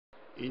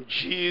In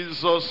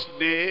Jesus'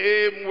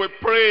 name we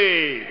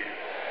pray.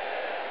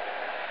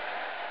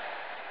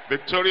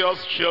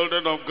 Victorious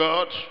children of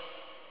God,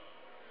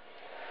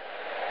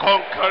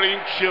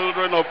 conquering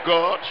children of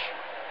God,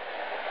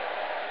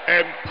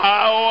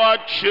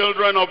 empowered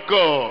children of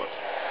God.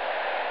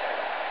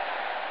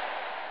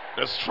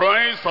 The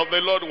strength of the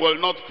Lord will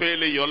not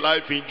fail in your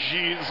life in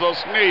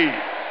Jesus'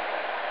 name.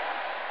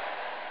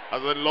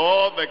 As the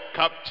Lord, the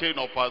captain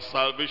of our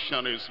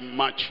salvation, is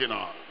marching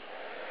on,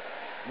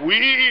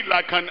 we,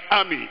 like an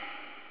army,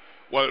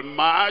 will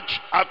march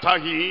after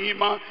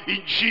him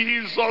in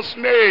Jesus'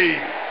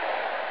 name.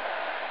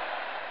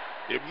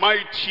 A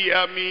mighty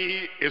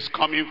army is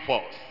coming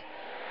forth.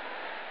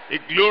 A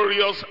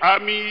glorious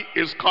army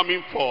is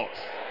coming forth.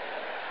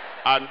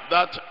 And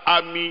that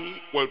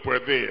army will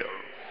prevail.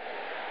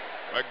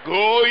 We're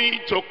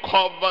going to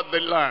cover the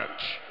land.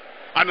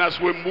 And as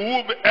we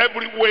move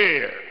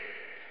everywhere,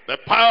 the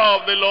power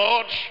of the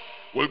Lord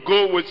will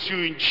go with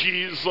you in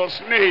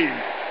Jesus'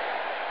 name.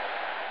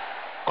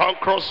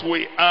 Conquerors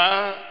we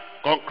are,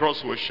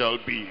 conquerors we shall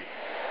be.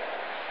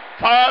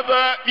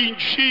 Father, in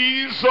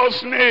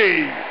Jesus'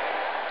 name,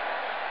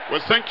 we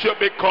thank you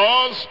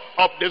because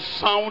of the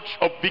sound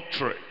of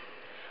victory.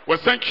 We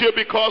thank you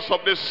because of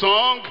the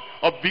song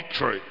of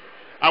victory.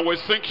 And we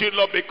thank you,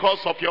 Lord, because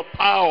of your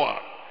power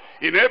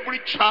in every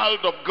child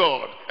of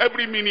God,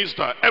 every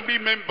minister, every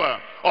member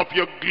of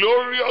your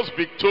glorious,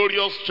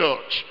 victorious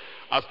church.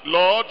 As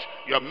Lord,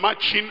 you're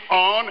marching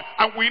on,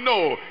 and we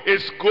know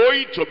it's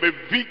going to be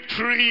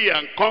victory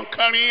and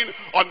conquering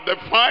on the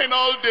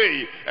final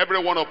day.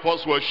 Every one of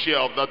us will share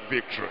of that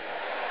victory.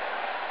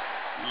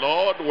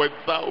 Lord,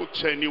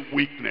 without any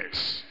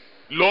weakness.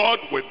 Lord,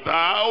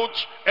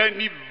 without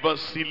any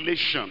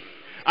vacillation.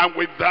 And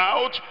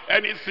without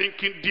any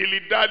thinking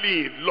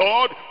dilly-dallying.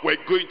 Lord,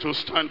 we're going to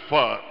stand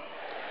firm.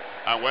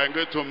 And we're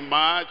going to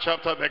march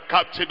after the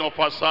captain of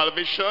our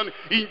salvation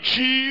in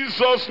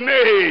Jesus'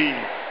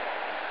 name.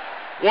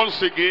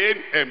 Once again,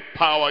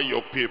 empower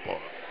your people.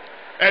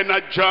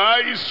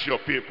 Energize your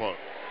people.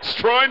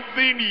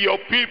 Strengthen your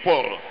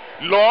people.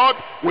 Lord,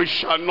 we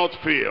shall not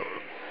fail.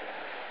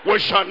 We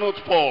shall not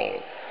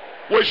fall.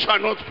 We shall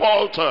not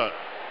falter.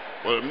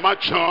 We'll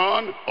march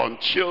on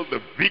until the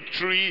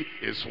victory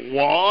is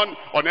won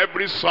on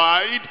every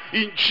side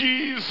in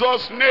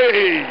Jesus'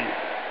 name.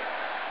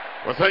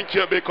 Well, thank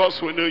you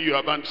because we know you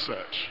have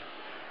answered.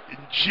 In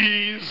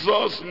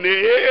Jesus'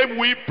 name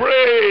we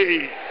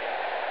pray.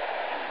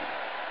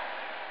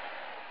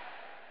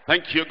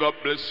 Thank you. God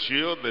bless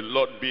you. The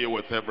Lord be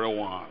with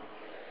everyone.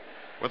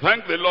 We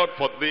thank the Lord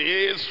for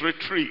this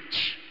retreat.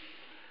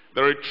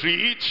 The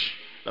retreat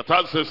that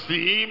has the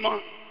theme,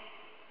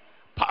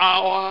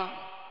 power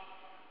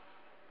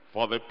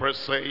for the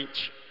present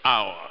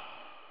hour.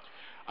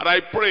 And I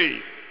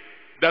pray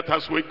that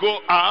as we go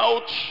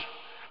out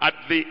at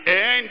the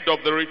end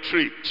of the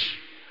retreat,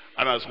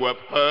 and as we have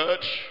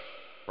heard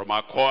from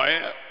our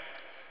choir,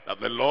 that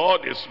the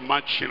Lord is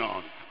marching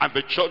on, and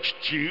the church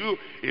too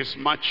is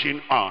marching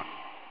on,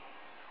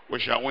 we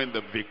shall win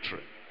the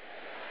victory.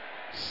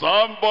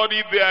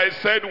 Somebody there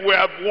said, we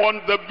have won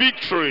the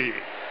victory.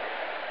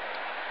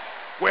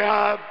 We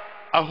have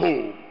a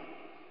home.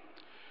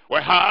 We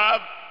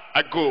have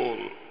a goal.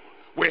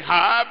 We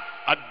have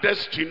a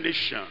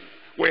destination.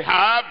 We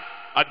have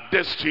a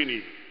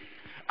destiny.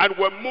 And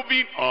we're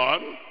moving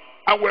on,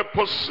 and we're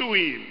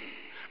pursuing,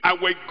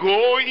 and we're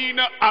going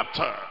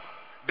after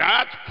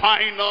that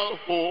final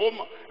home,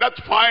 that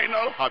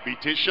final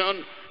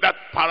habitation, that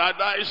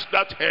paradise,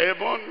 that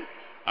heaven.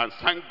 And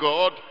thank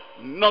God,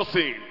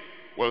 nothing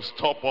will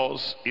stop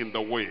us in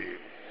the way.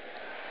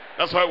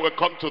 That's why we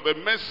come to the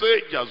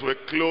message as we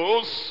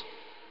close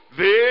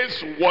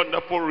this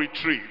wonderful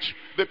retreat.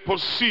 The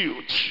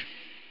pursuit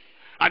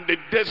and the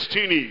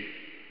destiny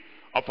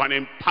of an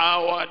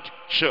empowered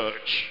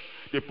church.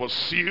 The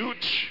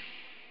pursuit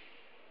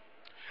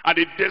and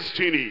the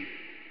destiny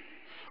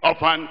of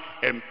an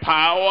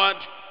empowered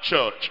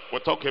church. We're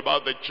talking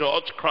about the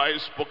church.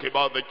 Christ spoke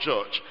about the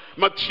church.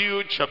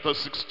 Matthew chapter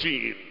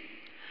 16.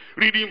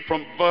 Reading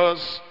from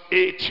verse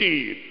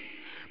 18.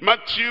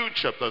 Matthew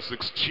chapter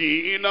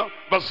 16,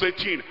 verse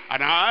 18.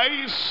 And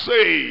I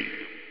say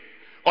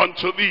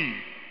unto thee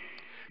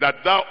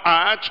that thou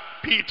art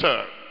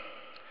Peter,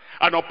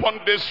 and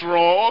upon this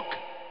rock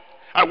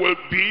I will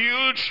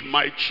build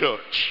my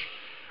church,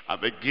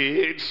 and the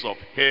gates of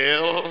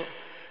hell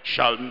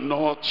shall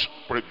not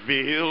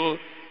prevail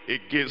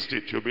against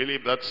it. You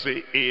believe that?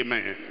 Say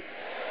amen.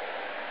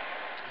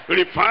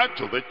 Refer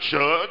to the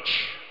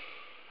church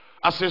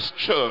as his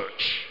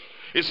church.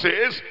 It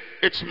says,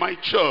 it's my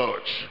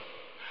church.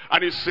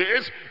 And it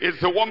says,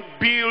 it's the one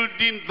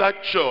building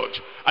that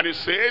church. And it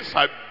says,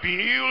 I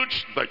build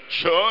the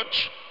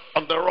church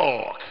on the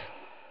rock.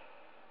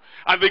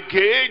 And the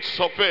gates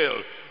of hell,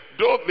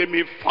 though they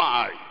may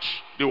fight,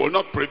 they will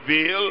not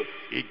prevail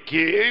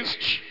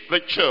against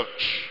the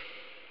church.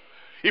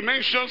 He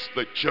mentions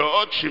the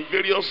church in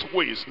various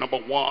ways. Number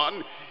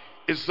one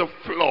is the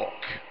flock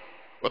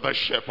with a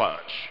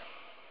shepherd.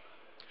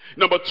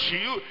 Number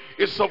two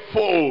is a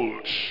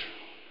fold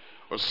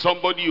for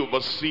somebody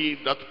overseeing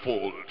that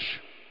fold.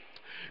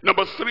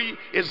 Number 3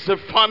 is the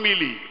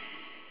family.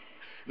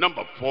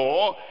 Number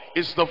 4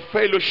 is the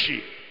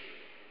fellowship.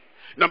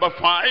 Number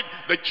 5,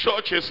 the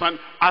church is an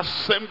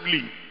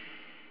assembly.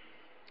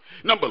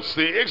 Number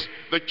 6,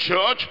 the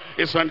church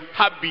is an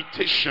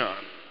habitation.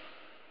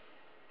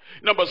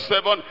 Number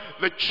 7,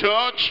 the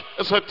church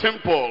is a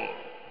temple.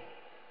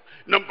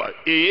 Number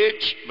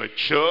 8, the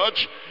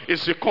church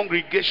is a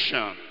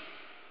congregation.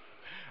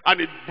 And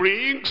it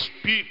brings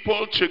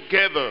people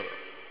together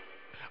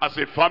as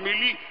a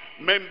family,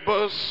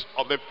 members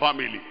of the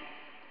family.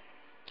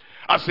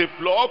 As a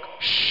flock,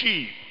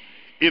 sheep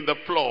in the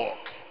flock.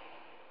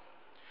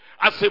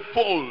 As a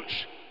fold,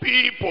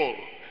 people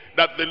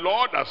that the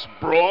Lord has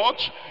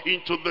brought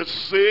into the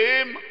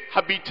same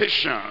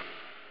habitation.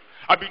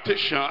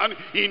 Habitation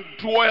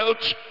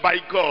indwelt by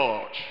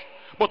God.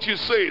 But he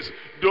says,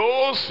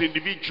 those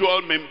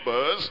individual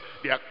members,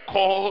 they are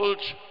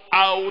called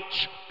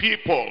out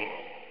people.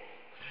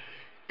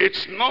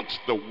 It's not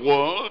the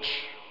world.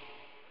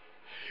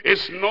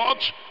 It's not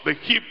the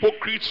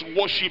hypocrites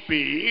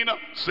worshiping,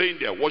 saying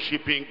they are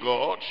worshiping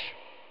God.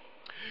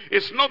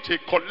 It's not a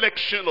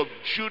collection of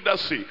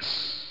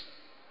Judases.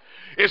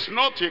 It's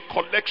not a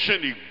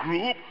collection, a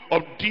group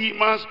of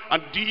demons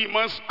and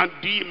demons and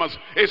demons.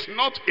 It's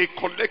not a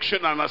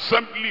collection, an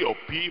assembly of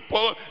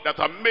people that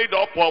are made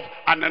up of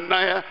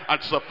Ananias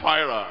and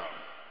Sapphira.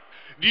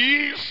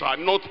 These are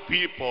not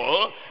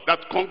people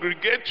that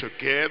congregate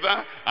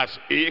together as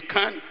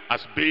Achan,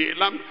 as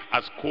Balaam,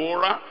 as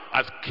Korah,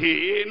 as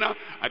Cain,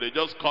 and they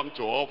just come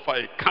to offer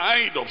a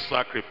kind of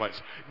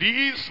sacrifice.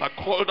 These are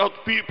called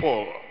out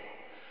people.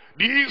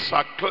 These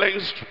are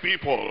cleansed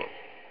people.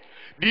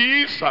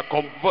 These are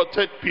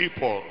converted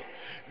people.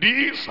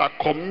 These are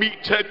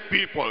committed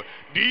people.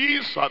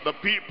 These are the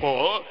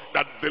people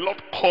that the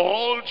Lord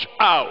called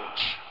out.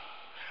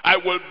 I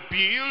will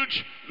build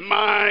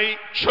my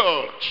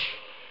church.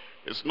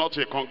 It's not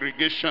a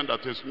congregation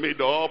that is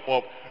made up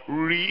of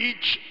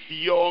rich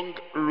young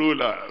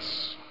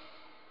rulers.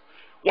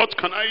 What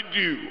can I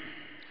do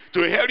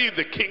to inherit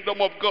the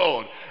kingdom of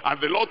God? And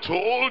the Lord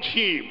told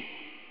him.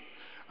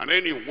 And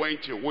then he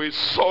went away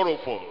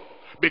sorrowful,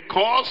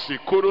 because he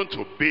couldn't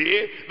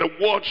obey the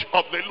word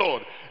of the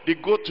Lord. They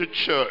go to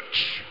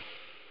church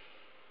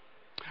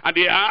and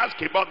they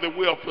ask about the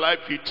way of life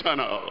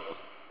eternal.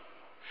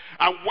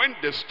 And when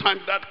the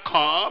standard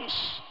comes,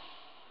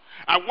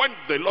 and when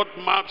the Lord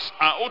maps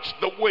out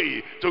the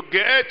way to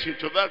get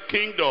into that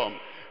kingdom,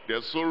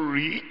 they're so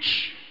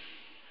rich,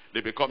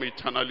 they become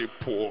eternally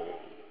poor.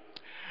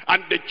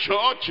 And the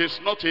church is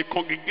not a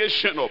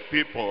congregation of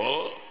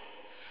people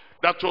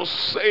that will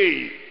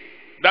say,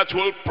 that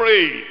will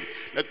pray,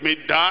 let me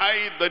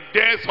die the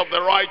death of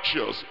the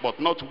righteous, but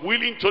not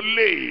willing to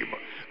live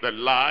the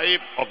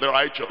life of the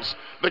righteous.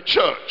 The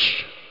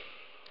church,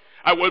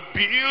 I will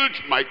build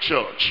my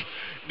church.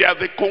 They are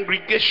the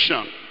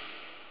congregation,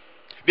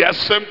 the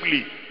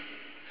assembly,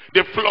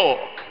 the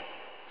flock,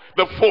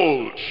 the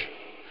fold,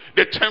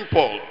 the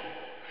temple,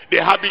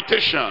 the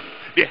habitation,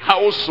 the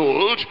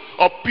household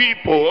of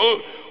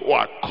people who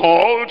are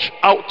called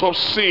out of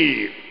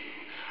sin,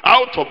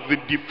 out of the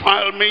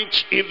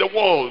defilement in the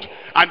world,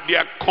 and they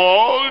are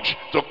called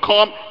to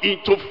come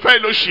into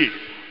fellowship,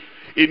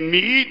 a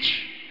neat,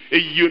 a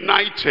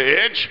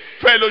united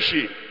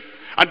fellowship.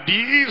 And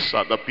these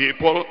are the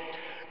people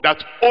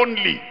that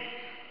only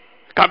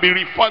can be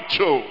referred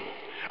to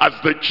as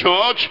the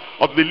church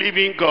of the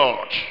living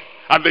God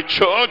and the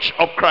church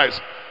of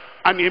Christ,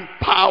 and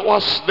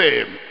empowers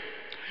them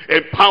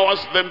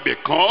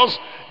because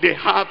they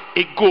have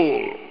a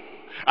goal,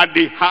 and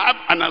they have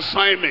an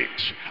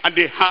assignment, and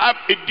they have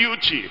a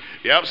duty.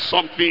 They have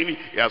something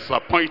he has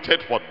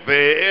appointed for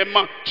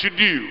them to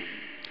do.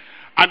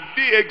 And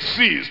they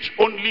exist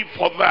only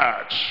for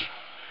that.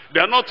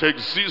 They are not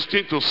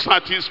existing to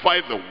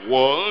satisfy the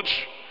world,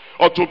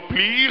 or to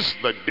please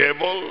the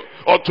devil,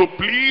 or to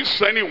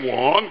please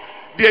anyone.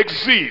 They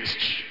exist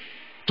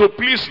to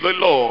please the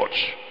Lord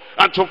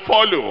and to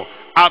follow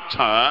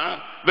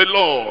after the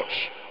Lord.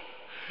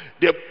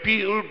 They're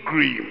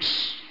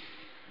pilgrims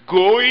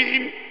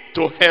going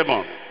to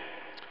heaven.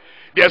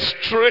 They are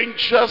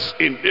strangers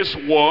in this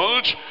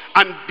world,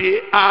 and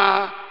they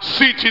are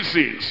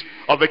citizens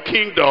of the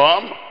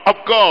kingdom of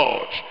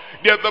God.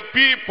 They are the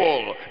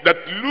people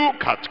that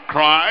look at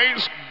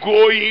Christ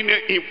going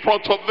in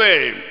front of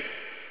them.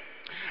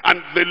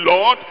 And the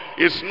Lord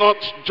is not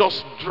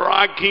just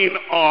dragging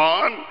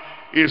on,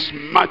 he's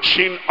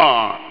marching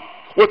on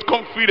with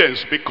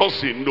confidence, because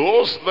he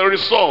knows the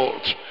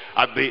result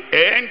at the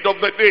end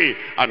of the day.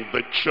 And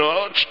the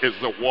church is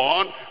the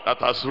one that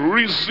has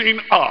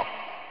risen up,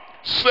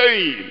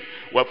 saying,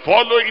 we're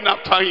following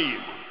after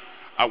him,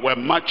 and we're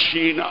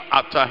marching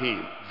after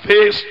him.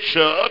 This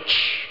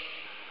church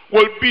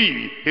will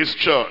be his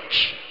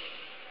church,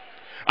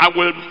 and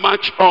will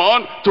march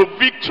on to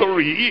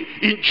victory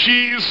in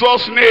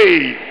Jesus'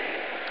 name.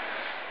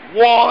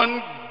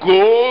 One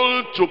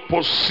goal to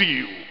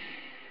pursue,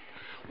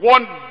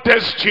 one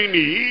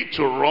destiny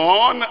to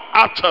run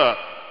after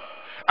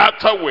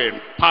we're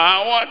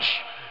empowered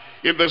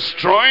in the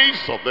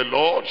strength of the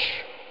Lord,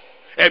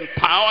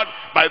 empowered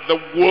by the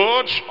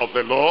word of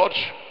the Lord,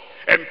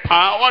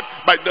 empowered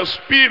by the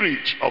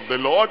Spirit of the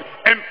Lord,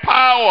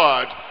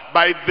 empowered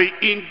by the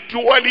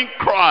indwelling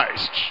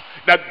Christ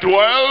that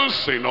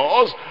dwells in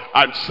us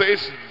and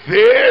says,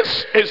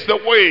 this is the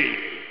way,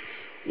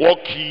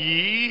 walk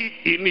ye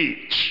in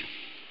it.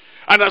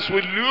 And as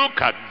we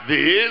look at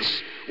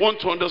this, we want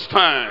to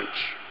understand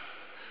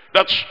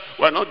that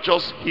we're not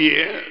just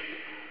here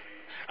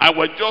and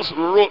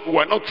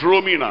we're not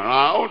roaming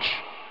around.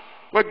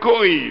 We're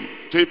going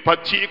to a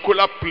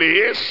particular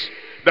place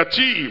that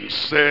he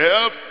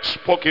himself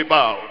spoke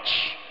about.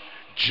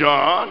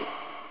 John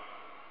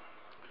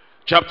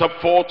chapter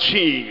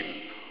 14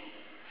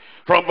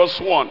 from verse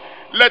 1.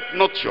 Let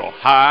not your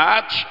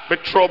heart be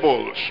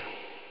troubled.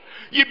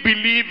 Ye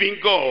believe in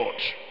God,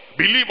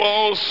 believe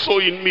also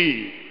in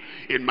me.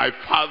 In my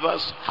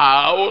Father's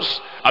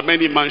house are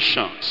many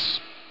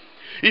mansions.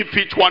 If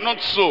it were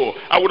not so,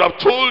 I would have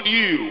told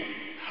you,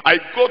 I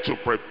go to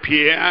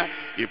prepare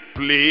a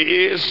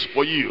place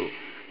for you.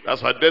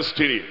 That's our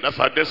destiny, that's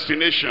our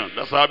destination,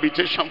 that's our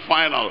habitation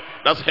final,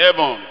 that's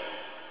heaven.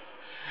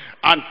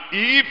 And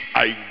if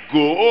I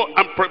go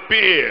and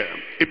prepare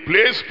a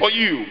place for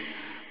you,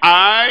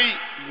 I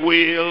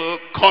will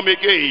come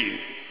again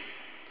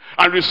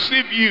and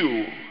receive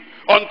you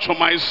unto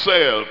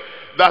myself,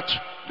 that,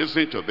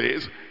 listen to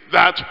this,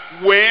 that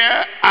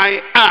where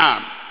I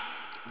am,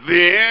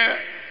 there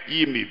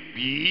ye may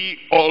be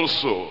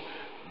also.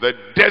 The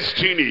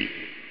destiny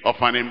of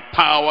an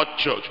empowered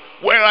church.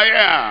 Where I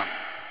am,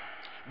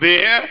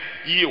 there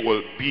ye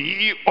will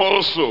be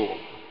also.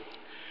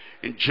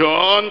 In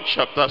John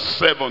chapter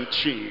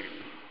 17,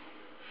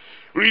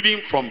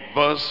 reading from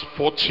verse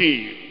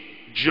 14.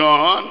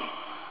 John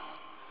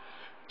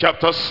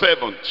chapter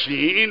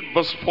 17,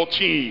 verse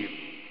 14.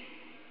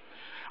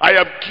 I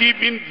have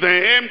given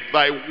them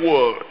thy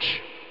word,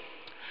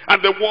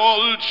 and the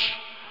world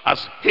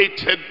has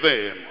hated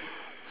them,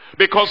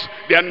 because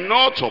they are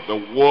not of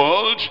the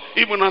world,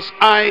 even as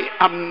I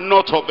am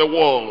not of the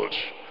world.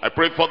 I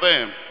pray for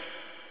them.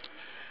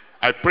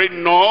 I pray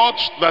not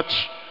that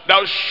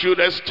thou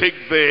shouldest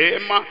take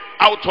them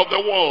out of the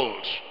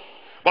world,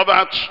 but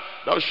that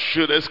thou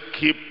shouldest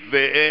keep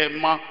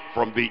them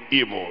from the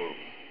evil.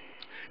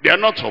 They are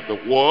not of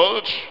the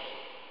world.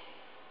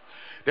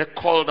 They're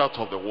called out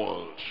of the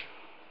world.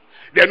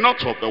 They're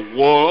not of the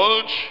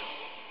world.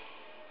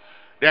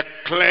 They're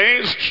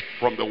cleansed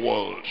from the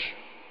world.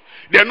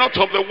 They're not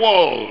of the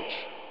world.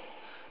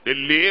 They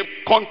live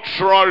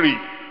contrary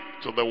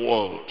to the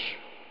world.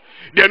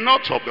 They're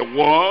not of the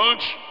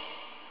world.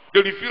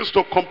 They refuse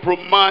to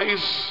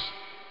compromise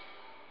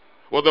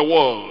with the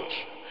world.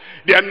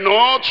 They are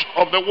not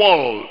of the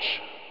world.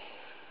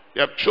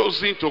 They have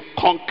chosen to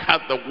conquer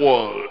the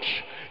world.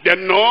 They are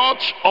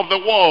not of the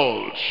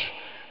world.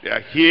 They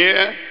are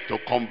here to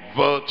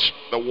convert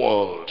the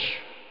world.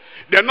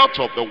 They are not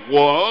of the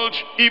world,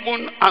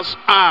 even as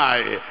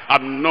I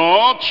am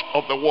not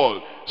of the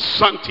world.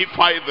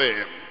 Sanctify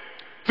them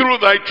through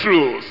thy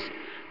truth.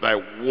 Thy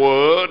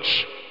word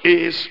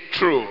is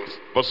truth.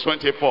 Verse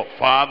 24.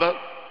 Father,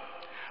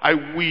 I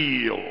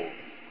will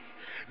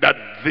that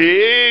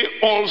they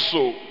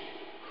also,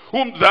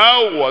 whom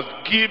thou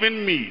hast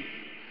given me,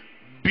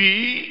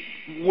 be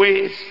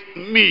with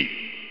me.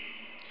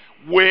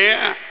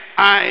 Where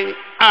I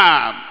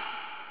am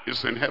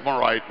is in heaven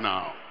right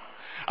now.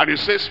 And he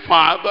says,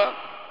 Father,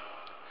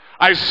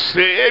 I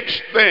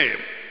saved them.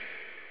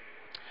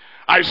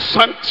 I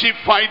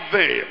sanctified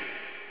them.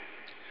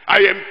 I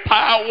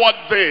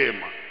empowered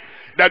them,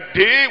 that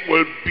they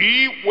will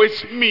be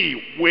with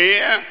me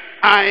where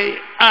I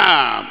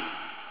am,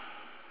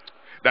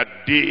 that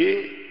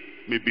they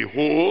may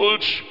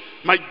behold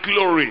my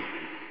glory,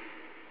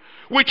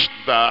 which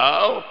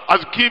thou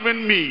hast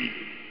given me.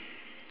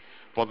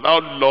 For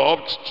thou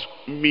loved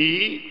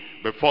me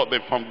before the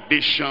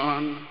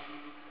foundation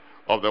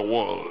of the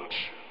world.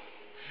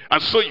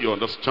 And so you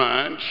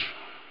understand,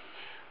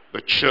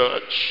 the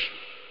church,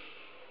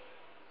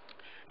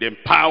 the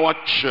empowered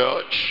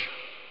church,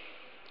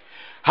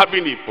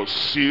 having a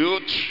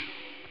pursuit,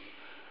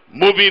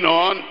 moving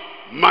on,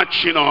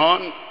 marching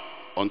on,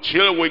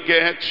 until we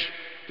get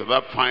to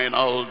that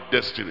final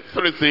destiny.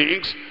 Three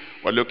things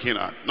we're looking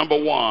at.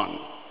 Number one,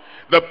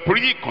 the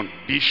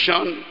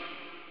precondition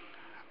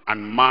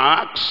and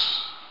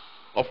marks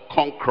of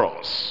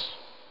conquerors.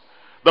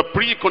 The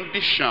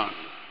precondition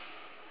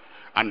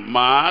and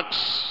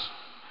marks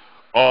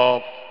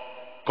of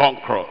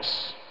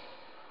conquerors.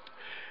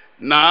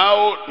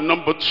 Now,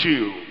 number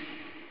two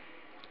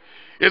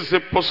is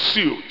the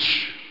pursuit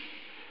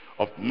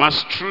of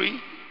mastery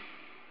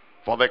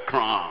for the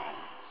crown.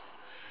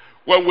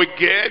 When we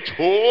get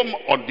home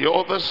on the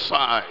other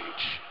side,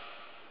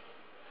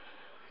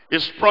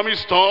 it's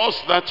promised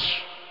us that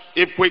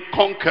if we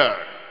conquer,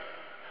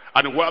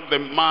 and we have the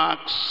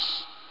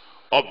marks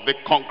of the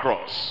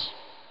conquerors,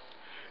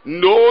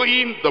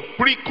 knowing the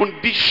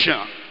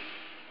precondition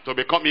to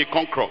become a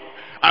conqueror,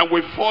 and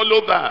we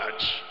follow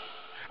that,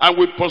 and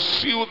we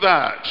pursue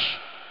that,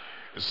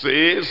 it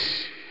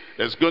says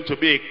there's going to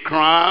be a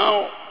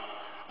crown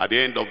at the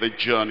end of the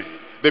journey.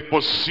 The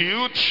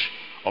pursuit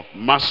of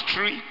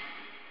mastery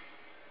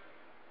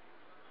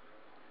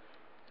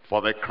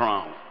for the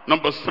crown.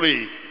 Number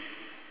 3,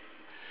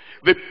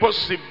 the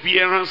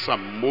perseverance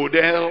and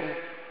model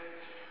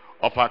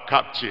of our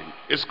captain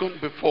is gone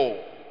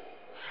before.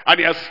 And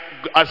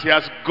as he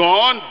has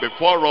gone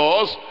before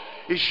us,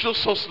 he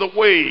shows us the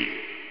way.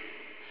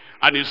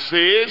 And he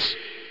says,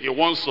 he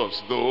wants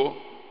us, though,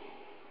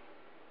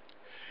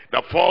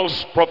 the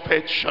false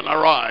prophet shall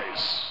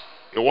arise.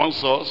 He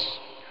wants us.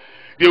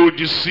 They will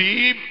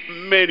deceive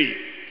many.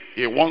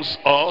 He wants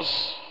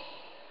us.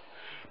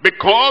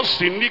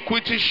 Because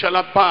iniquity shall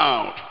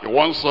abound. He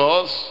wants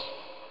us.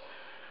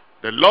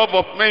 The love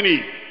of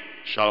many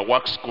shall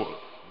wax cold.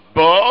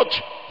 But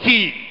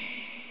he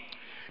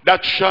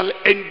that shall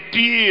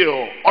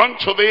endure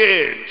unto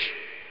the end,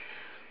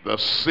 the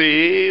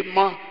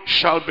same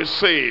shall be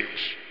saved.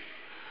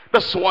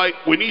 That's why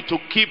we need to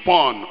keep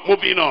on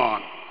moving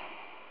on,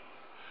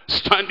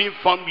 standing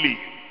firmly,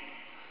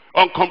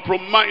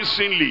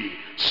 uncompromisingly,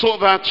 so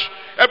that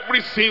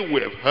everything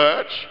we have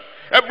heard,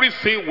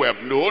 everything we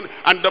have known,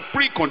 and the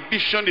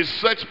precondition is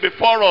set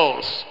before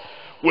us,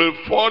 will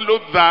follow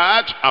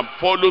that and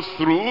follow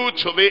through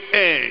to the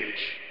end.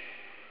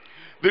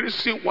 The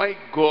reason why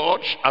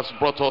God has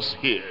brought us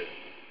here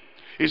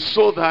is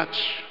so that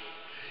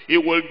he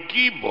will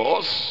give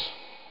us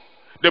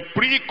the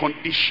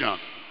precondition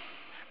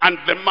and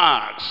the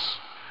marks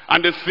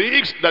and the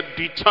things that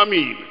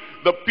determine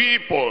the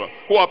people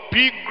who are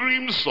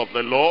pilgrims of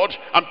the Lord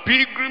and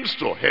pilgrims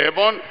to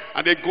heaven,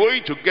 and they're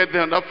going to get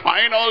there on the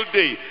final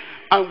day.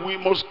 And we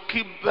must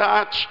keep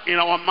that in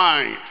our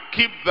mind,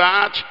 keep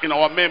that in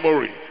our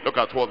memory. Look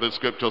at what the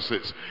scripture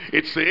says.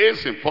 It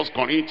says in 1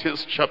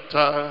 Corinthians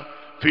chapter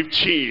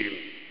 15,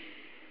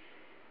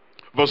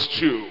 verse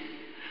 2.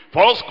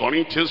 1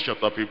 Corinthians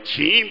chapter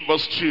 15,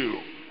 verse 2.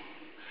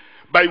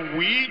 By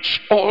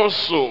which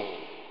also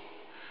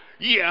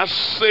ye are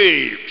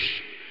saved,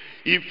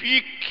 if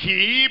ye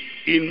keep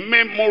in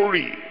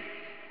memory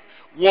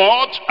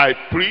what I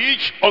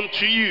preach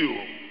unto you,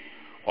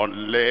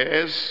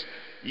 unless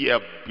ye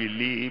have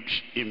believed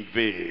in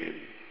vain.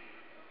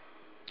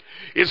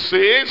 It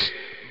says,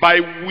 by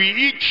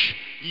which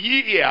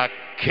ye are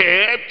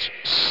kept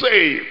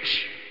saved,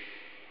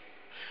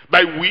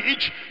 by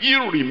which ye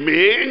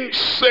remain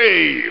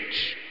saved,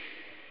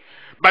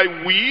 by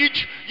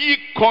which ye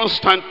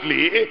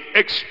constantly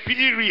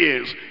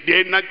experience the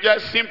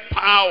energizing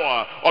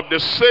power of the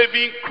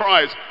saving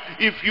Christ.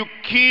 If you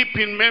keep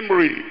in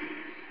memory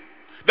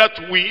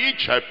that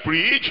which I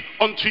preach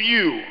unto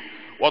you.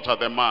 What are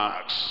the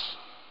marks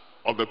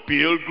of the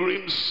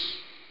pilgrims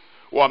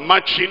who are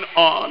marching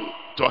on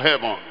to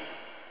heaven?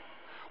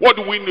 What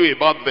do we know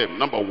about them?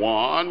 Number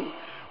 1,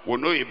 we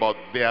know about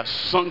their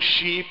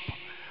sonship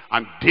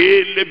and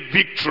daily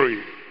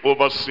victory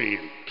over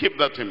sin. Keep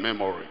that in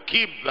memory.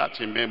 Keep that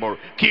in memory.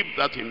 Keep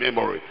that in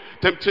memory.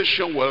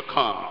 Temptation will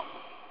come.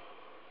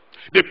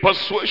 The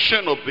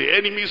persuasion of the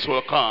enemies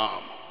will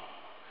come.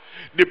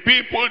 The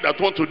people that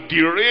want to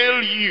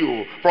derail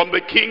you from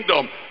the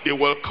kingdom, they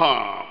will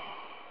come.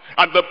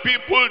 And the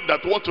people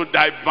that want to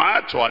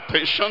divert your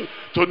attention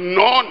to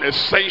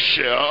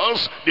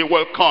non-essentials, they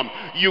will come.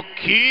 You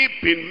keep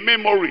in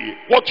memory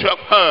what you have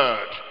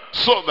heard,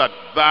 so that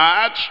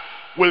that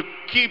will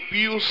keep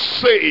you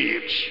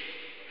saved.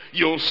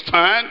 You'll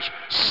stand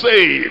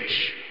saved.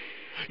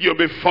 You'll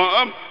be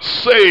firm,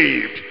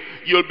 saved.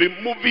 You'll be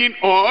moving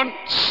on,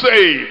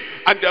 saved.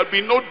 And there'll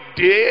be no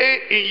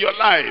day in your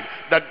life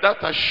that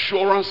that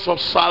assurance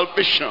of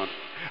salvation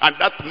and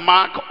that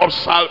mark of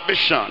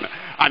salvation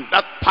and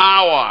that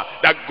power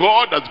that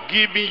God has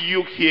given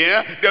you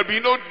here, there'll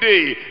be no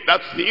day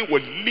that thing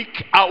will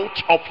leak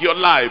out of your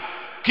life.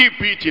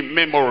 Keep it in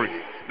memory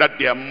that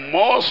there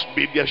must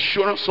be the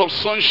assurance of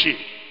sonship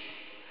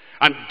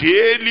and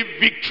daily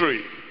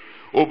victory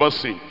over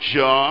sin.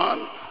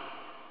 John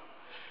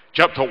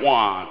chapter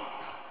 1,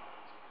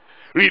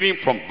 reading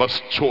from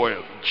verse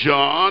 12.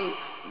 John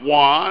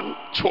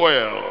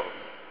 1:12.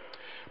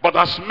 But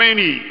as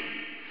many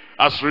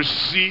as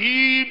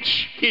received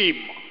him,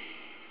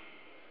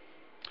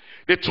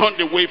 they turned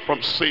away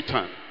from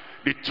Satan.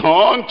 They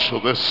turned to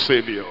the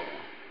Savior.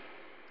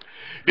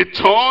 They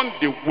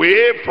turned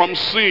away from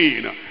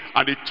sin,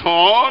 and they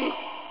turned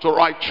to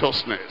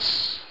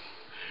righteousness.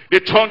 They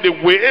turned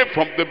away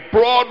from the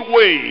broad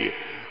way,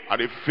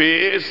 and they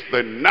faced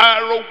the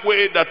narrow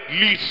way that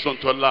leads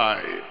unto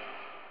life.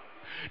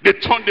 They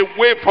turned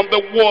away from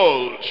the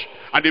world,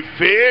 and they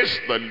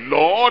faced the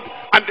Lord,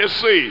 and they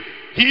say,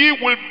 he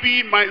will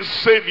be my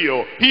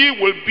Savior, he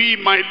will be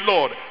my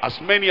Lord.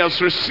 As many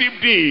as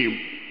received him,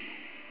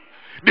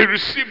 they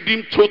received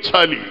him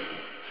totally.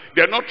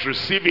 They are not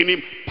receiving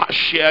him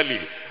partially,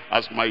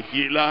 as my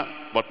healer,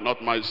 but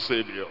not my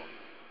Savior,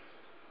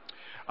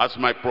 as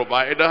my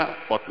provider,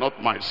 but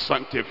not my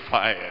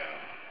sanctifier,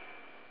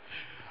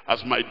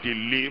 as my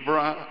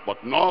deliverer,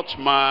 but not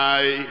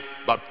my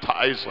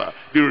baptizer.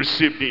 They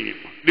received him.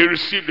 They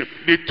received him,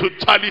 the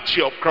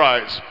totality of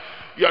Christ.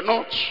 You are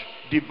not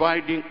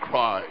dividing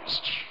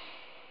Christ.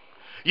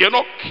 You're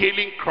not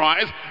killing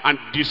Christ and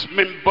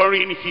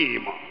dismembering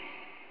him.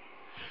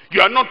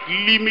 You are not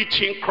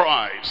limiting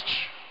Christ.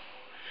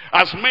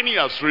 As many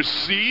as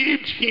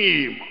received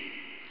him,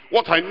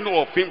 what I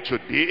know of him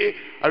today,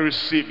 I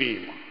receive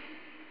him.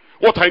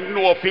 What I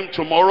know of him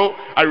tomorrow,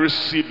 I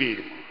receive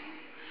him.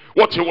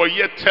 What he will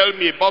yet tell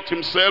me about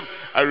himself,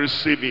 I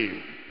receive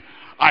him.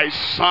 I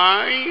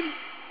sign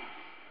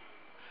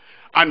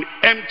an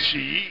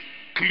empty,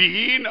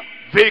 clean,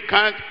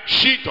 vacant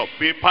sheet of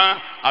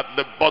paper at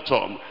the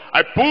bottom.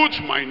 I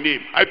put my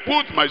name, I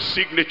put my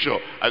signature.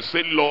 I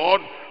say,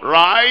 Lord,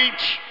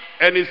 write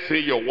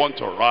anything you want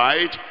to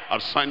write.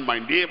 I've signed my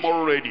name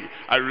already.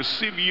 I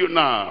receive you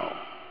now.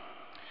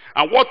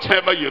 And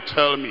whatever you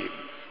tell me,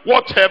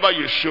 whatever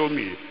you show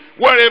me,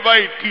 wherever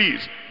it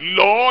leads,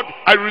 Lord,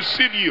 I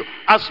receive you.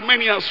 As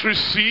many as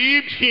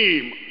received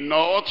him,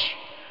 not,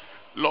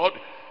 Lord,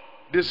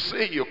 they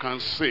say you can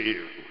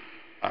save.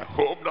 I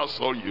hope that's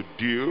all you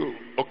do.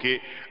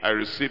 Okay, I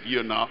receive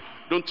you now.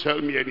 Don't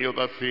tell me any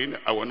other thing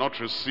I will not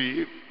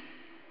receive.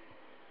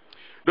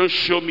 Don't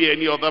show me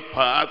any other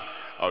path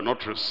I will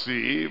not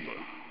receive.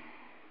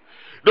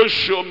 Don't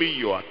show me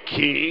you are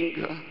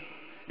king,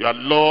 you are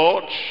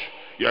Lord,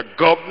 you are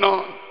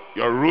governor,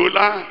 you are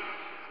ruler.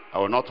 I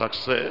will not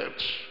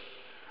accept.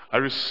 I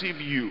receive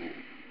you.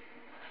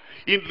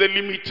 In the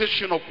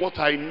limitation of what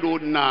I know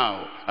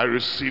now, I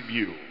receive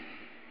you.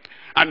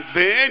 And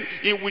then,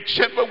 in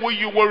whichever way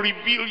you will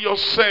reveal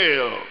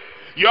yourself,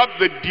 you have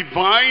the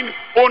divine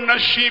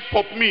ownership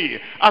of me.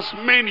 As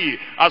many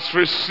as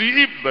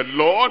receive the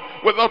Lord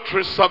without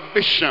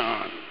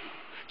reservation,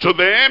 to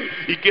them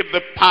he gave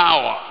the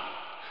power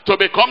to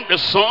become the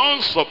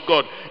sons of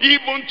God,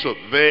 even to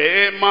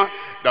them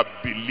that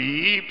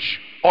believed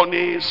on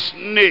his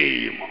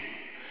name.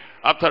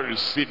 After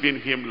receiving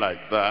him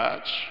like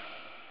that,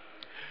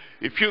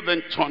 if you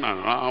then turn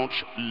around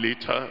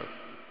later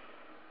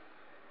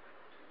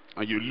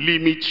and you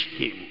limit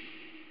him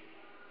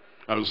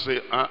and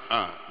say,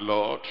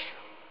 Lord,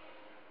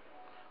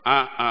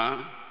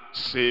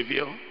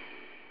 Savior,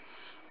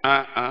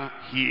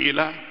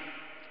 healer,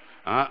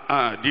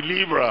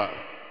 deliverer,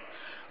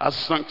 as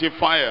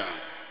sanctifier,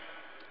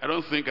 I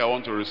don't think I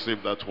want to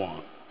receive that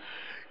one.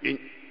 In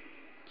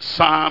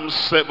Psalm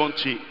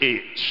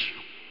 78,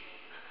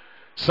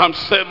 Psalm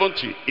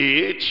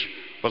 78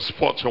 verse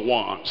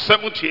 41,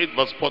 78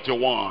 verse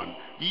 41,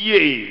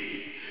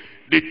 yea,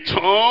 they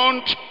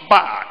turned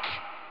back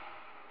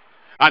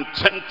and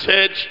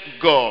tempted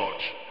God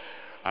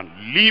and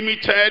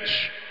limited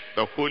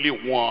the Holy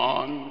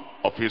One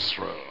of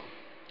Israel.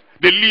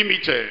 They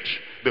limited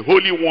the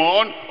Holy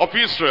One of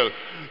Israel.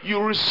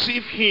 You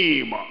receive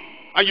him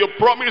and you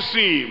promise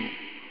him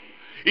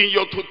in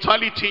your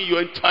totality, in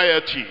your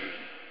entirety,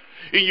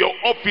 in your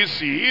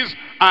offices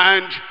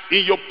and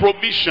in your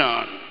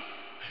provision,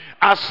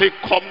 as a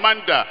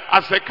commander,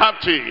 as a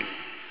captain.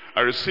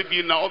 I receive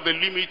you now, the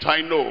limit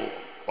I know,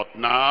 but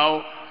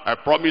now I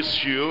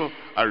promise you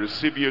I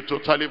receive you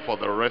totally for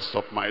the rest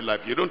of my life.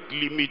 You don't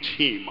limit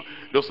him.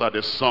 Those are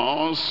the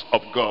sons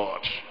of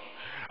God.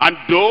 And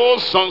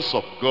those sons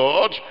of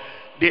God,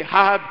 they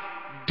have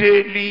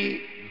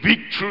daily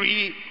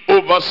victory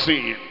over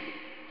sin.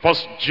 1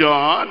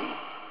 John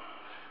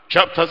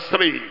chapter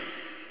 3.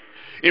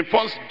 In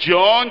 1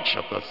 John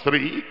chapter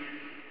 3,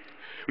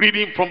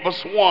 reading from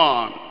verse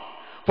 1.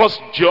 1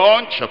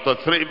 John chapter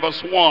 3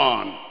 verse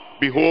 1.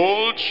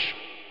 Behold,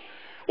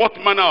 what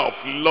manner of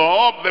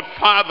love the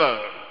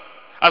Father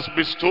has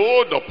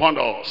bestowed upon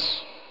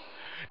us,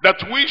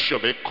 that we shall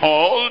be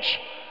called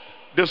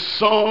the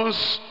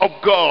sons of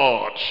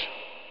God.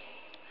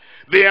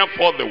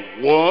 Therefore the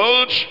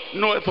world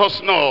knoweth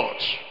us not,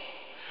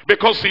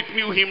 because it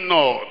knew him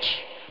not.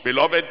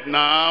 Beloved,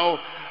 now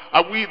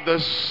are we the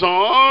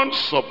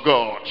sons of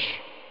God,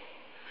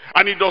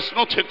 and it does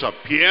not yet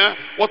appear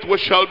what we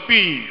shall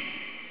be.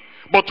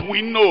 But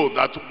we know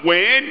that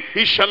when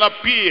he shall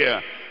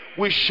appear,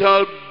 we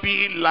shall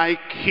be like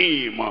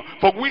him,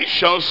 for we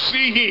shall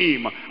see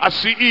him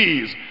as he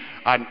is.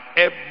 And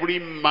every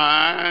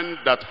man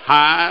that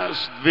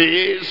has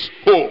this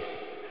hope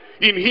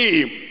in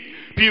him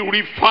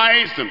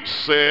purifies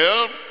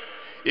himself,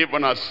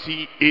 even as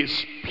he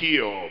is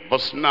pure.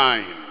 Verse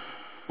 9.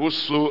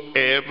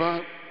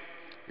 Whosoever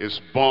is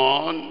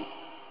born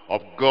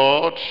of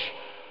God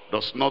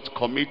does not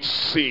commit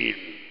sin.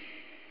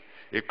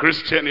 A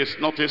Christian is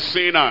not a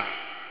sinner.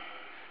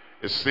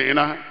 A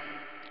sinner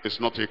is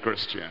not a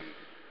Christian.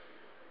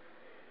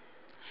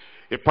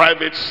 A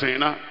private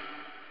sinner,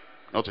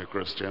 not a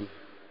Christian.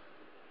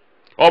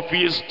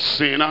 Office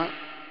sinner,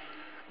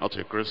 not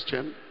a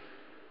Christian.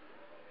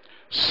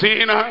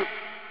 Sinner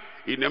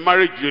in a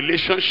marriage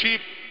relationship,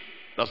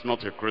 that's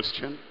not a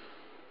Christian.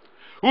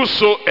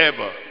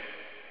 Whosoever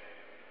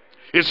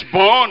is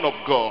born of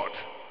God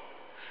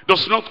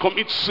does not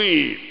commit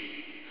sin,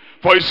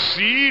 for his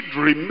seed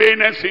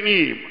remaineth in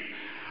him,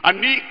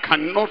 and he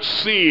cannot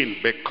sin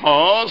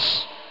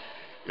because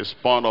he's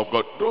born of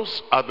God.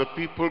 Those are the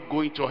people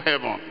going to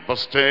heaven.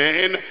 Verse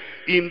 10,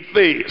 in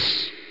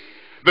this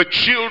The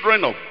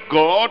children of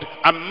God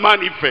are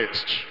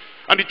manifest,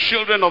 and the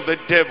children of the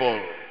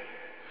devil.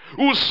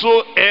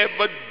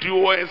 Whosoever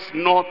doeth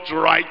not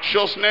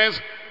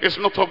righteousness is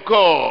not of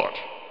God,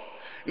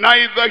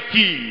 neither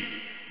he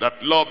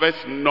that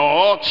loveth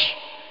not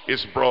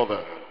his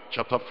brother.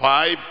 Chapter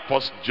 5,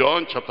 1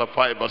 John chapter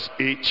 5 verse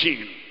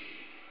 18.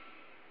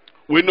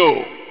 We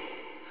know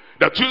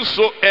that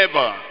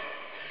whosoever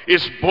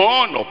is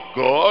born of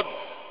God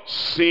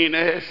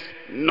sinneth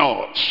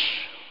not.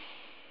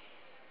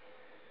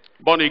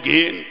 Born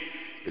again,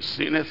 he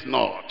sinneth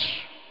not.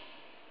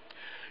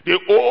 The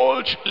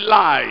old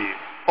lie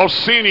of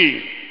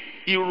sinning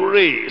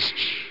erased,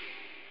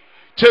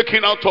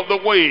 taken out of the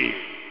way.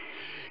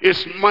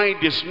 His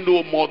mind is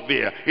no more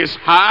there. His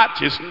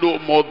heart is no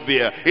more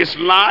there. His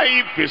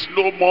life is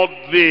no more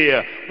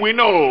there. We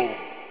know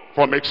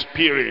from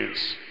experience.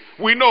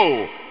 We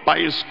know by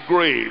his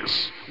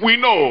grace. We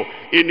know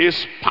in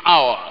his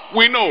power.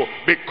 We know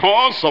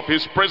because of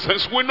his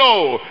presence. We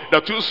know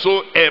that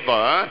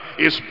whosoever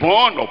is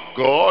born of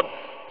God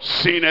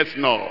sinneth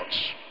not.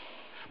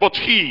 But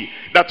he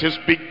that is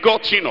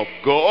begotten of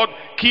God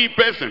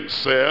keepeth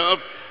himself,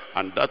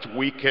 and that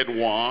wicked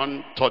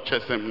one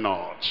toucheth him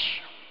not.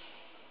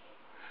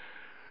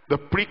 The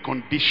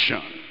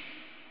precondition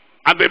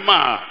and the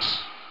marks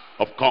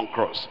of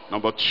conquerors.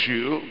 Number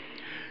 2,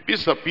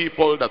 these are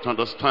people that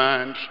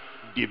understand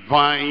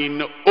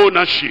divine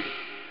ownership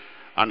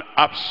and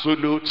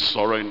absolute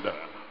surrender.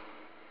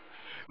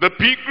 The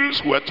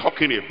pilgrims we're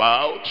talking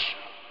about,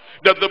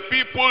 that the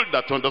people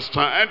that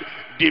understand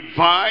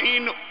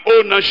divine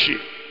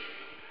ownership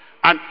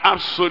and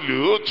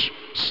absolute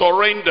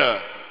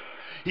surrender.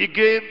 He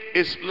gave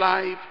his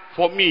life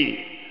for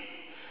me.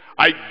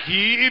 I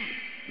give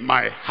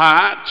my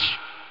heart,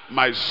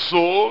 my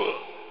soul,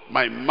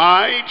 my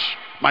mind,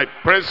 my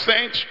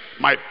present,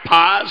 my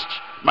past,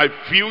 my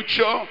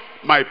future,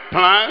 my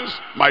plans,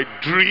 my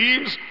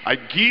dreams, I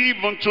give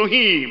unto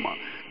him.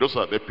 Those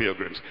are the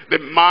pilgrims. The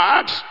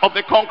marks of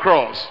the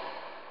conquerors.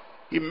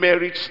 He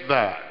merits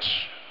that.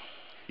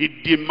 He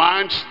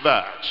demands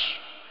that.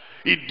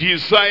 He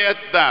desired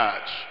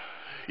that.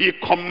 He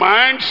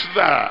commands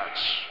that.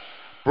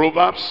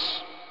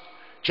 Proverbs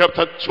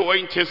chapter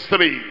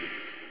 23.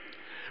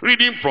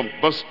 Reading from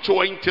verse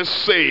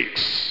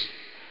 26.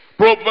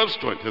 Proverbs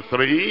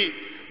 23,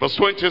 verse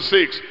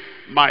 26.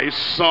 My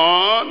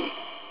son,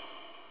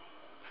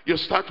 you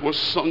start with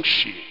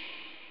sonship.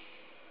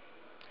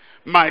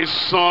 My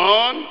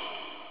son,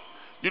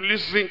 you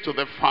listen to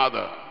the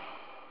father.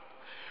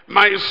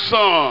 My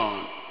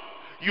son,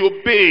 you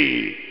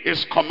obey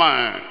his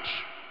command.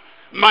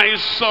 My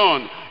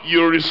son,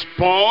 you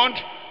respond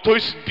to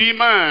his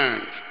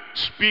demand.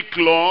 Speak,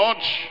 Lord,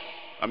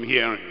 I'm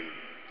hearing.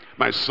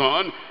 My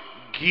son,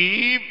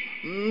 give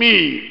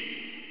me.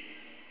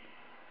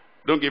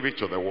 Don't give it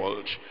to the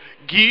world.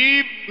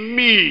 Give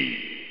me.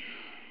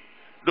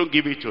 Don't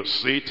give it to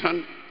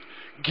Satan.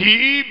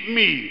 Give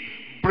me.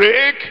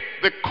 Break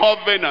the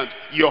covenant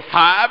you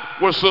have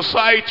with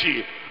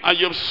society, and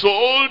you've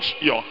sold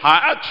your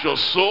heart, your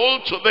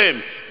soul to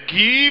them.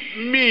 Give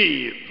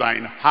me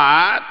thine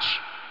heart,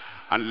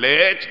 and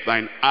let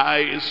thine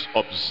eyes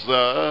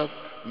observe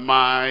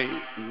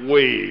my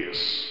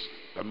ways.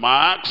 The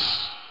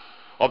marks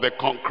of the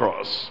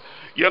conquerors.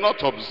 You're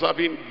not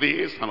observing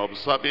this and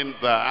observing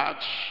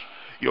that.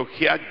 You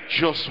hear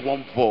just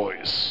one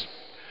voice.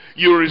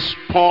 You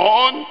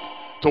respond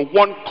to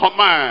one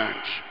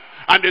command.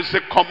 And it's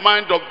the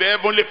command of the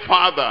Heavenly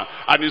Father.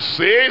 And it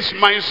says,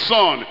 my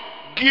son,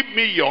 give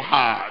me your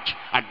heart.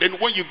 And then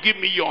when you give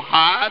me your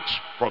heart,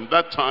 from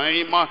that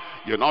time,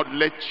 you not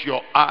let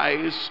your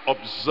eyes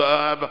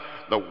observe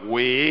the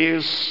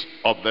ways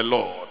of the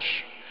Lord.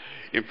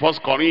 In 1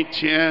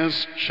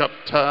 Corinthians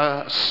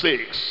chapter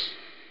 6.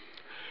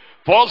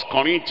 1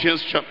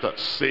 Corinthians chapter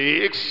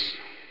 6,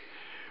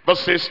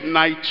 verses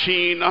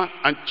 19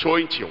 and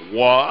 20.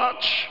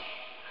 Watch.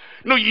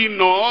 Know ye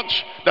not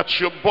that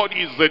your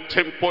body is the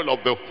temple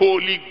of the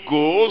Holy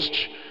Ghost,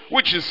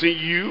 which is in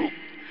you,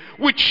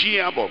 which ye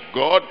have of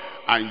God,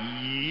 and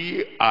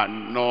ye are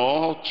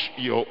not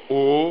your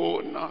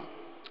own?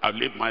 I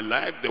live my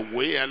life the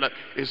way I live.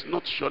 It's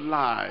not your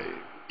life.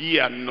 Ye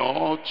are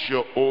not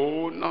your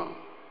own.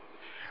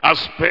 I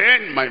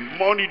spend my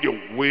money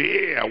the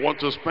way I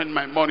want to spend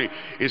my money.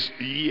 It's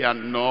ye are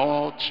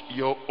not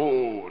your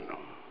own.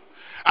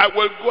 I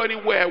will go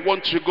anywhere I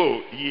want to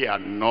go. Ye are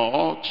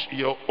not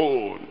your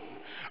own.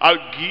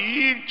 I'll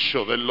give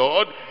to the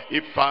Lord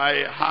if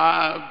I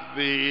have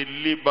the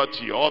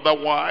liberty.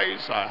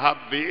 Otherwise, I have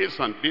this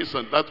and this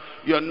and that.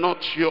 You are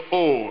not your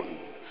own.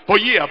 For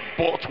ye are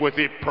bought with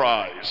a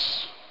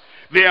price.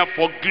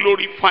 Therefore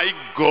glorify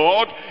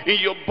God in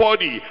your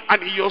body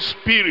and in your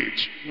spirit,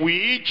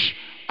 which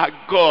are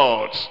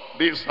God's.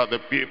 These are the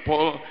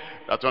people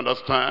that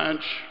understand.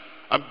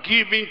 I'm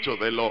giving to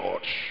the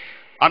Lord.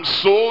 I'm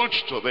sold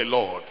to the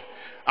Lord.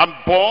 I'm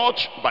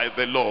bought by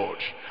the Lord.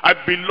 I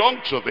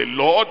belong to the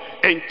Lord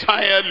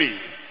entirely.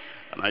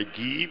 And I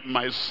give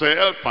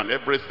myself and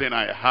everything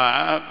I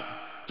have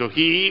to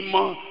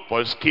him for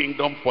his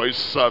kingdom, for his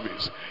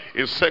service.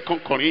 in 2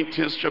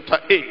 Corinthians chapter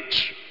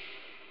 8.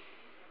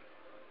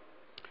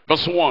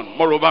 Verse 1,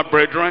 moreover,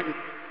 brethren,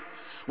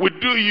 we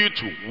do you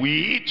to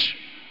wit,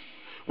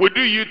 we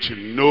do you to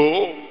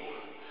know,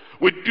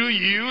 we do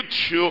you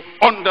to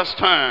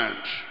understand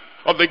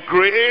of the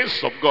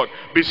grace of God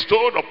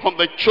bestowed upon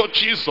the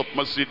churches of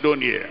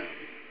Macedonia.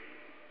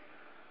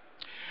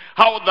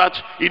 How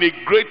that in a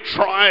great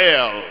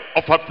trial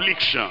of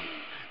affliction,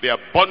 the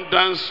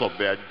abundance of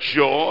their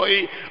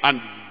joy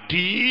and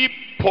deep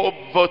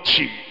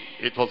poverty,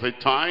 it was a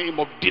time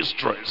of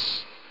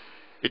distress,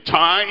 a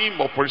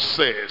time of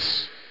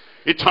recess,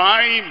 a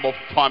time of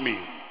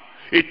famine,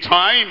 a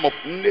time of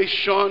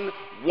nationwide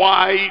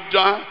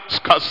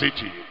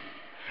scarcity.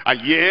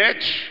 And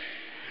yet,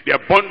 the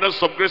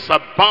abundance of grace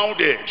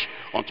abounded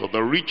unto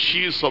the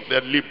riches of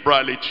their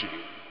liberality.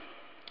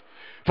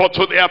 For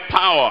to their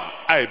power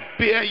I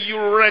bear you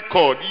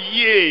record,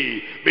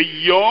 yea,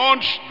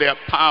 beyond their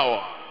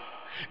power.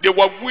 They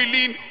were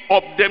willing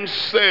of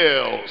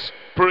themselves,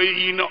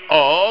 praying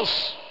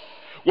us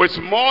with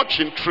much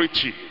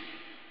entreaty,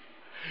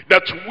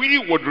 that we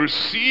would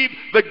receive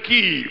the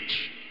gift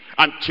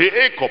and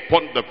take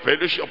upon the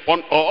fellowship,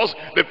 upon us,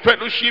 the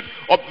fellowship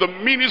of the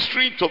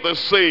ministry to the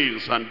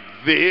saints. And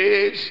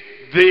this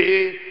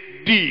they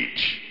did.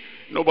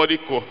 Nobody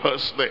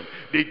coerced them.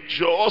 They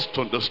just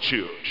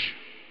understood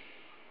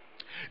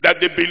that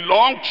they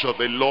belonged to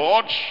the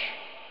Lord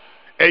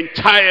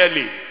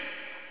entirely,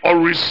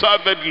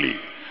 unreservedly,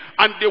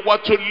 and they were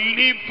to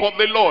live for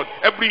the Lord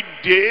every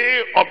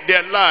day of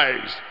their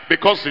lives,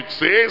 because it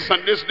says,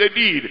 and this they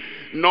did,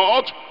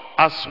 not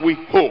as we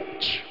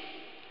hoped,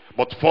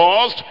 but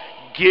first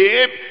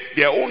gave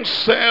their own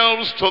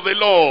selves to the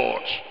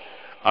Lord,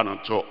 and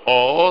unto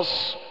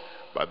us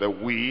by the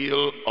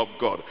will of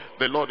God.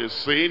 The Lord is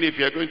saying, if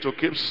you're going to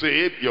keep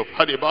safe, you've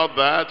heard about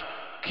that,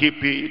 keep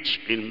it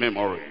in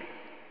memory.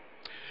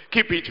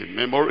 Keep it in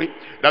memory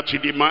that he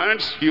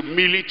demands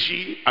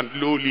humility and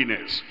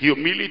lowliness.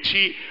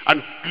 Humility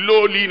and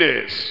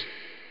lowliness.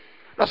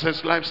 That's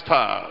his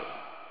lifestyle.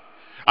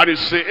 And he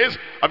says,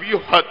 have you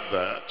heard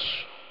that?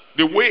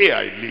 The way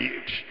I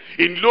lived,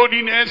 in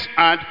lowliness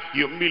and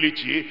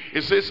humility.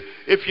 He says,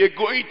 if you're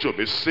going to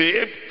be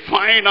saved,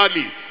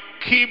 finally,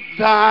 keep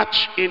that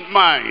in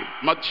mind.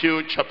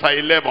 Matthew chapter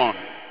 11.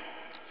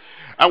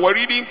 And we're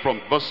reading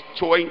from verse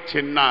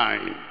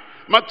 29.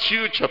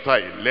 Matthew chapter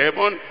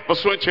 11,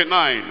 verse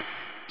 29.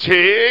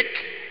 Take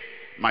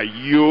my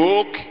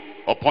yoke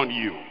upon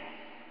you.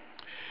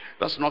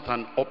 That's not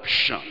an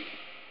option.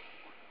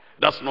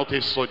 That's not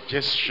a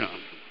suggestion.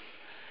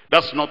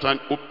 That's not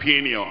an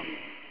opinion.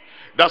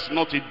 That's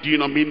not a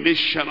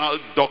denominational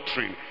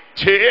doctrine.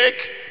 Take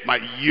my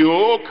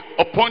yoke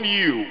upon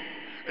you.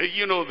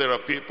 You know, there are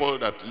people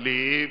that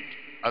live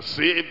as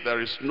if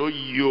there is no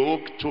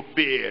yoke to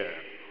bear.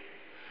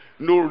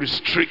 No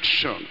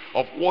restriction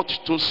of what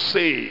to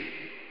say,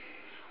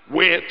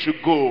 where to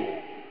go,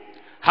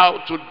 how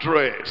to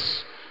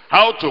dress,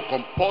 how to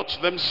comport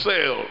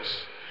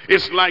themselves.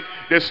 It's like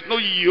there's no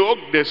yoke,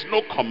 there's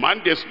no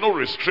command, there's no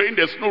restraint,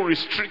 there's no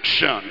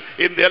restriction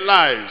in their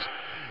lives.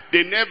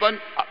 They never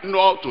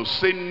know how to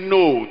say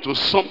no to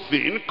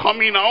something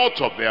coming out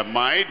of their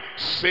mind.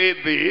 Say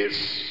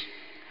this,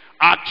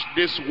 act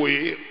this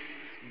way,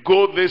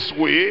 go this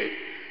way.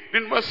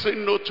 They never say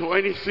no to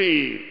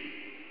anything.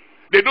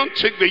 They don't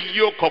take the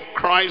yoke of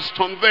Christ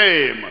on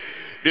them.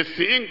 They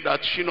think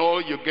that, you know,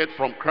 you get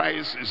from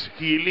Christ is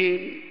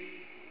healing,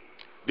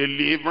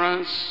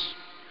 deliverance,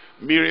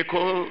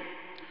 miracle,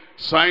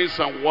 signs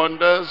and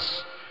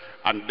wonders,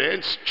 and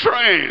then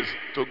strength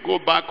to go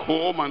back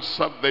home and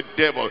serve the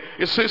devil.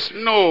 It says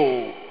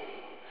no.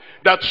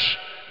 That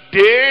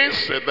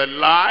this is the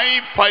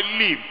life I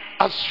live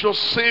as your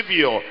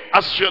Savior,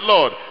 as your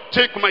Lord.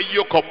 Take my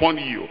yoke upon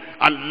you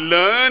and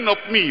learn of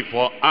me,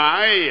 for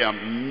I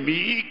am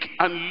meek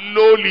and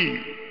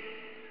lowly.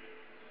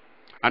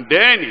 And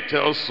then he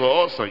tells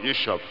us, and you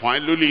shall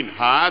find lowly in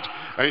heart,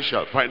 and you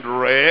shall find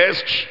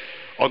rest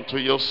unto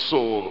your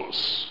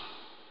souls.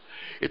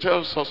 It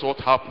tells us what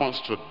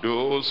happens to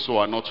those who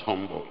are not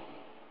humble.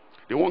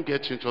 They won't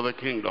get into the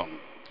kingdom.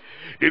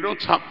 They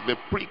don't have the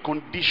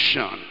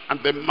precondition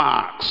and the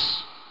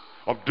marks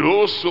of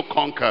those who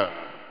conquer.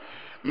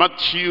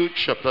 Matthew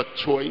chapter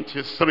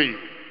 23,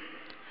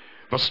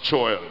 verse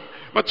 12.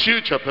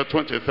 Matthew chapter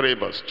 23,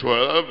 verse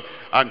 12.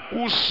 And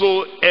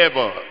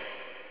whosoever,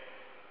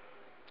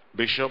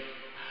 bishop,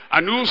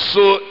 and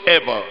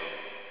whosoever,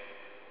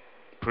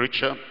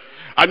 preacher,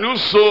 and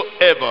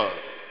whosoever,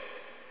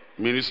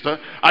 minister,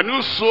 and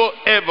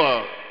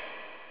whosoever,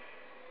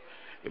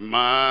 a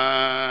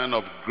man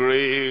of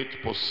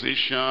great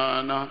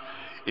position,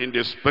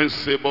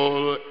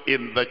 indispensable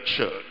in the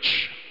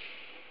church,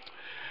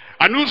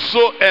 and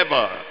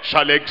whosoever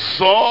shall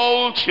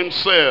exalt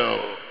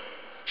himself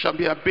shall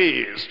be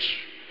abased,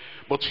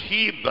 but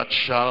he that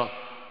shall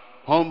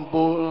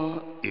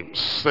humble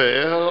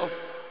himself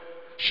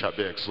shall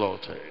be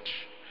exalted.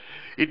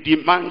 It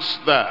demands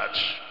that.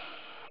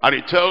 And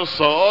it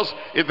tells us,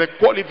 if the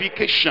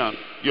qualification,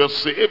 you're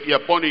saved,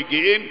 you're born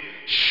again,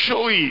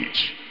 show it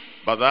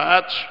but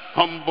that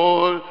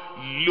humble,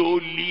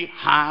 lowly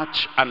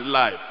heart and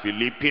life.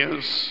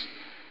 Philippians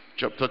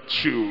chapter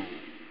 2.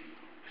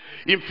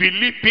 In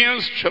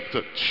Philippians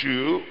chapter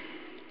 2,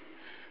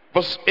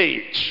 verse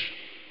 8.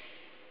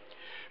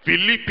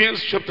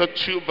 Philippians chapter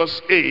 2,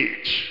 verse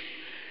 8.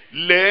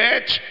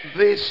 Let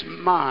this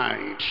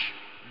mind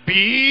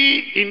be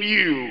in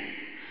you,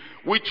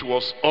 which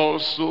was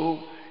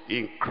also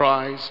in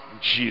Christ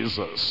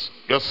Jesus.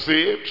 You're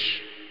saved.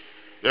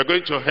 You're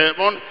going to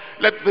heaven.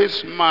 Let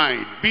this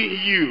mind be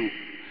in you.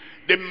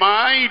 The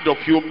mind of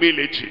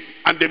humility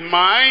and the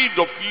mind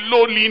of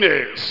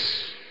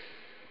lowliness.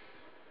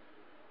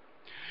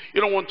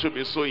 You don't want to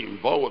be so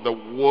involved with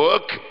the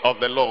work of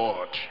the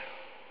Lord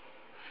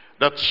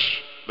that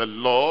the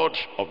Lord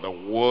of the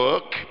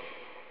work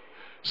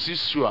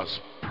sees you as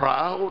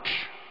proud,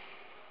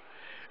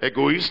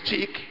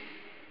 egoistic,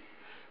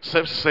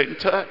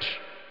 self-centered,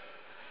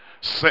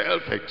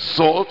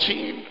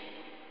 self-exalting,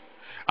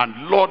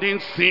 and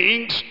lording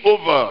things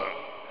over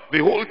the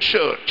whole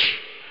church,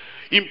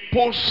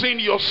 imposing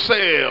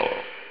yourself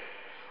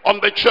on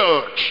the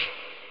church,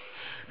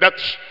 that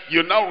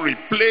you now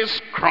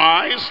replace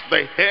Christ,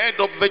 the head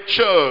of the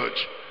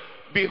church.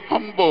 Be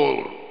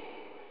humble.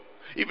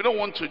 If you don't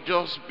want to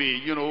just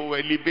be,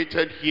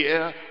 elevated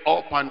here,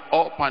 up and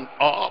up and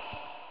up,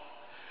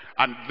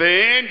 and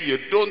then you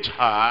don't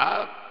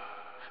have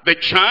the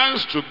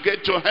chance to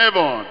get to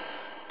heaven,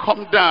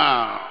 come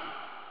down.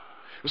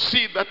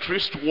 See that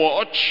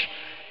wristwatch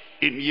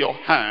in your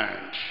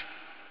hand.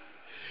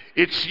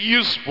 It's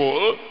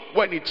useful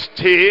when it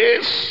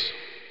stays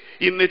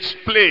in its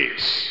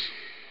place.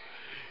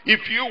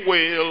 If you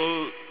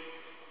will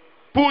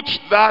put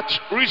that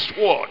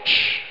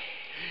wristwatch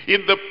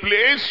in the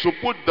place to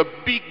put the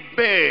Big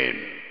Ben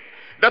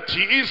that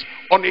is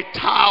on a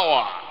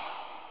tower,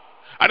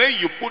 and then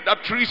you put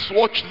that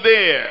wristwatch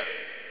there,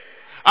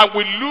 and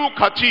we look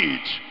at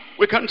it,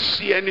 we can't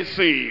see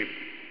anything,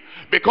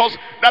 because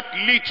that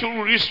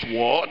little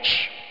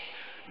wristwatch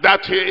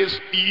that is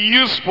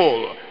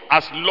useful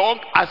as long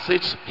as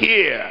it's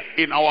here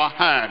in our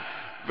hand,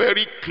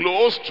 very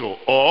close to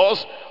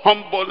us,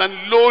 humble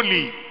and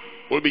lowly,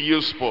 will be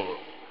useful.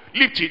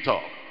 Lift it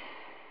up,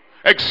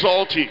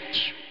 exalt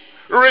it,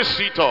 raise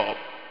it up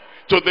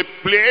to the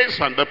place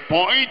and the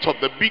point of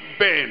the Big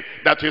Ben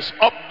that is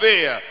up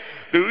there.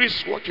 The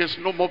wristwatch is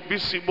no more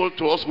visible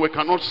to us. We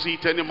cannot see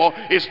it anymore.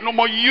 It's no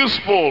more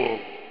useful.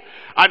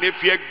 And if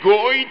you're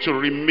going to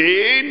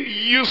remain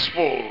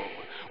useful,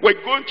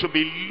 we're going to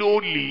be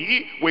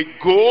lowly, we're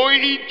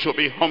going to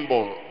be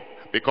humble.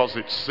 Because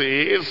it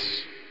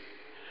says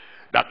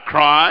that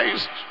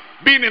Christ,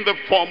 being in the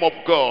form of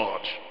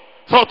God,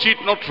 thought it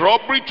not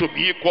robbery to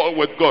be equal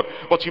with God,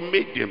 but he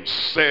made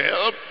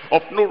himself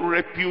of no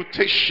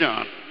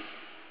reputation.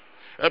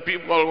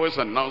 People always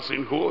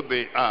announcing who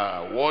they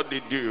are, what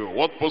they do,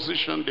 what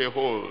position they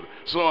hold,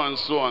 so and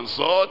so and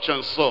such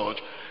and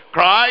such.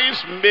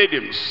 Christ made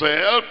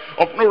himself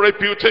of no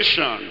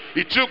reputation.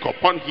 He took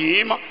upon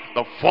him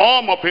the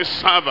form of a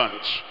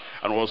servant,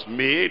 and was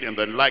made in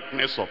the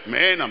likeness of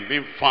men, and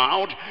being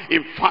found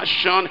in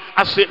fashion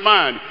as a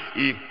man,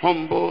 he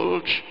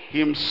humbled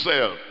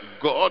himself.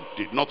 God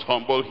did not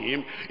humble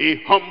him.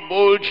 He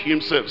humbled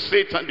himself.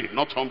 Satan did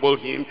not humble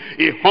him.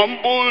 He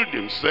humbled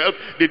himself.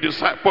 The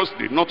disciples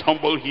did not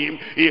humble him.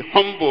 He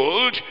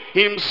humbled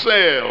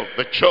himself.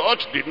 The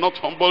church did not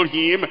humble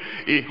him.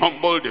 He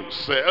humbled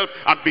himself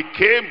and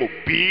became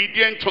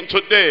obedient unto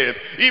death,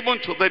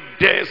 even to the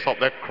death of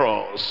the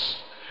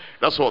cross.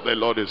 That's what the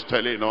Lord is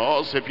telling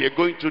us. If you're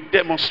going to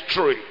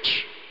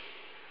demonstrate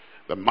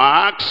the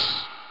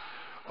marks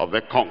of the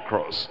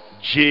conquerors,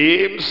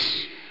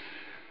 James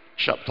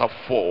chapter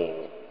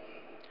 4.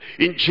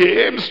 In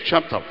James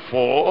chapter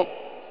 4,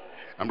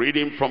 I'm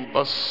reading from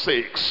verse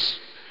 6.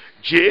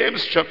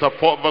 James chapter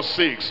 4 verse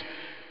 6.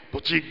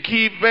 But he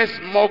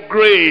giveth more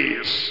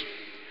grace.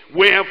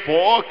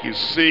 Wherefore he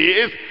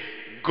saith,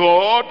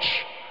 God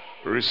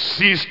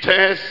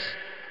resisteth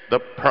the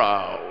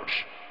proud.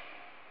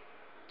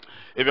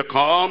 If you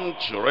come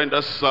to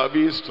render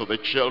service to the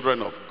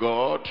children of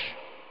God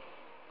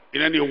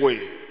in any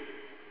way,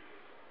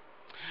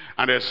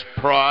 and there's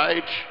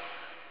pride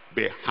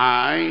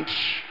behind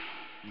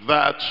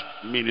that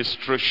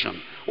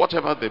ministration,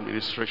 whatever the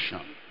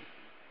ministration,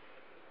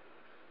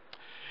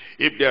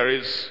 if there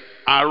is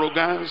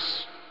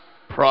arrogance,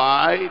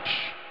 pride,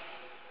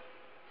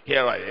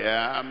 here I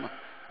am,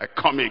 I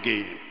come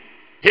again,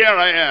 here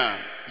I am,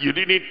 you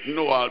didn't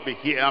know I'll be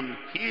here, I'm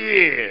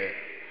here,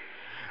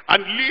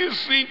 and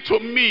listen to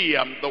me,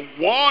 I'm the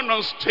one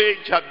on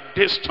stage at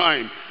this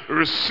time,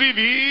 receive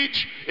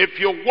it if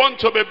you want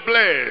to be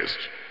blessed.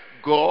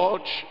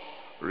 God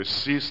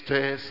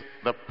resisteth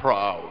the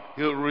proud.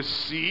 He'll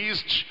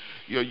resist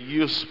your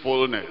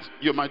usefulness.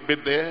 You might be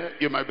there,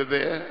 you might be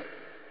there,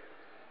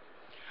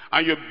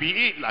 and you'll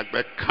be like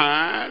the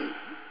can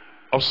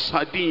of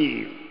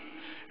sardine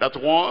that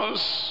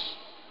once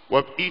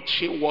we've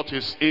eaten what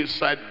is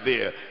inside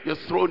there, you're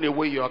thrown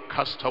away, you're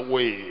cast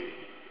away.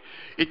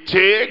 It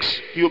takes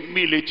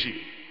humility.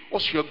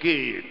 What's your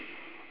gain?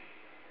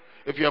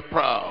 If you're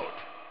proud,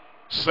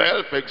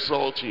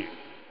 self-exalting,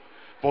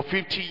 for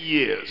 50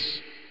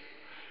 years,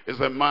 is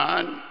the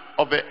man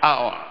of the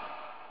hour,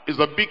 is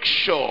a big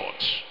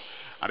shot,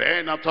 and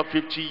then after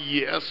 50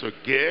 years, we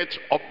get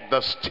up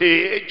the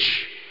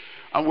stage,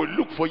 and we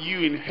look for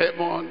you in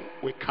heaven,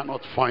 we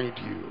cannot find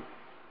you.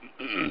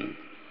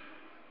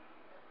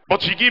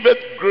 But he giveth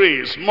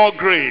grace, more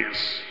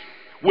grace.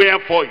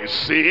 Wherefore he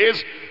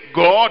says,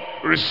 God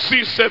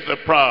resisteth the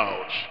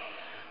proud,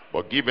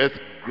 but giveth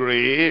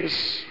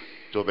grace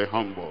to the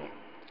humble.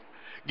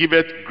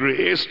 Giveth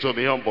grace to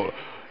the humble.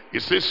 He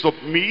says,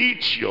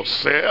 submit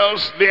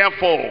yourselves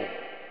therefore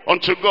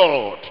unto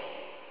God.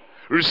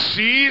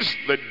 Resist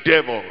the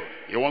devil.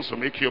 He wants to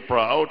make you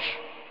proud,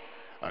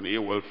 and he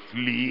will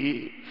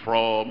flee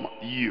from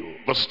you.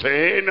 Verse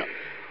 10,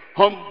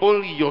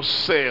 humble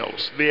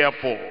yourselves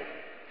therefore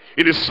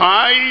in the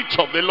sight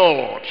of the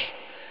Lord,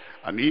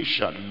 and he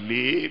shall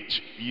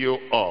lift you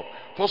up.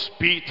 1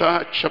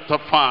 Peter chapter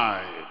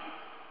 5,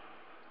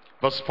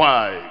 verse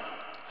 5.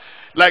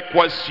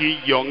 Likewise ye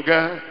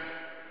younger,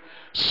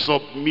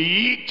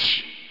 submit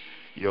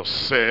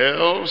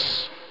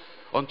yourselves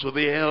unto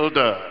the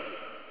elder.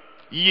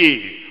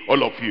 Yea,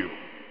 all of you,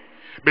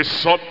 be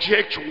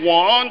subject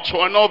one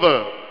to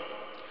another,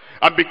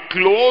 and be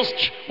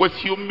clothed with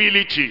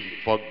humility,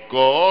 for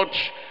God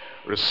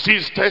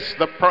resisteth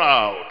the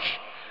proud,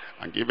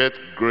 and giveth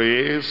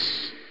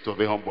grace to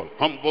the humble.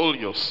 Humble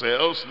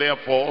yourselves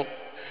therefore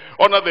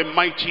under the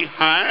mighty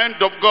hand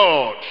of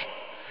God,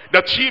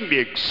 that he may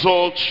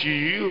exalt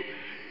you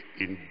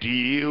in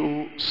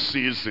due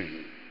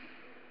season.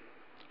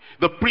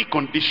 The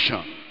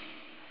precondition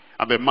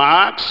and the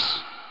marks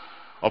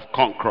of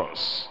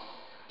conquerors: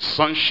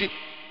 sonship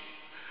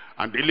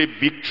and daily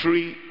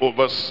victory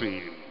over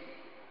sin,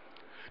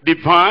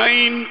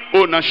 divine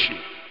ownership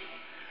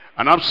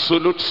and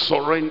absolute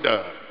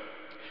surrender,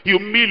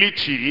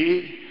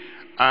 humility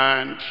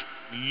and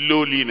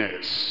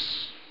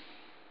lowliness.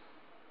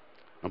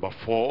 Number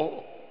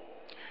 4,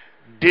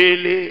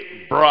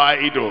 daily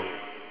bridle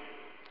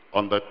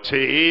on the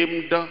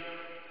tamed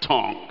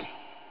tongue.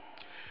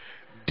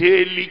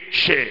 Daily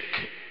check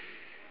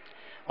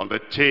on the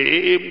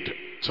tamed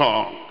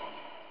tongue.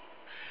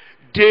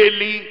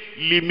 Daily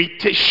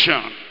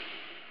limitation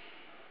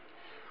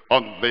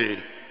on the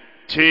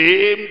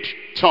tamed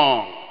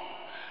tongue.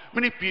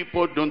 Many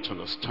people don't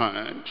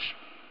understand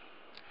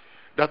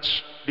that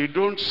they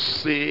don't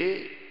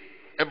say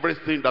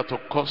everything that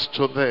occurs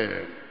to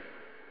them.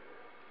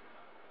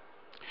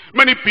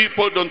 Many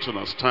people don't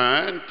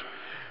understand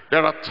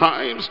there are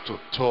times to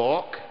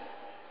talk,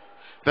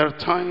 there are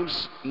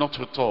times not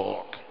to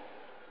talk.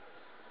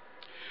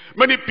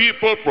 Many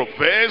people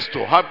profess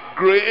to have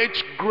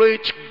great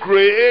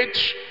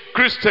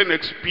Christian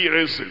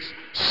experiences,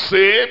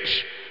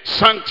 saved,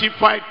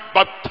 sanctified,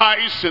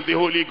 baptized in the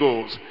Holy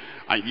Ghost,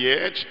 and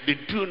yet they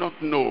do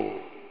not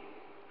know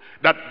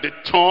that the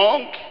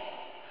tongue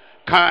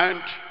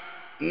can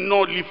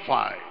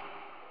nullify,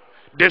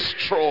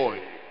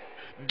 destroy,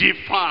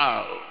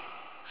 defile,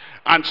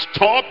 and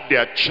stop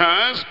their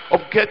chance of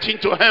getting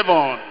to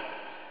heaven.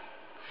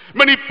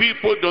 Many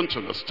people don't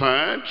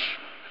understand.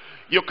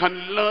 You can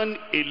learn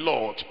a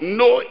lot,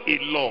 know a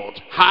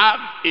lot, have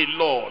a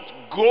lot,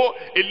 go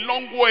a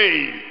long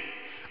way,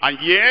 and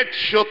yet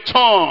your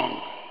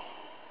tongue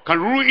can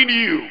ruin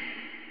you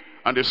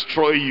and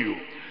destroy you.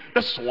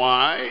 That's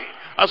why,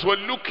 as we're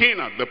looking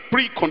at the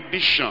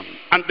precondition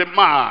and the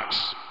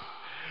marks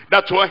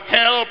that will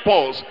help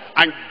us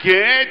and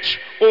get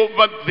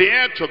over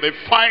there to the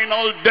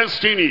final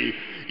destiny,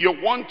 you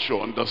want to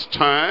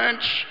understand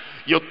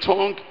your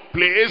tongue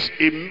plays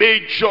a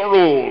major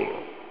role.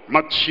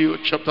 Matthew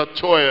chapter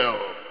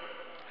 12.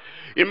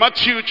 In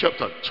Matthew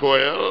chapter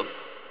 12,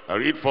 I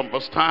read from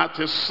verse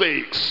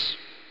 36.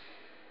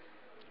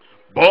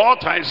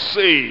 But I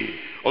say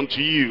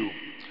unto you,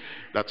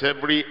 that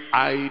every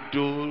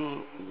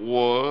idle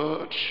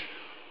word,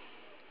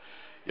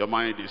 your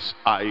mind is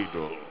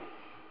idle.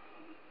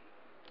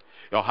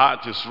 Your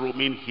heart is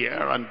roaming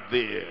here and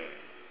there.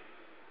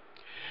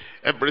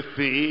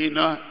 Everything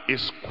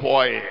is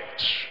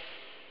quiet.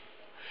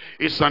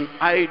 It's an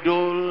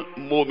idle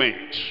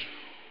moment.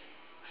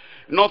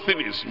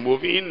 Nothing is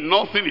moving,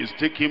 nothing is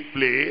taking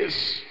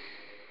place.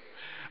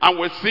 And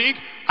we think,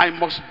 I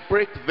must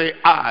break the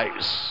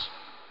ice.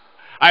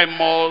 I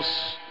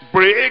must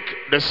break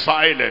the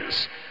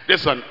silence.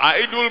 There's an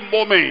idle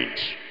moment.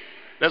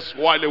 Let's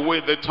while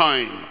away the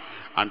time.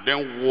 And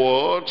then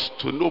words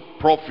to no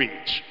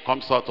profit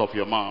comes out of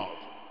your mouth.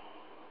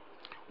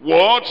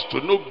 Words to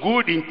no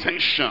good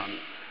intention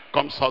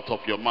comes out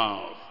of your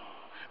mouth.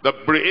 The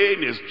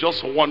brain is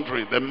just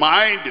wandering. The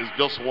mind is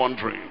just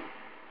wandering.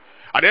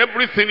 And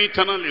everything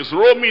eternal is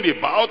roaming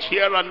about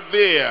here and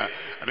there.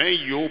 And then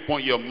you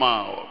open your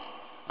mouth.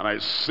 And I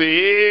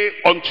say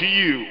unto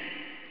you,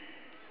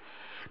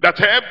 that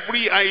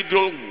every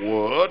idle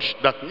word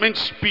that men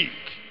speak,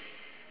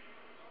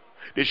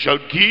 they shall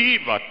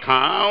give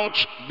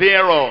account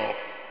thereof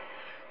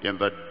in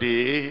the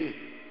day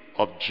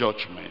of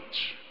judgment.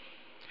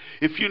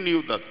 If you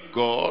knew that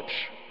God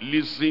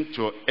listen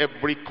to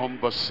every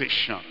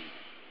conversation.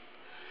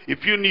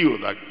 If you knew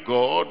that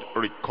God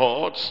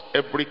records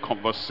every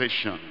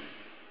conversation,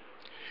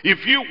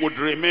 if you would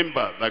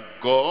remember that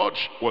God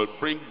will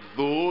bring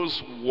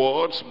those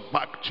words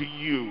back to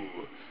you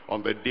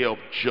on the day of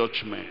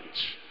judgment,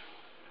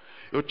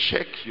 you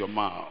check your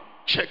mouth,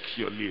 check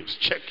your lips,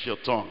 check your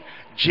tongue.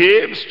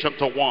 James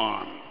chapter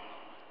 1,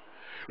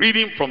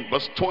 reading from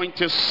verse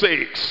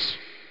 26.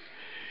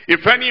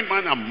 If any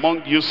man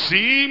among you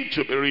seem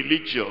to be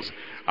religious,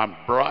 and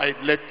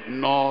bridleth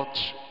not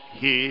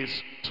his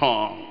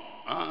tongue.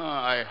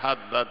 I had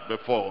that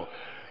before.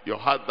 You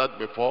had that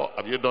before.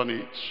 Have you done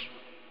it?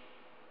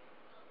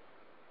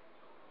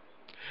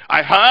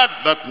 I had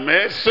that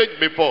message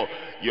before.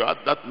 You had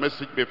that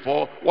message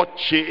before. What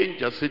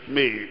change has it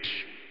made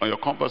on your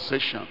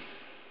conversation,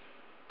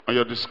 on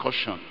your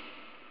discussion,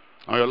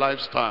 on your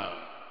lifestyle?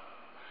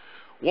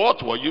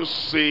 What were you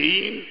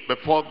saying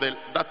before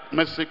that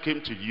message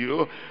came to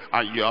you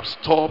and you have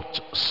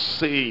stopped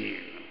saying?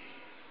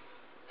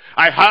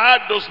 I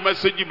had those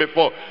messages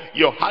before.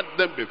 You had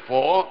them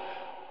before.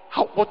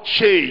 What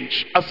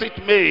change has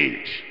it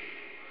made?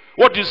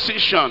 What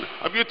decision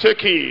have you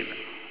taken?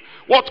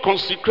 What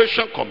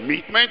consecration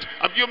commitment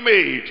have you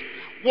made?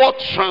 What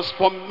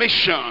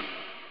transformation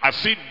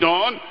has it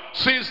done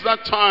since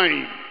that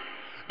time?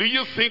 Do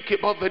you think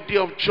about the day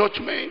of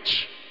judgment?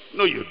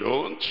 No, you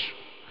don't.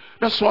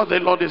 That's what the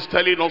Lord is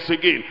telling us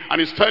again. And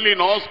he's telling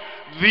us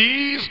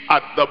these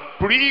are the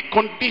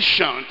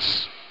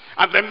preconditions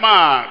and the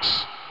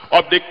marks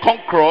of the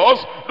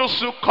conquerors,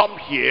 those who come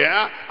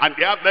here and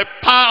they have the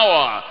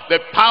power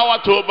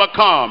to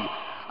overcome.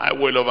 I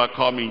will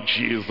overcome in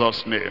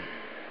Jesus' name.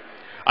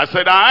 I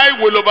said,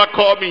 I will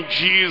overcome in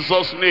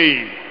Jesus'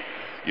 name.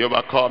 You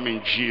overcome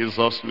in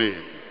Jesus'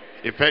 name.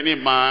 If any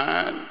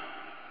man,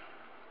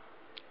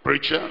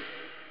 preacher,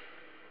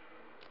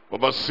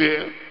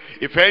 overseer,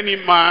 if any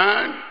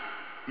man,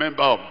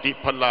 member of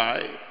Deeper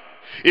Life,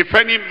 if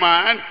any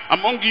man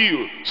among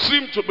you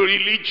seem to be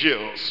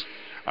religious,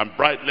 and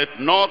bridleth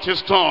not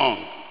his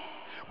tongue,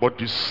 but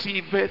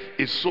deceiveth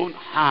his own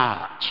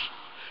heart,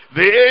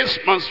 this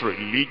man's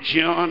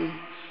religion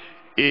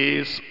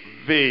is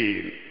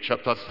vain.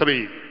 Chapter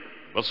 3,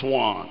 verse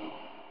 1.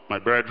 My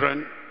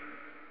brethren,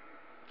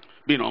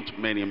 be not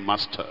many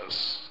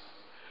masters,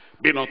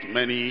 be not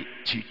many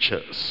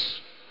teachers,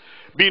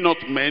 be not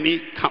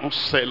many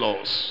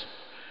counselors,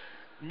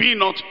 be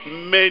not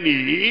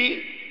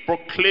many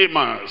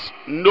proclaimers,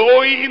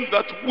 knowing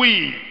that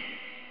we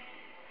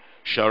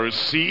shall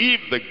receive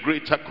the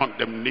greater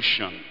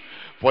condemnation.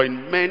 For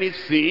in many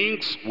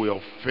things we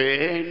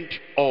offend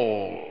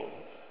all.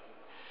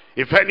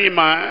 If any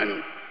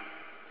man,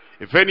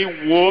 if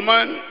any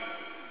woman,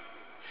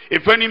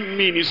 if any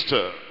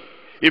minister,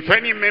 if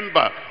any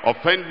member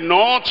offend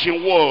not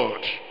in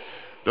word,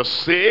 the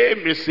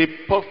same is a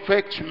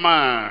perfect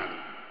man,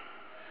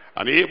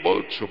 and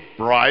able to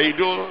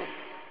bridle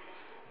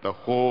the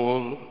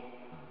whole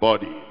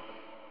body.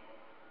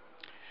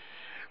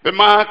 The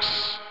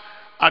marks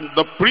and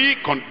the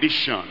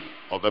precondition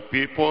of the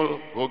people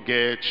who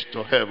get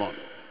to heaven: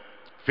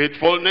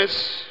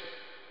 faithfulness,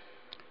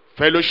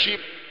 fellowship,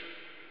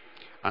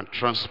 and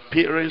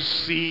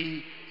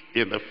transparency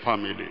in the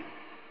family.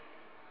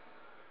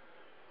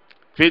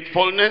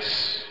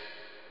 Faithfulness,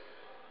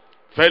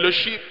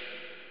 fellowship,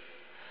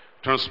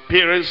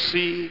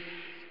 transparency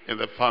in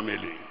the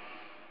family.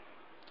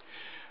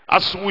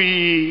 As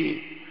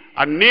we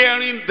are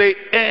nearing the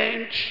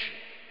end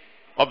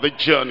of the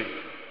journey,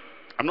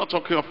 I'm not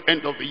talking of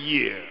end of the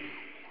year,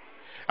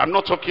 I'm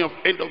not talking of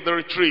end of the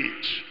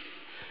retreat,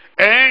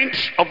 end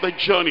of the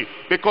journey,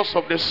 because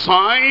of the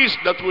signs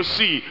that we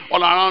see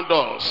all around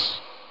us.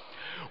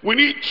 We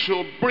need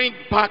to bring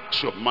back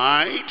to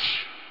mind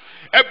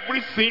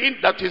everything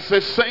that is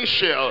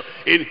essential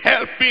in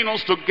helping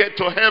us to get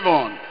to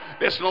heaven.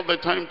 This is not the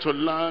time to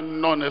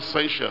learn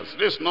non-essentials.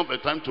 This is not the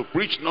time to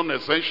preach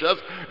non-essentials.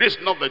 This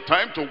is not the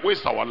time to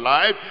waste our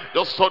life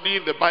just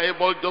studying the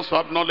Bible, just to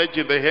have knowledge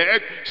in the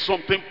head.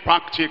 Something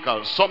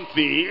practical,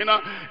 something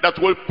that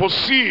will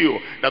pursue,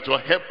 that will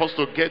help us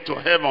to get to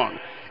heaven.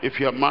 If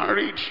you are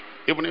married,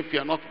 even if you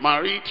are not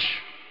married,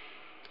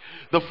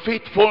 the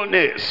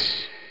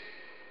faithfulness,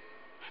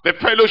 the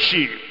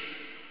fellowship,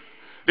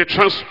 the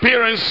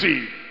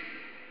transparency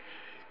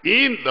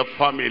in the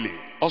family,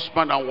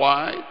 husband and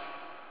wife,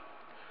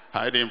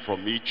 hiding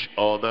from each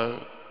other,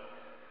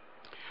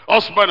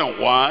 husband and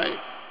wife,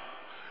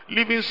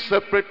 living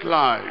separate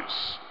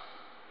lives,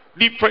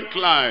 different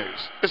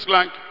lives. It's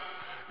like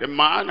the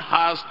man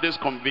has this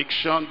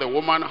conviction, the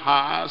woman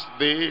has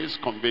this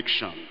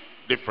conviction,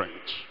 different,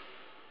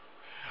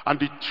 and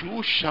the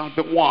two shall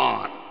be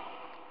one.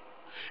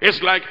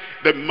 It's like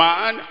the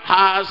man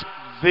has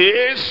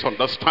this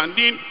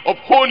understanding of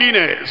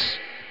holiness,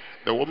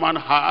 the woman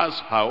has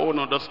her own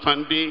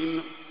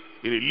understanding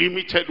in a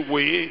limited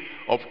way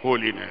of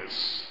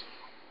holiness.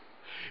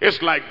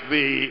 It's like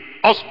the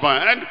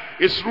husband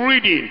is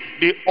reading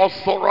the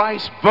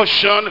authorized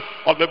version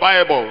of the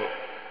Bible.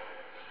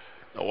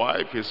 The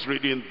wife is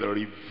reading the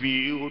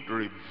revealed,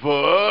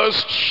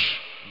 reversed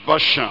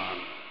version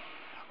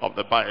of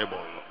the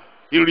Bible.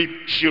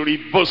 She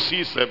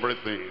reverses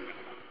everything.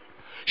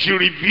 She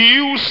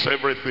reveals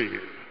everything.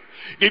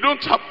 They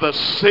don't have the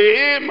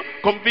same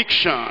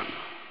conviction.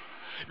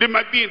 They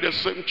might be in the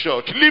same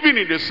church, living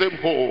in the same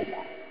home,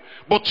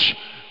 but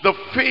the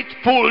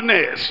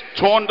faithfulness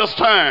to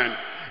understand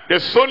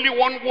there's only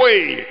one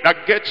way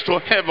that gets to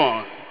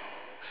heaven,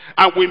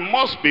 and we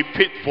must be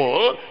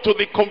faithful to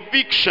the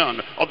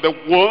conviction of the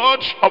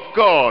word of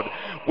God.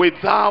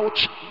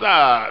 Without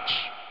that,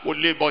 we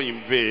labor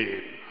in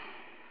vain.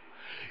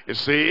 It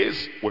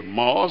says we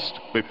must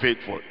be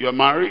faithful. You're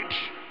married,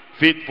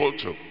 faithful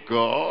to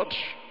God,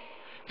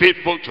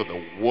 faithful to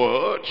the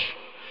word,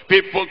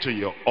 faithful to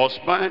your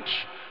husband,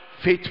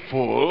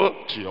 faithful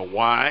to your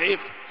wife,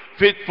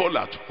 faithful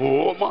at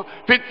home,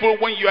 faithful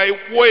when you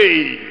are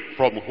away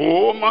from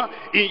home,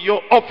 in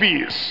your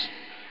office.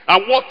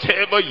 And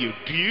whatever you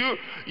do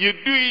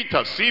it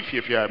as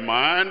if you're a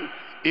man,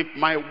 if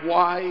my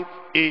wife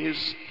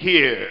is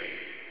here,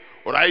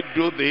 will I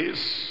do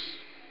this?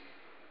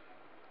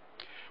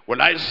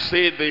 Will I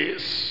say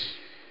this?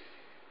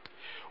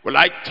 Will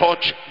I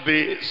touch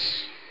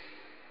this?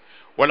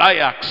 Will I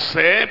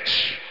accept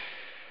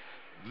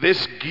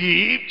this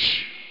gift?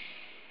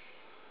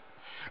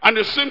 And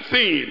the same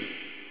thing,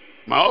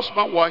 my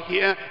husband were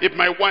here, if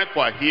my wife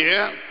were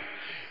here,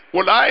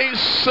 will I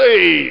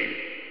say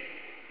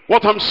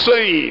what I'm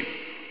saying?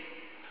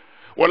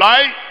 Will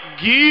I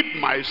give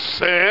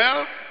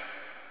myself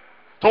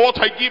to what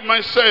I give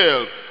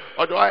myself?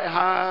 Or do I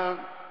have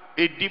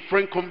a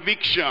different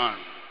conviction?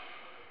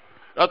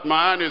 That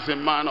man is a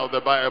man of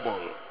the Bible.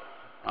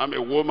 I'm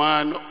a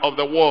woman of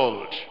the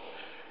world.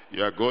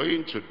 You are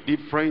going to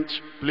different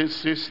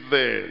places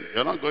then.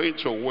 You're not going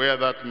to where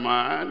that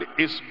man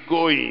is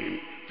going.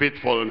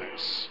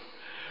 Faithfulness.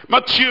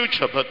 Matthew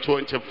chapter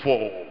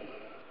 24.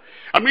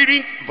 I'm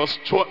reading verse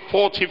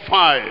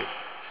 45.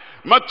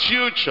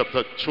 Matthew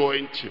chapter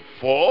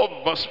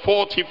 24, verse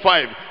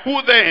 45.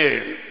 Who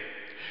then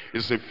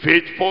is a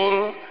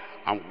faithful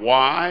and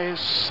wise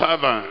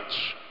servant,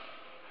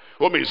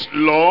 whom his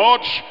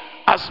Lord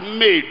has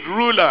made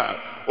ruler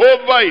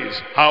over his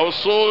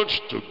household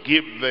to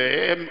give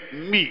them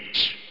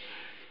meat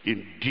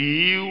in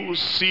due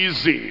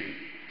season?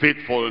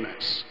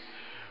 Faithfulness.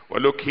 We're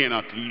looking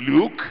at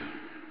Luke.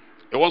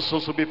 He wants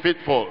us to be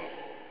faithful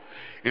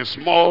in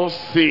small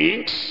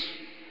things,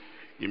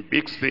 in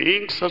big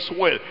things as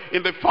well.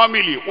 In the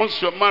family,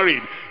 once you're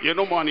married, you're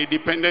no more an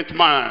independent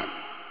man.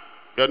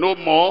 You're no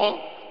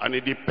more an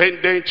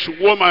independent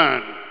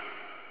woman.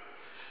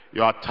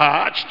 You're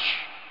attached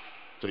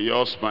to your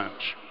husband.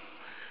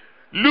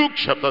 Luke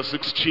chapter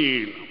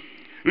 16,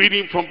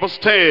 reading from verse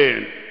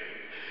 10.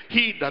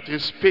 He that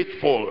is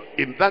faithful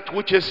in that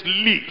which is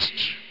least,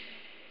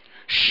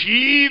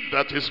 she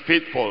that is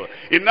faithful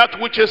in that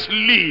which is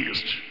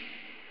least,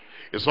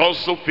 is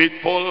also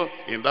faithful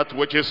in that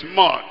which is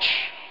much.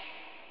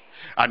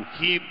 And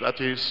he that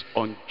is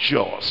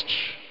unjust,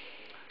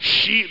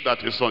 she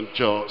that is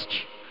unjust,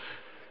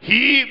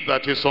 he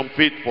that is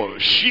unfaithful,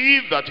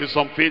 she that is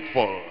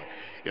unfaithful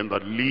in the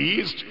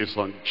least is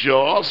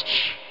unjust,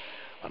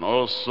 and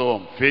also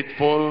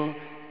unfaithful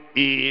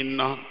in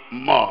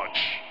much.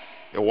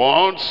 He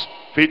wants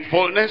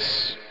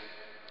faithfulness,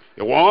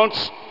 he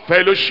wants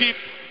fellowship,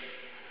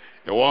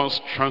 he wants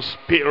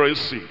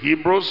transparency.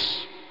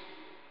 Hebrews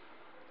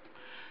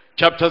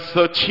chapter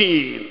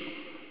 13,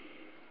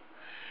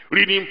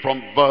 reading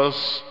from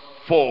verse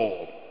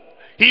 4.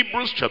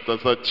 Hebrews chapter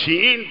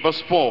 13,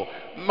 verse 4.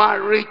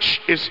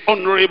 Marriage is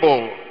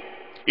honorable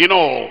in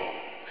all,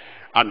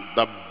 and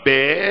the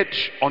bed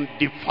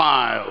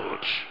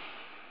undefiled.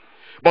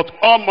 But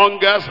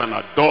whoremongers and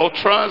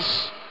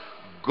adulterers,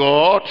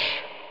 God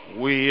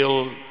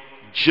will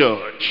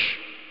judge.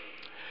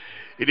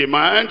 He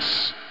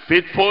demands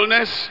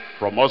faithfulness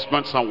from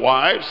husbands and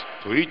wives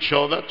to each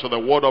other, to the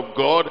word of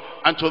God,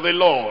 and to the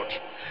Lord.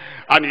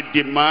 And it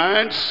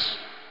demands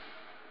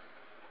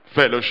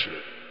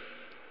fellowship.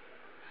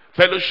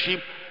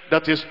 Fellowship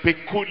that is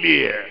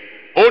peculiar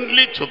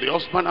only to the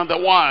husband and the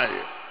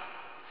wife.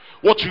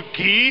 What you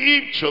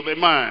give to the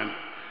man,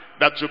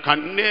 that you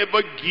can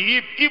never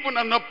give even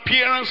an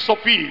appearance of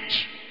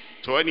it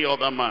to any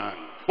other man.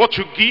 What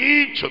you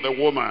give to the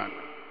woman,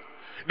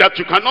 that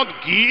you cannot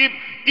give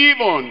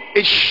even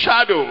a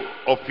shadow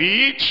of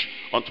it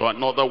unto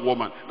another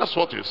woman. That's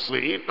what he's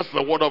saying. That's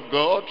the word of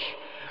God.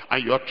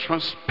 And you are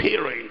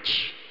transparent.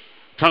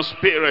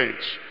 Transparent.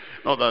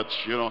 Not that,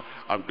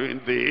 I'm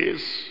doing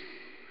this.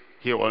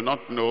 He will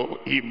not know.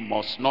 He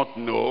must not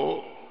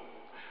know.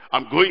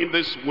 I'm going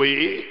this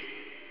way.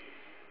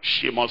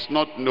 She must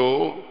not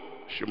know.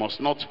 She must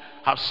not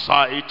have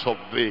sight of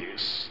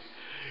this.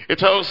 It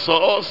tells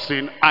us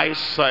in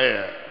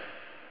Isaiah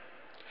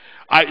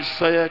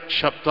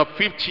chapter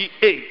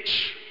 58.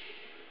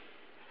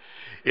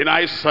 In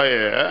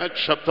Isaiah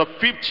chapter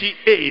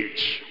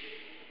 58,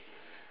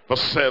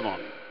 verse 7.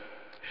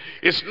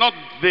 Is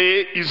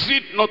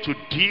it not to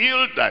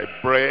deal thy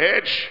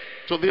bread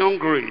to the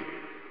hungry,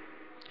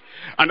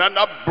 And then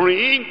thou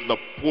bring the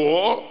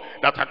poor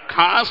that are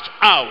cast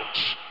out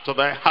to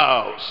thy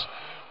house.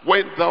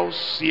 When thou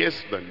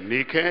seest the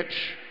naked,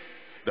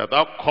 that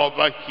thou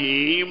cover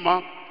him.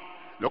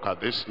 Look at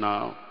this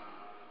now.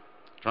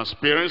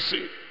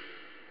 Transparency.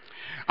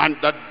 And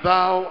that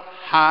thou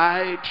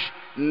hide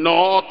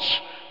not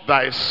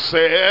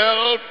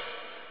thyself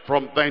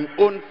from thine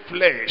own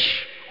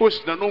flesh. Who is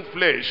thine own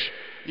flesh?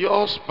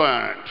 Your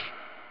husband,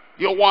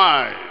 your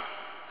wife.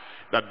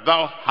 That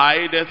thou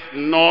hidest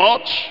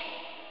not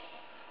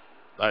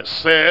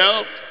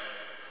thyself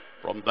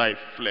from thy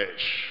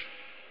flesh.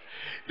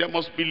 There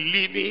must be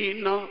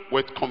living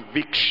with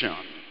conviction,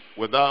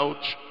 without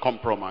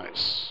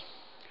compromise.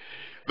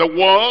 The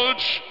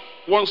world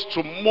wants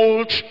to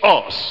mold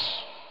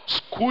us,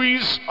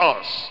 squeeze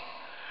us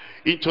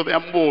into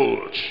their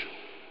mold.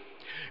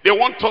 They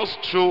want us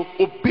to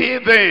obey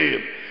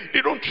them.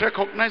 They don't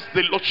recognize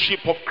the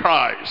Lordship of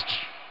Christ.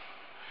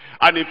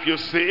 And if you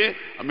say,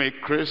 I'm a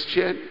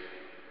Christian,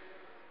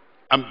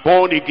 I'm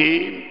born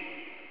again,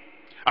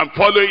 I'm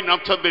following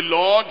after the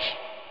Lord,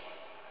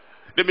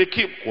 they may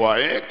keep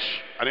quiet,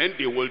 and then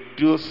they will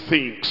do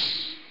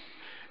things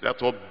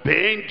that will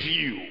bend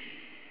you.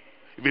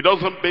 If it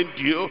doesn't bend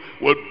you,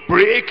 will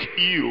break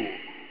you.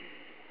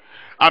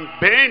 And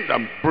bend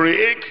and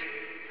break,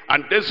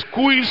 and they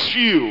squeeze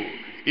you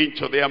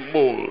into their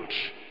mold.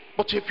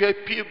 But if you're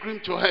a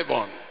pilgrim to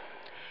heaven,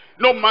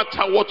 no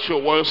matter what you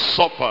will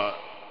suffer,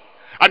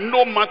 and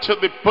no matter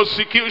the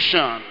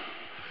persecution,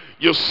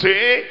 you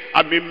say,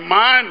 I'm a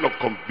man of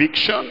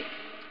conviction,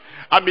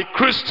 I'm a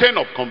Christian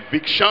of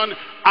conviction,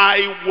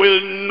 I will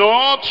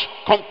not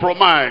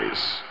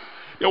compromise.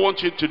 They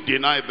want you to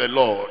deny the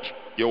Lord.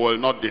 You will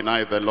not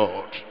deny the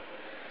Lord.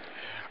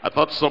 I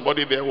thought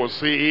somebody there will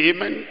say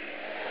amen.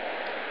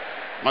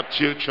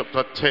 Matthew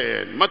chapter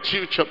 10.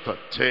 Matthew chapter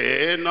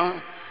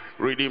 10,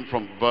 reading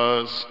from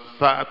verse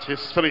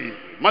 33.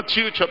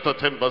 Matthew chapter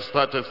 10, verse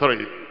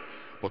 33.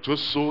 But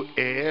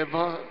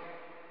whosoever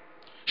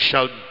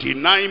shall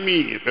deny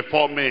me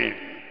before men,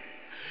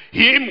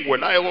 him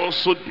will I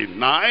also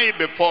deny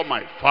before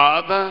my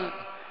Father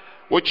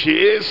which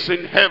is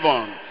in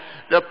heaven.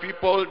 There are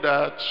people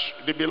that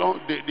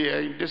they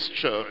are in this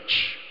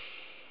church,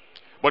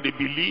 but they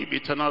believe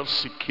eternal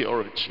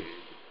security.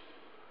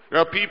 There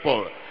are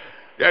people,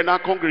 they are in our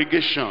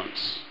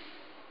congregations.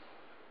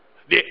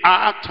 They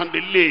act and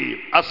they live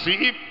as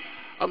if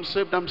I'm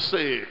saved, I'm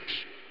saved.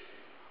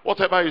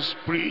 Whatever is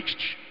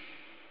preached,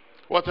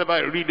 whatever I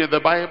read in the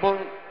Bible,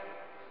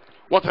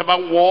 whatever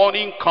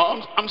warning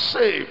comes, I'm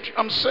saved,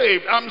 I'm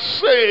saved, I'm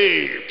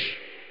saved.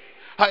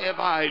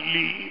 However I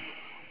live,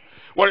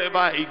 wherever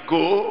I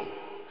go,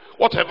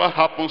 whatever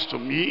happens to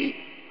me,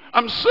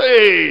 I'm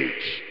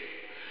saved.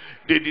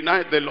 They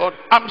deny the Lord,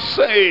 I'm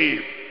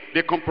saved.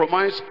 They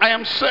compromise, I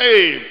am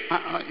saved.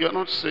 You're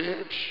not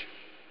saved.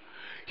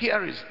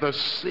 Here is the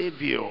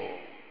Savior.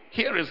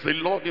 Here is the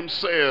Lord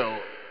himself.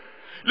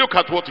 Look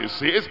at what he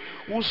says.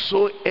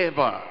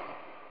 Whosoever,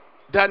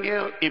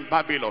 Daniel in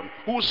Babylon,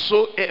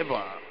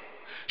 whosoever,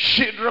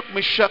 Shadrach,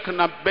 Meshach,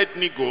 and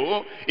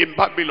Abednego in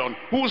Babylon,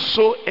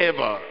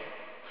 whosoever,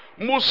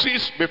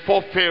 Moses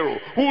before Pharaoh,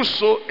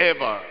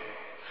 whosoever,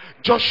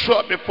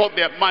 Joshua before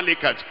the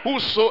Amalekites,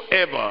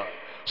 whosoever,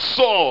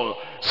 Saul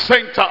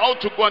sent out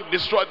to go and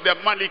destroy the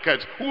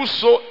Amalekites,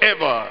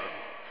 whosoever,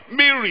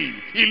 Mary,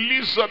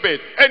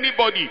 Elizabeth,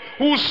 anybody,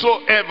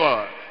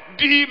 whosoever,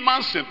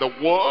 demons in the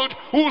world,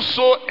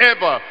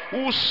 whosoever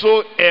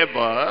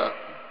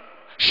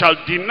shall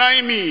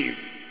deny me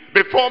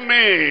before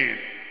men.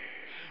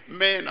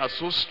 Men are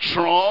so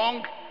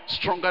strong,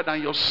 stronger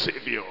than your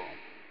Savior.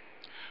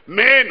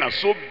 Men are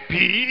so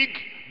big,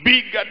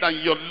 bigger than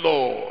your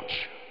Lord.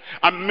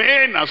 And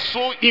men are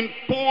so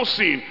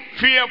imposing,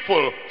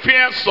 fearful,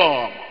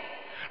 fearsome.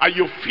 And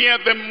you fear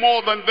them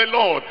more than the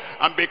Lord.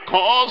 And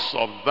because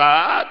of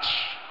that,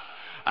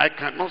 I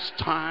cannot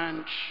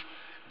stand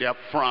their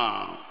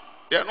frown.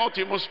 They are not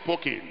even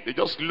spoken. They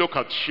just look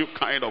at you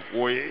kind of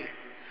way.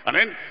 And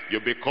then you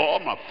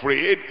become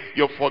afraid.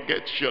 You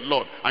forget your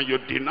Lord. And you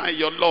deny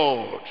your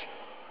Lord.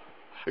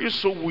 Are you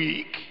so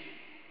weak?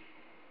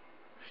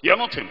 You're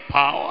not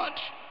empowered.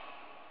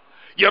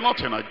 You're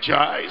not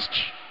energized.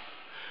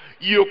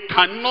 You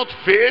cannot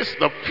face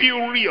the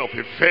fury of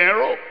a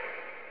Pharaoh.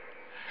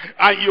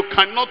 And you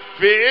cannot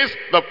face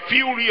the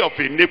fury of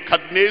a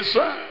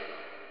Nebuchadnezzar.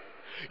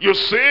 You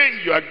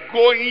say you are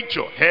going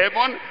to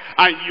heaven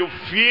and you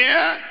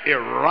fear a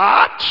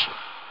rat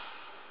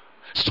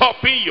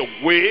stopping your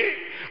way,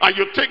 and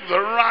you take the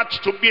rat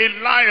to be a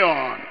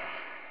lion.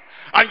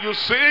 And you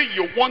say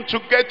you want to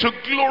get to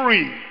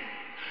glory,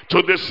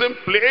 to the same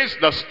place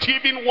that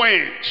Stephen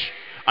went.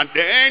 And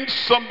then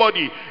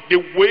somebody, they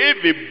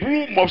wave a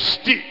broom of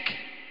stick,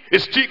 a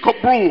stick of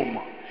broom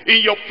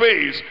in your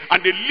face,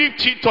 and they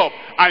lift it up,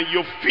 and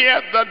you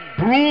fear that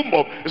broom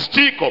of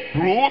stick of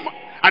broom,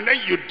 and then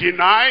you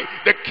deny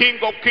the King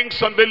of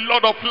Kings and the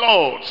Lord of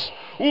Lords.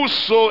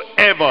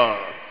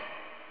 Whosoever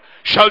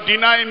shall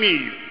deny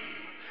me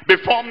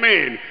Before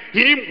men,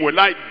 him will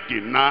I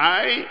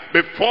deny.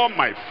 Before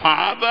my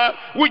Father,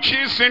 which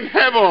is in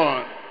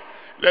heaven.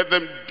 Let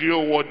them do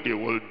what they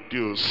will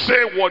do.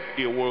 Say what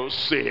they will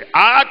say.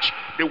 Act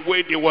the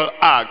way they will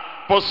act.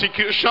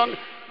 Persecution,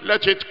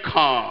 let it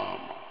come.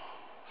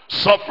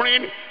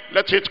 Suffering,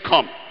 let it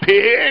come.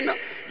 Pain,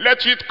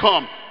 let it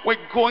come. We're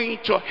going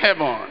to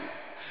heaven.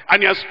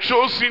 And he has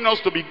chosen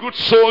us to be good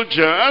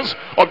soldiers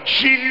of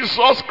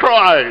Jesus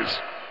Christ.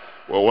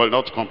 We will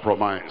not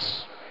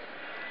compromise.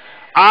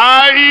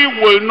 I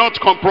will not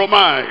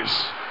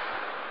compromise.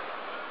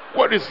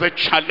 Where is the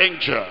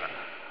challenger?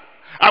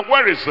 And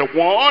where is the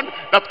one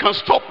that can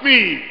stop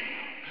me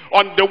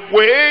on the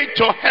way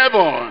to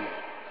heaven?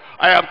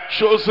 I have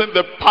chosen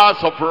the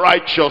path of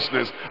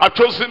righteousness. I've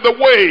chosen the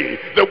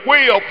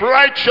way of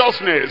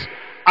righteousness.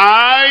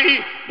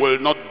 I will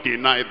not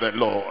deny the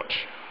Lord.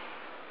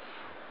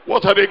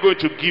 What are they going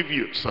to give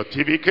you?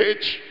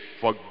 Certificate?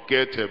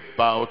 Forget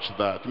about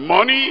that.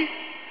 Money?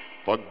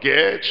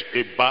 Forget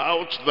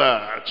about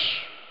that.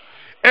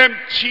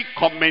 Empty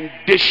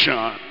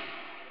commendation.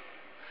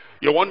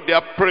 You want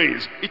their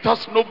praise? It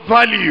has no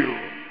value.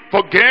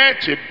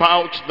 Forget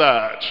about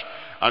that.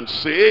 And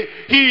say,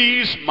 he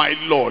is my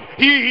Lord.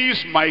 He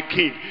is my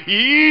King.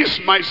 He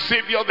is my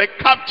Savior, the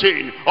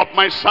captain of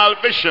my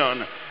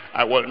salvation.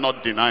 I will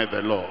not deny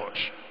the Lord.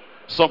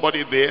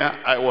 Somebody there,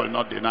 I will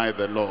not deny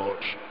the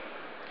Lord.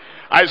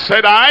 I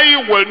said,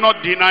 I will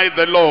not deny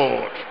the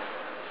Lord.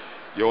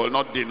 You will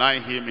not deny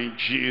him in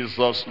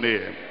Jesus'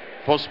 name.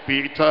 1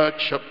 Peter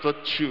chapter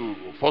 2.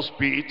 1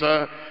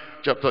 Peter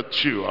chapter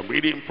 2. I'm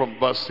reading from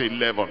verse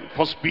 11.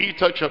 1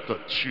 Peter chapter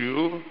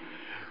 2,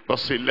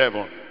 verse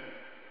 11.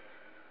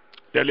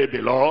 Dearly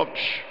beloved,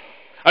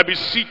 I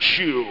beseech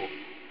you,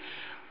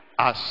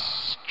 as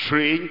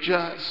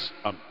strangers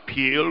and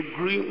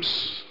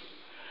pilgrims,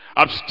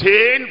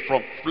 abstain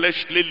from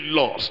fleshly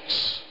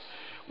lusts,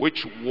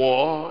 which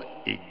war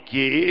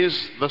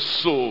against the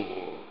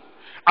soul.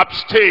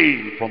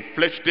 Abstain from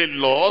fleshly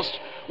lusts,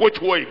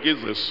 which war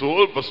against the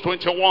soul. Verse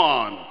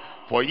 21.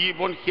 For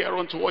even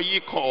hereunto are ye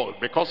called,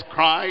 because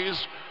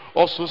Christ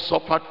also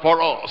suffered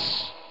for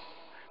us.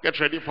 Get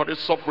ready for the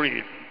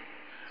suffering.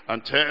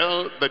 And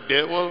tell the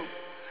devil,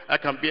 I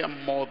can bear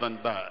more than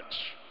that.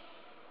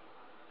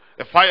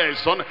 The fire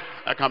is on,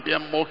 I can bear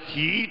more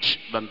heat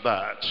than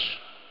that.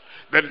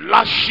 The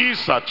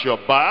lashes at your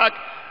back,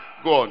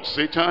 go on,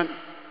 Satan,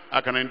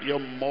 I can endure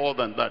more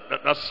than that.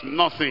 That's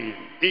nothing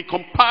in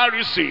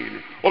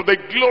comparison of the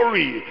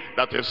glory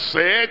that is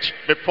set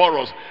before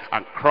us.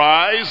 And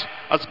Christ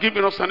has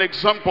given us an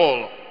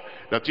example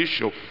that he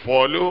should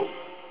follow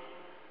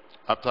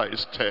after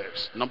his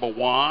steps. Number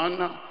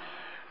one,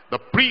 the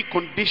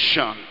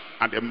precondition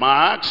and the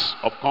marks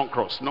of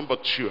conquerors. Number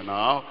two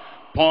now.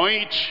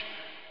 Point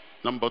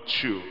number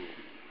two.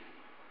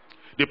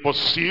 The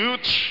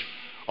pursuit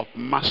of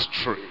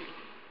mastery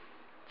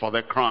for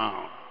the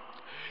crown.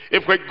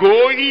 If we're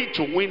going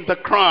to win the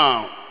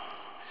crown,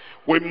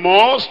 we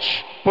must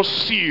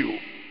pursue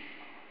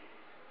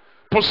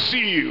that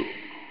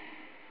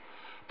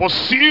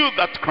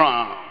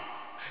crown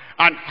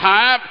and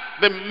have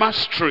the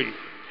mastery.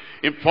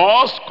 In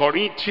 1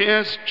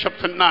 Corinthians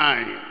chapter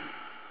 9.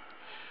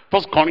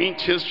 1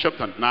 Corinthians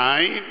chapter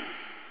 9.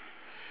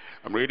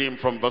 I'm reading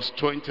from verse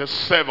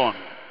 27.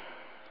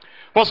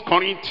 1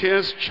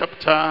 Corinthians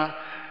chapter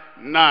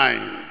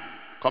 9.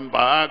 Come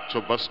back to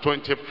verse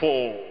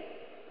 24.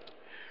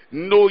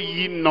 Know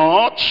ye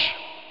not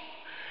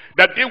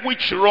that they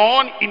which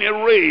run in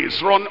a race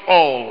run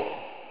all,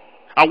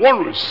 and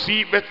one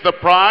receiveth the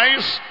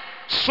prize?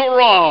 So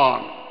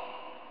run,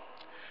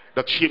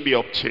 that ye may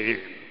obtain.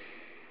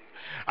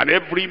 And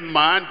every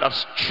man that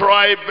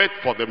striveth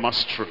for the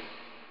mastery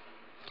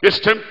is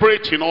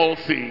temperate in all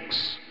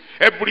things.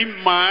 Every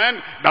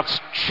man that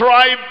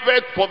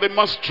striveth for the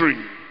mastery.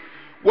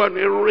 We're in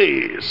a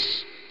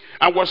race,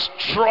 and we're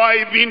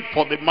striving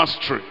for the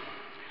mastery.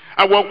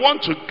 And we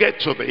want to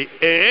get to the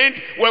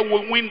end where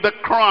we win the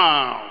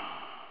crown.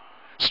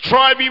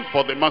 Striving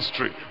for the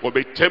mastery. Will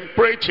be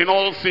temperate in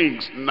all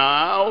things.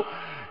 Now,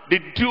 they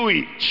do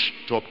it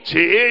to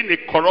obtain a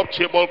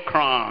corruptible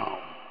crown.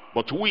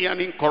 But we are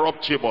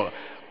incorruptible.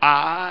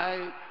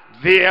 I,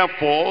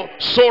 therefore,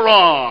 so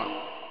run.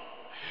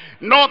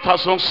 Not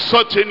as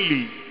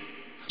uncertainly,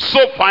 so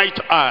fight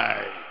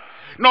I.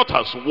 Not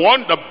as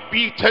one that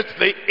beateth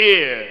the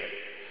air.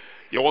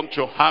 You want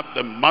to have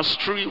the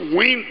mastery,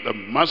 win the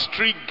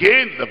mastery,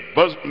 gain the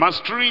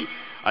mastery.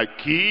 I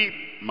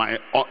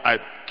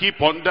keep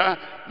under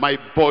my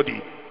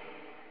body.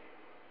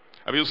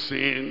 Have you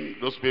seen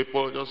those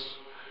people just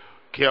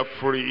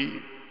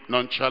carefree,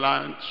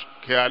 nonchalant,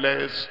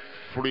 careless,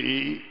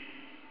 free?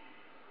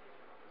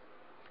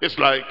 It's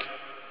like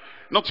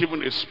not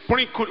even a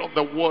sprinkle of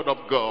the word of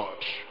God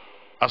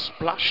has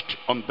splashed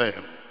on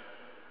them.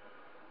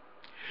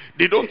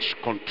 They don't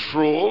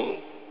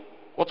control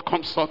what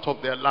comes out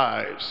of their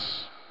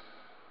lives.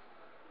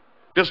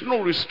 There's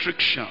no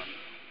restriction.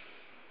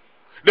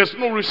 There's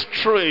no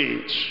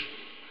restraint.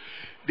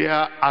 They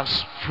are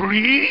as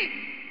free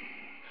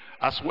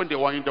as when they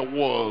were in the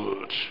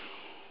world.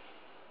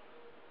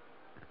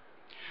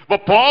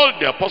 But Paul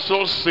the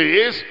apostle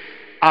says,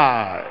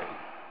 I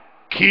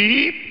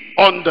keep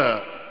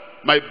under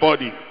my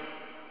body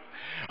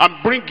and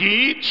bring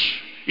it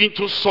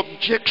into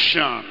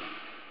subjection,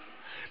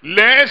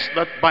 lest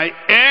that by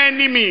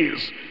any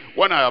means,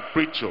 when I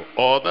preach to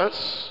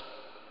others,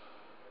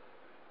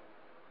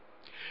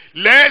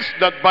 lest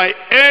that by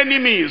any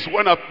means,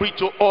 when I preach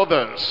to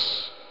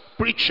others,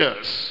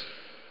 preachers,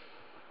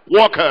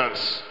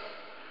 workers,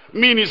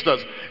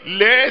 ministers,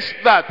 lest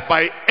that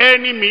by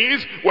any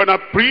means, when I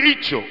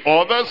preach to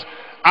others,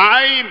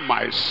 I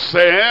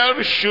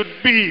myself should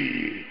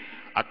be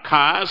a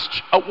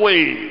cast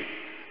away.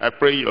 I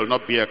pray you'll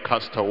not be a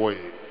castaway.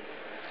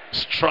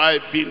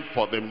 Striving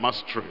for the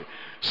mastery.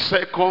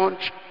 2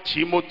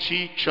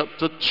 Timothy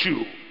chapter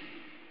 2,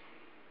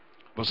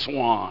 verse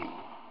 1.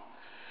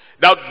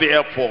 Thou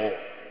therefore,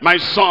 my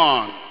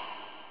son,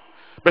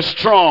 be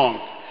strong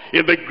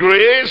in the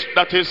grace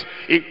that is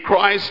in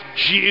Christ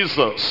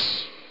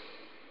Jesus.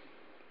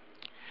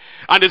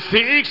 And the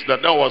things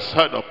that thou hast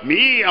heard of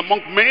me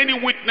among many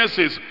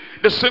witnesses,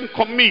 the same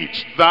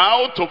commit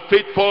thou to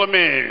faithful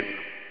men,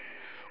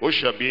 who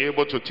shall be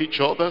able to teach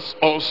others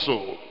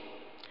also.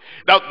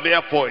 Thou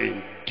therefore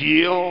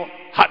endure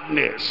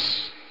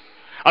hardness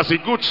as a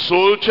good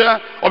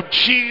soldier of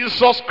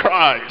Jesus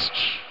Christ.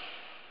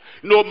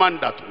 No man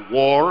that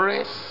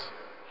warreth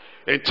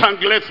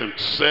entangleth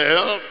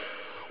himself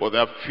with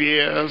the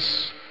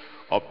affairs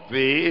of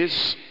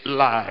this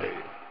life.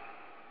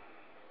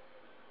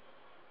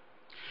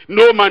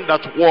 No man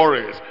that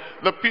worries.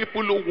 The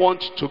people who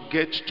want to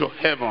get to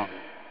heaven,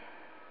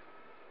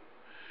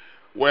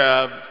 we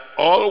have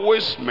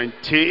always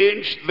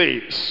maintained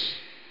this,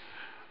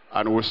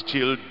 and we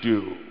still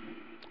do.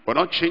 We're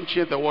not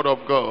changing the word of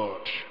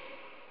God.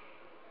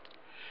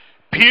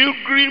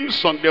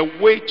 Pilgrims on their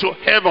way to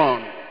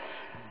heaven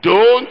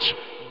don't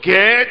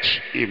get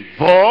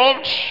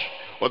involved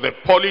with the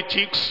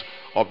politics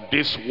of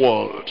this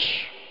world.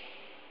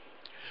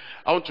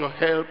 I want to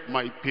help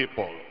my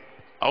people.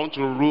 I want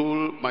to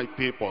rule my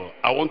people.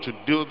 I want to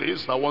do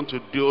this. I want to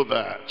do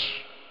that.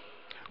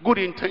 Good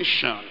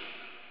intention.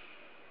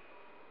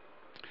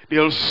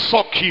 They'll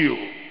suck you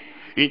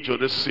into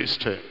the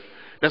system.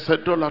 There's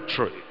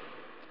idolatry.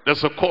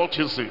 There's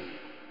occultism.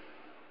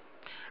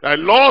 There are a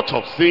lot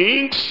of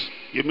things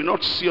you may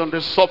not see on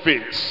the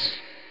surface.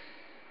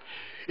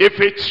 If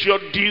it's your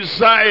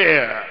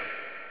desire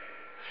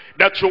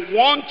that you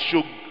want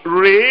to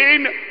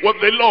reign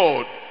with the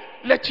Lord,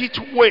 let it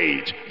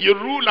wait. You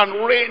rule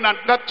and reign at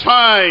that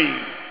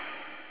time.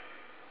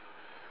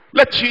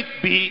 Let it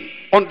be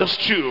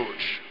understood.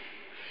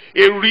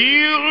 A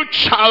real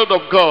child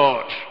of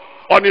God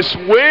on his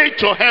way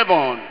to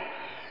heaven,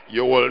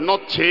 you will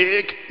not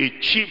take a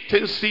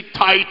chieftaincy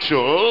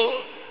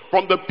title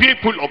from the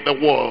people of the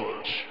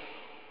world.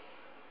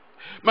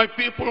 My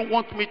people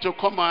want me to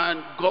come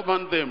and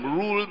govern them,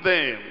 rule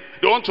them.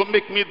 They want to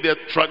make me their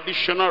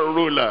traditional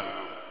ruler.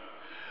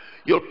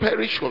 You'll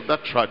perish with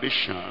that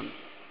tradition.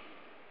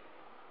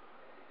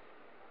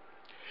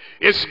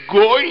 It's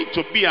going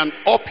to be an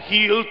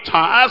uphill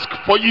task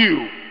for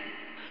you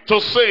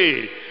to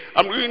say,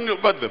 I'm ruling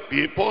over the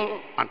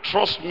people, and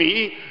trust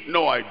me,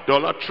 no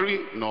idolatry,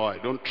 no, I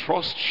don't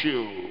trust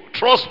you.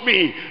 Trust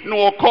me,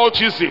 no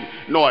occultism,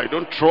 no, I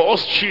don't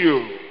trust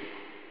you.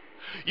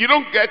 You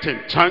don't get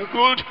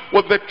entangled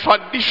with the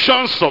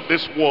traditions of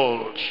this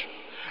world.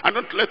 And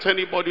don't let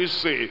anybody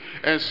say,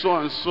 and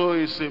so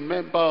is a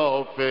member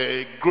of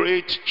a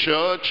great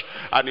church,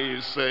 and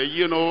is,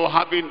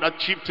 having that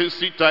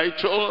chieftaincy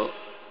title.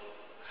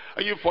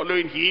 Are you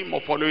following him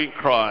or following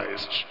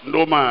Christ?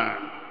 No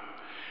man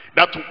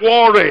that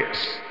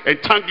worries,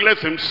 entangleth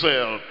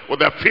himself with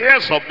the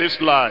affairs of this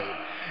life,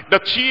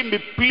 that he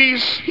may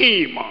please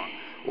him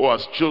who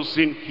has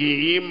chosen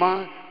him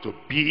to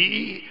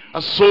be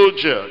a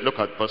soldier. Look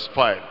at verse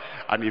 5.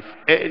 And if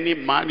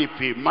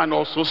a man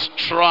also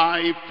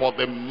strive for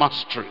the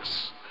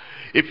masteries,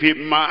 if a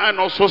man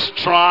also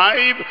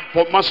strive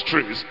for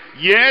masteries,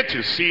 yet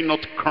is he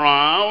not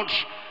crowned,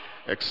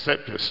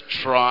 except he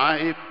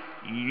strive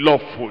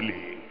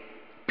lawfully.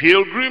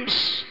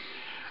 Pilgrims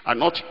are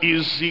not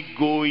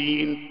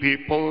easygoing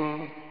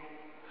people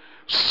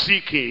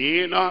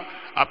seeking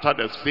after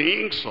the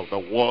things of the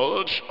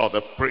world or the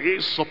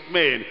praise of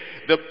men.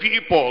 The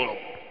people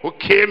who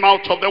came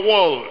out of the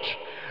world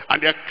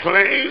and they're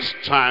cleansed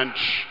and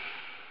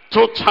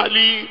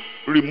totally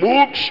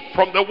removed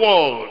from the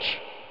world,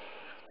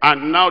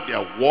 and now they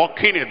are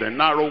walking in the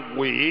narrow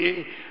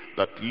way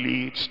that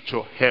leads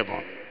to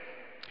heaven.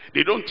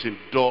 They don't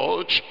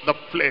indulge the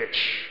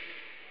flesh.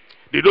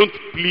 They don't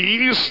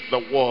please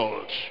the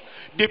world.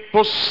 They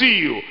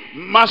pursue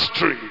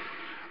mastery.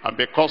 And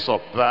because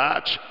of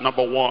that,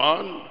 number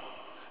one,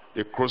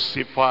 they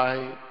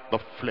crucify the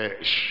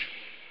flesh.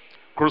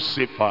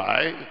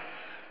 Crucify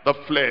the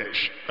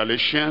flesh.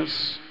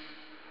 Galatians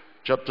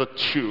chapter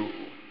 2.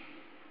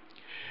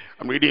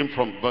 I'm reading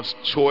from verse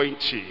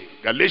 20.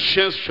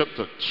 Galatians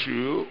chapter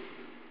 2,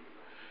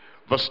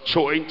 verse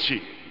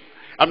 20.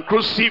 I'm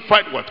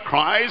crucified with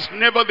Christ,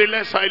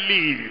 nevertheless I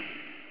live.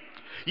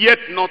 Yet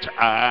not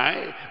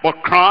I,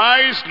 but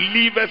Christ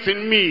liveth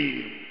in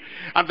me.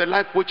 And the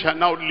life which I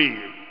now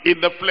live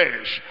in the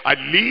flesh, I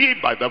live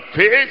by the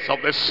faith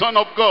of the Son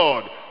of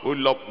God, who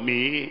loved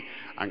me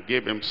and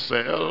gave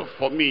himself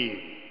for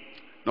me.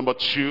 Number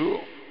two,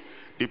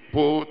 they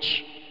put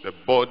the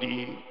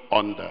body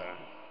under,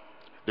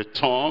 the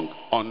tongue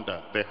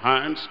under, the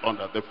hands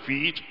under, the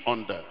feet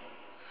under,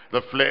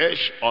 the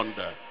flesh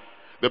under,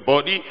 the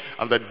body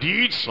and the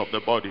deeds of the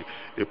body.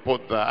 They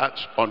put that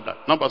under.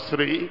 Number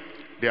three,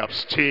 they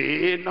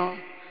abstain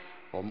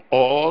from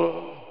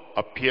all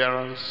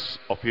appearance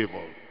of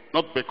evil.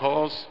 Not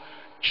because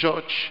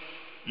church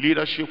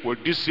leadership will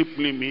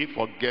discipline me,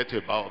 forget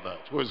about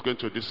that. Who is going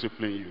to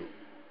discipline you?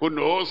 Who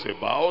knows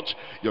about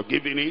your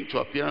giving in to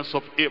appearance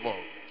of evil?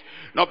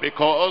 Not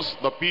because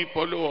the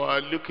people who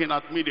are looking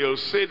at me, they'll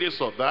say this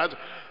or that.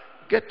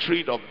 Get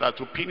rid of that.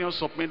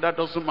 Opinions of me, that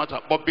doesn't matter.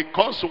 But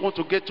because you want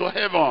to get to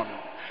heaven,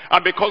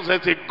 and because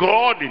there's a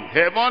God in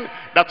heaven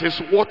that is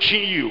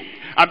watching you,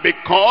 and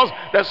because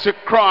there's a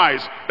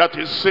Christ that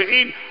is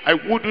saying, I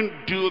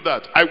wouldn't do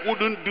that, I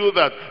wouldn't do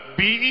that.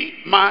 Be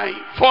my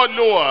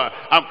follower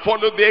and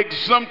follow the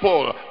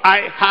example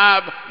I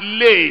have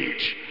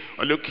laid.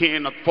 We're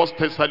looking at 1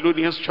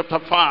 Thessalonians chapter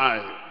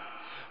 5.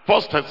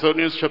 1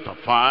 Thessalonians chapter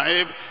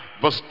 5,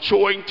 verse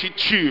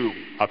 22.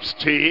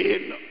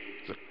 Abstain.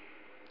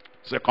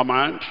 It's a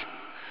command.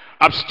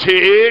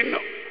 Abstain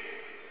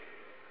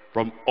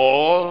from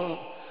all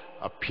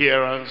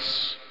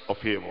appearance of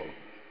evil.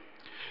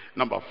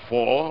 Number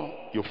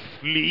 4, you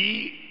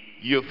flee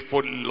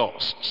youthful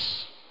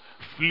lusts.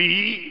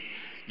 Flee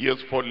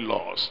youthful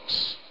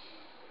lusts.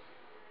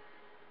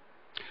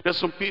 There's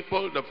some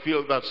people that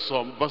feel that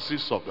some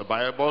verses of the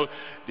Bible,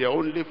 they're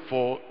only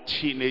for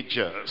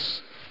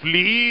teenagers.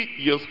 Flee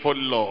youthful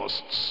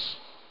lusts.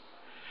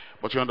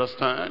 But you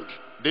understand,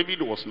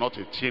 David was not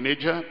a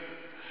teenager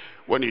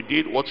when he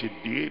did what he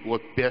did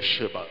with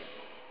Bathsheba,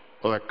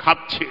 or the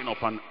captain of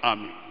an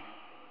army,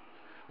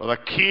 or the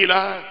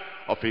killer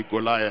of a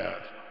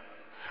Goliath,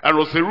 and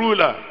was the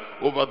ruler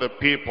over the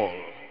people.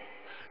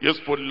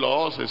 Youthful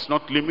laws is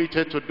not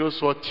limited to those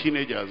who are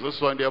teenagers, those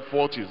who are in their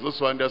 40s, those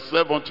who are in their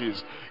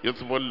 70s.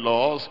 Youthful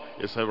laws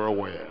is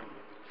everywhere,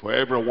 for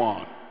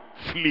everyone.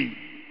 Flee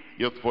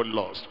youthful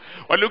lust.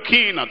 We're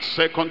looking at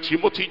 2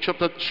 Timothy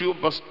chapter 2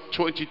 verse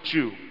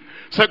 22.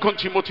 2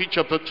 Timothy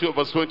chapter 2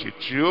 verse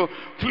 22.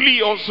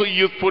 Flee also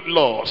youthful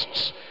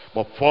lusts,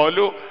 but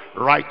follow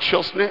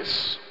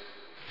righteousness,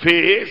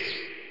 faith,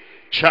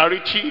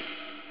 charity,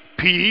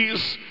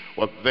 peace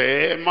with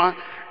them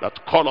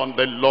that call on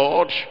the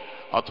Lord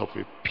out of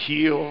a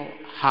pure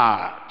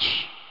heart.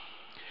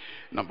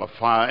 Number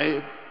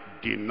 5,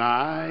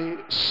 deny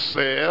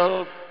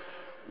self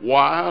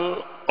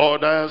while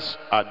others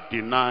are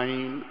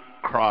denying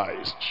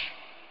Christ.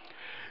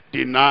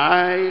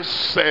 Deny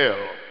self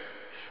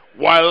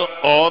while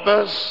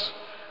others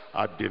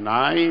are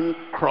denying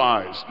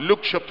Christ.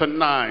 Luke chapter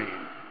 9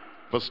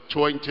 verse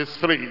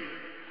 23.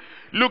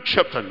 Luke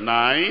chapter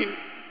 9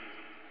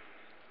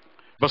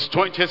 verse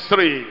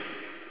 23.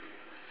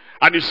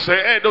 And he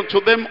said unto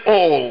them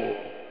all,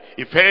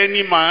 if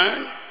any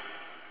man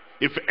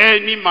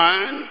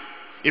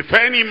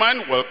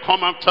will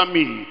come after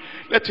me,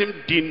 let him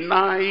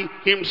deny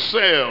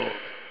himself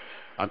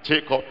and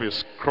take up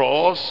his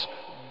cross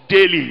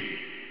daily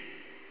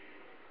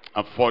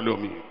and follow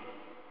me.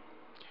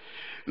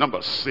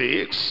 Number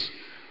 6,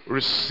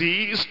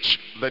 resist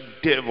the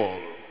devil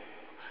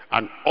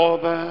and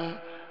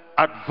other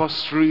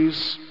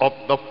adversaries of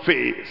the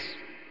faith.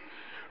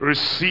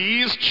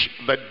 Resist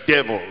the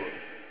devil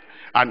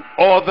and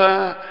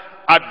other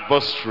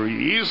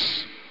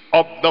adversaries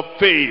of the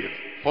faith.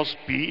 1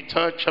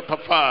 Peter chapter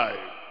 5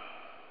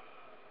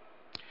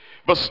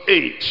 verse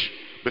 8.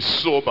 Be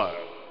sober,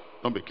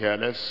 don't be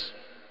careless.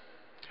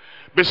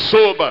 Be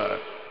sober,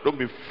 don't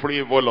be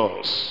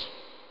frivolous.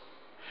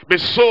 Be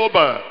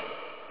sober,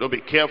 don't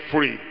be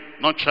carefree,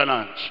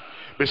 nonchalant.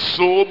 Be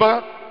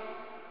sober,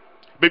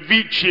 be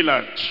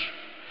vigilant,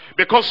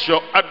 because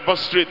your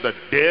adversary the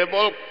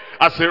devil,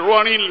 as a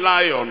roaring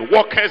lion,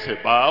 walketh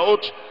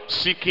about,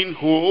 seeking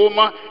whom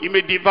he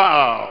may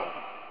devour.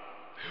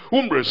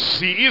 Whom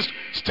resist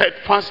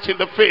steadfast in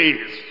the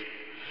faith,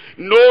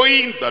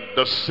 knowing that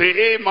the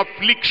same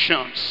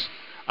afflictions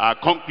are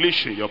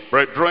accomplishing your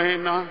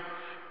brethren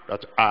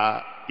that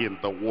are in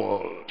the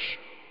world.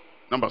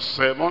 Number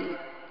 7,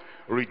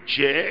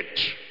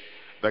 reject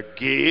the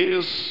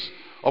gaze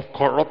of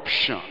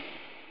corruption.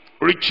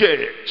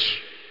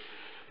 Reject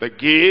the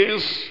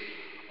gaze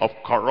of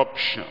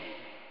corruption.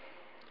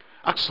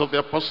 Acts of the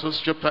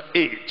Apostles chapter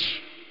 8.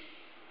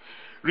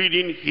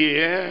 Reading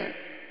here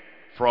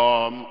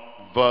from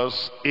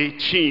verse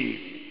 18.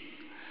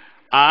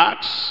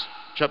 Acts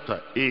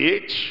chapter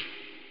 8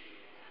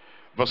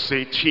 verse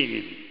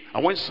 18.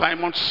 And when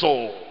Simon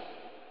saw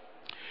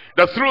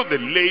that through the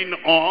laying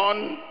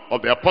on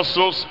of the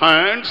apostles'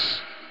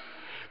 hands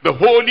the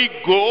Holy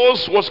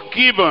Ghost was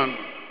given,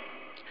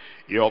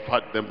 he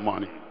offered them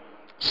money,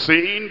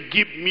 saying,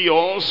 give me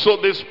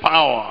also this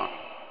power,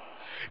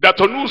 that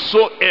on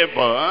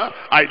whosoever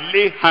I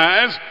lay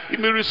hands, he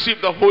may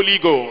receive the Holy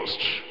Ghost.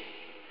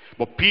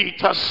 But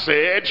Peter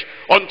said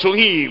unto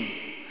him,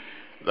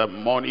 the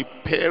money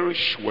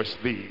perish with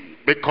thee,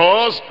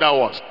 because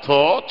thou hast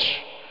thought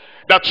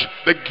that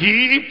the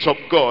gift of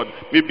God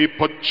may be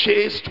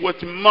purchased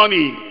with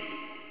money.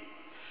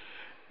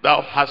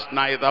 Thou hast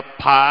neither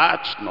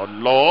part nor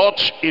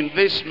lot in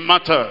this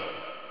matter,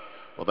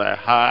 for thy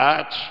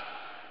heart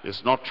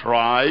is not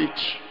right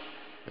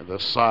in the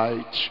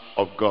sight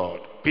of God.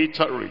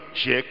 Peter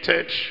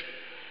rejected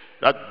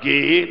that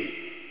gain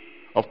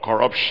of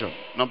corruption.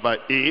 Number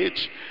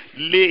 8,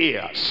 lay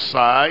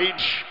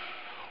aside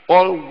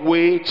all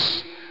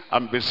weights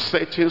and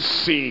besetting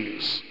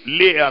sins.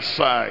 Lay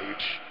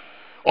aside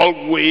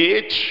all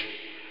weight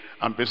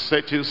and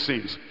besetting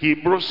sins.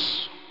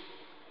 Hebrews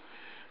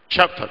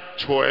chapter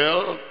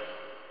 12,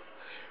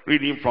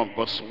 reading from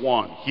verse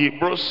 1.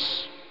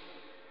 Hebrews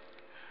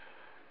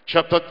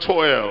chapter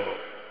 12,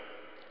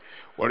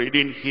 we're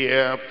reading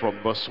here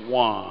from verse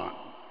 1.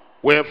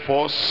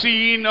 Wherefore,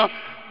 seeing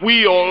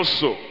we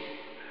also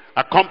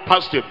are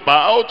compassed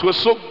about with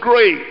so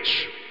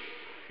great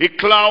a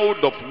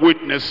cloud of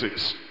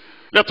witnesses,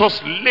 let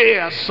us lay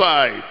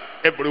aside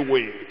every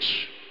weight,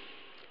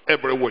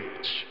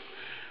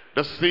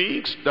 the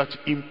things that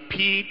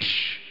impede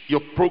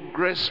your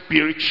progress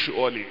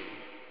spiritually,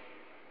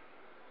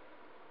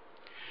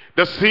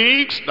 the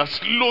things that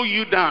slow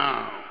you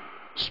down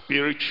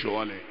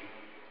spiritually,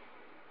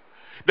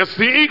 the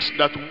things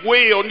that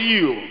weigh on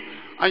you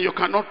and you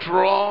cannot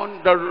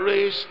run the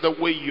race the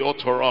way you ought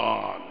to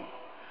run.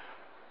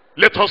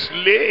 Let us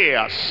lay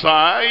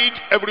aside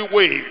every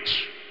weight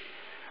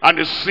and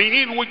the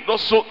sin which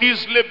does so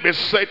easily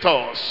beset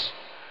us,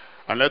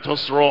 and let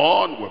us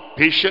run with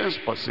patience,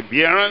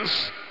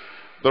 perseverance,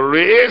 the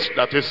race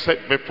that is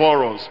set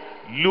before us,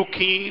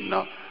 looking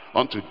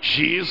unto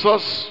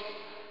Jesus,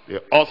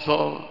 the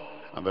author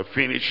and the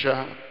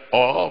finisher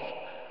of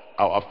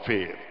our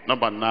faith.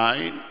 Number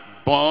 9,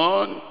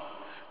 burn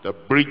the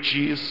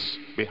bridges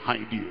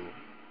behind you.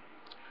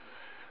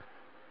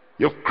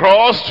 You've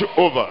crossed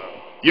over.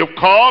 You've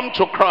come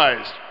to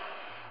Christ.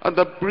 And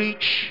the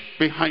bridge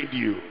behind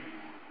you,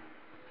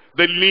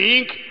 the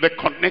link, the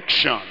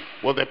connection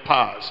with the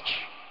past,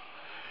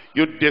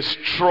 you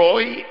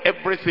destroy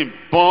everything.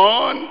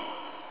 Burn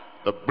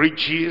the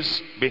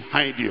bridges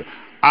behind you.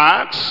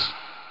 Acts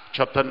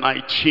chapter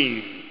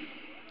 19.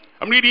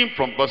 I'm reading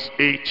from verse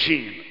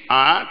 18.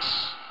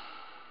 Acts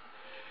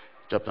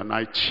chapter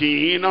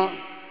 19,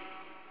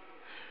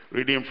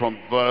 reading from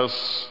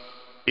verse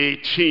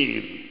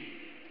 18.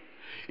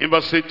 In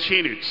verse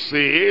 18 it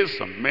says,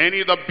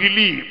 many that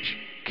believed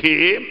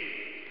came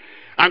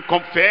and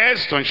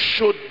confessed and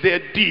showed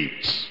their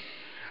deeds.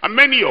 And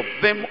many of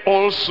them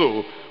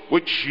also,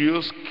 which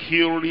used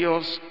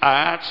curious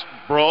arts,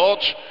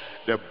 brought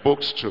the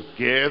books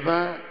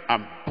together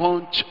and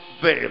burnt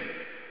them.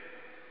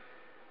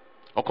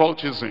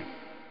 Occultism.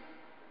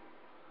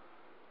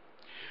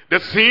 The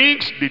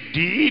things they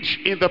did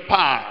in the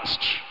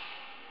past.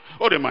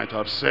 Or they might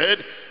have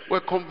said,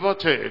 we're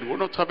converted. We'll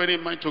not have any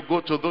mind to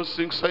go to those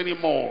things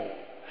anymore.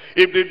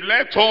 If they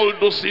left all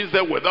those things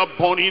there without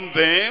burning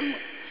them,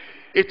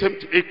 a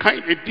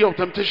day of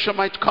temptation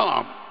might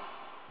come.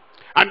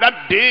 And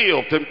that day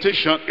of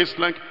temptation is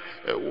like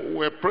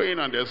we're praying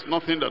and there's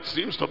nothing that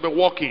seems to be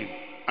working.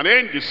 And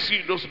then you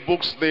see those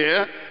books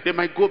there, they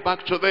might go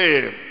back to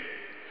them.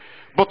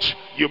 But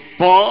you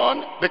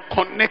burn the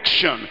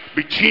connection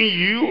between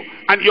you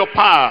and your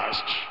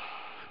past.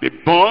 They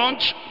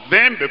burnt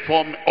them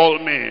before all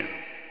men.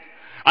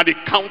 And they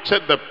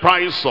counted the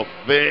price of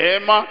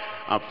them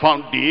and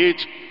found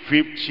it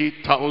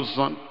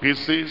 50,000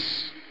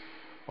 pieces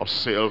of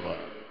silver.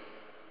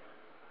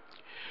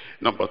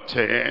 Number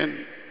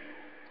 10,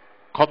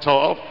 cut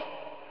off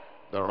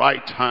the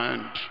right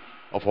hand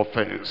of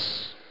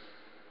offense.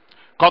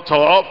 Cut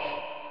off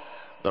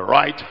the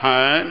right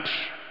hand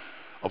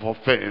of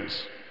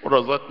offense. What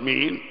does that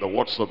mean? The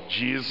words of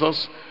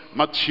Jesus,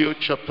 Matthew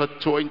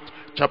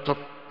chapter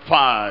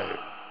 5.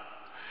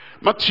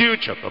 Matthew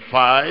chapter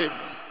 5,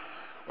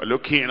 we're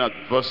looking at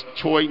verse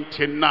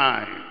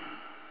 29.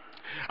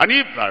 And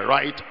if thy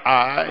right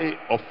eye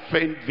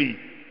offend thee,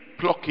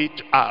 pluck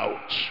it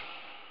out.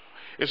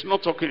 It's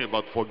not talking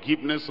about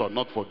forgiveness or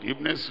not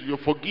forgiveness. You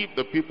forgive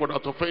the people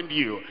that offend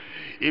you.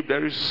 If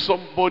there is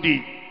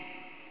somebody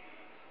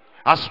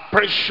as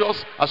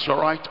precious as your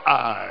right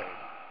eye,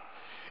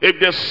 if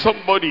there's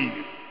somebody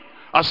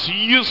as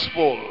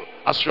useful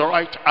as your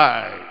right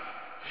eye,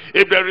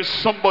 if there is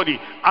somebody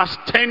as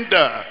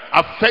tender,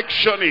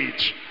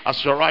 affectionate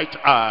as your right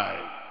eye,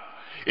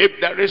 if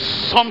there is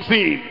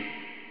something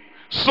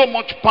so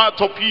much part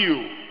of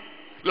you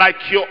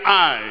like your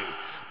eye,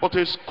 but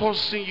it's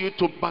causing you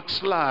to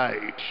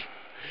backslide,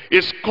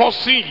 it's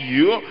causing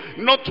you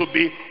not to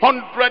be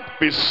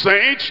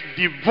 100%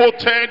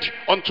 devoted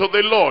unto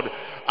the Lord,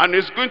 and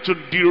it's going to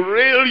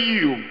derail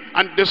you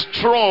and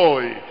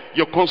destroy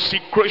your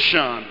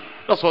consecration.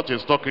 That's what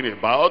he's talking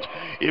about.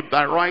 If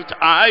thy right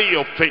eye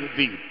offend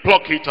thee,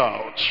 pluck it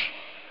out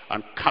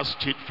and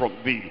cast it from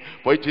thee.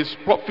 For it is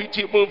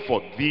profitable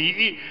for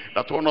thee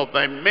that one of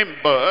thy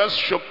members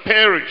should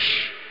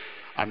perish,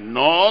 and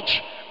not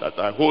that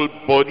thy whole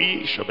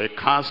body shall be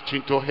cast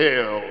into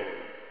hell.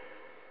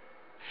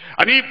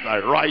 And if thy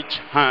right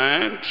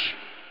hand,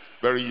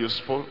 very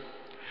useful,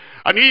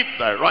 and if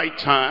thy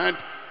right hand,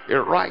 a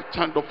right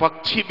hand of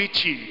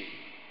activity,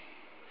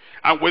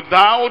 and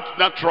without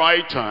that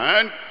right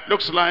hand,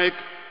 looks like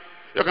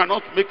you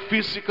cannot make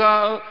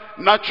physical,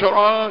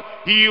 natural,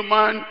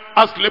 human,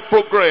 earthly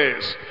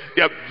progress.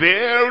 They are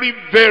very,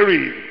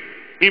 very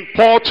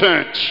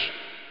important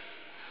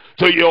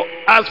to your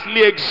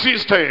earthly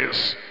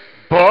existence,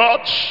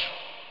 but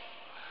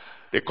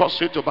they cause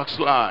you to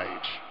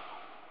backslide.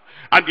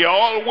 And they are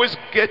always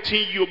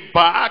getting you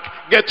back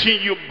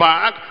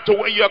to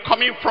where you are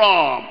coming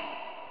from.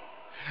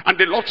 And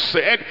the Lord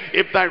said,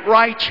 if thy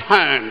right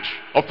hand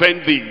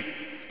offend thee,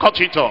 cut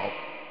it off,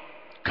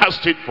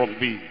 cast it from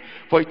thee.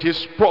 For it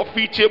is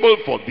profitable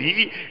for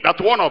thee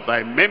that one of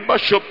thy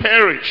members shall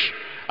perish,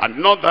 and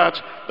not that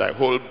thy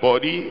whole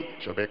body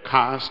shall be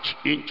cast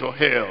into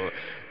hell.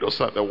 Those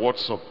are the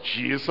words of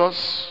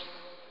Jesus.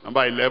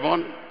 Number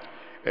 11,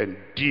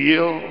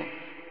 endure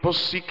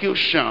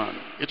persecution.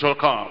 It will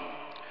come.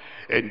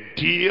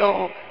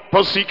 Endure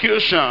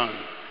persecution.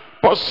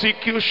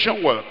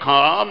 Persecution will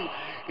come.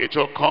 It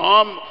will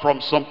come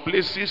from some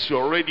places you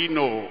already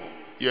know,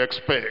 you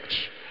expect.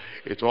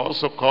 It will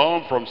also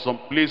come from some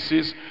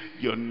places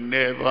you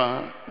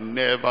never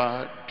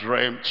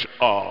dreamt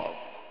of.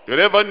 You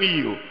never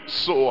knew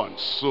so and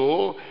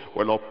so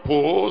will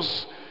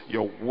oppose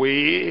your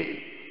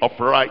way of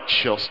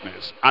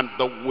righteousness and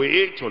the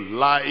way to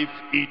life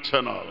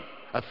eternal.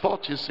 I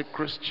thought he's a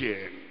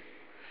Christian.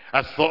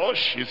 I thought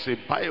she's a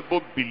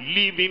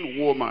Bible-believing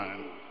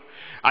woman.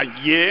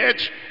 And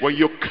yet, when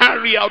you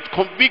carry out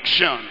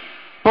conviction,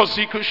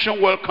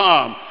 persecution will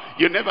come.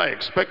 You never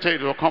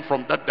expected it to come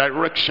from that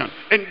direction.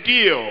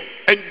 Endure,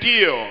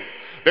 endure.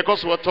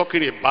 Because we're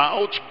talking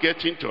about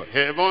getting to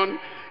heaven,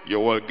 you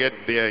will get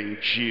there in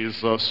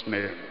Jesus'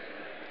 name.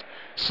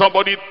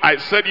 Somebody, I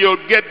said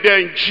you'll get there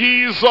in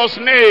Jesus'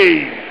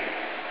 name.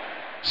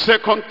 2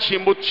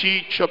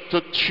 Timothy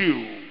chapter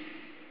 2.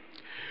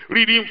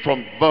 Reading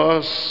from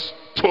verse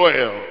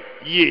 12.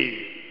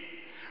 Yea,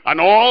 and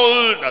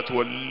all that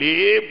will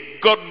live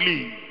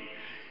godly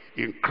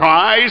in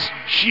Christ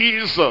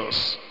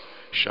Jesus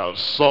shall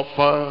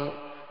suffer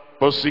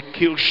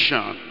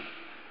persecution.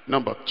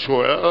 Number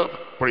 12,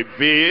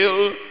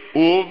 prevail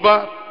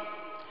over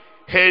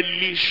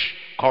hellish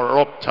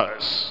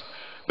corrupters.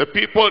 The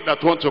people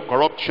that want to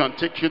corrupt you and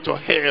take you to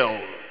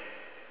hell,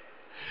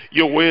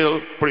 you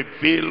will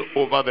prevail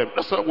over them.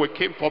 That's why we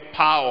came for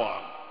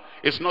power.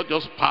 It's not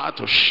just power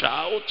to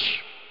shout.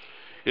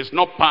 It's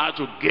not power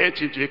to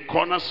get into a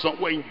corner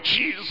somewhere in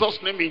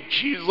Jesus' name, in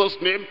Jesus'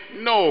 name.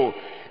 No,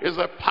 it's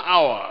a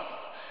power.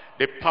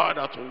 The power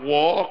that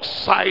walks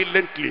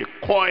silently,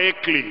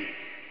 quietly,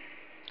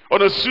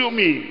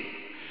 unassuming.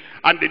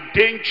 And the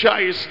danger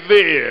is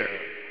there.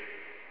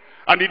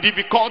 And the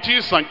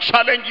difficulties and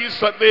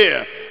challenges are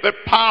there. The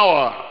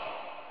power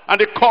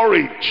and the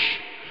courage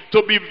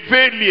to be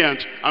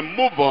valiant and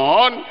move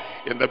on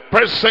in the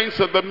presence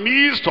of the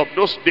midst of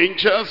those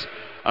dangers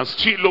and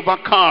still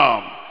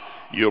overcome.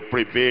 You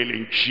prevail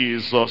in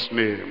Jesus'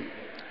 name.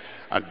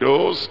 And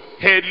those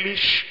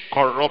hellish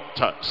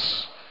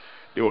corrupters,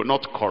 they will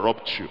not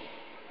corrupt you.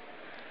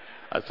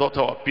 I thought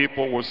our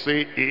people would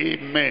say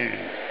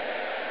amen.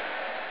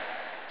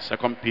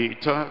 2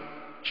 Peter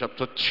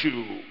chapter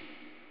 2.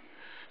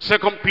 2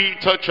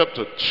 Peter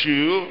chapter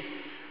 2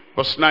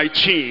 verse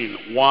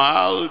 19.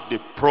 While they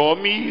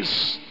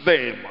promise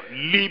them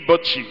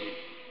liberty,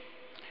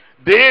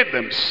 they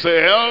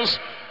themselves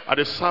are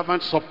the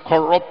servants of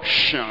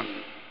corruption.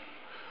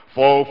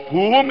 For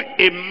whom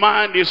a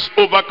man is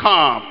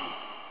overcome,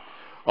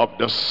 of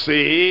the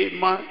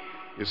same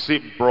is he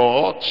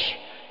brought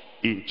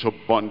into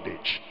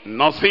bondage.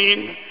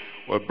 Nothing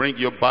will bring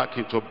you back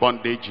into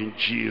bondage in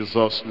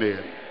Jesus'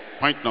 name.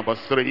 Point number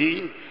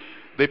 3,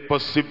 the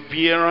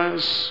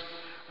perseverance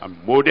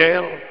and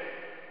model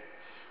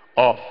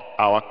of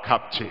our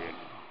captain.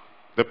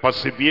 The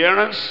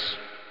perseverance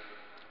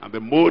and the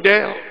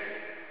model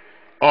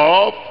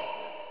of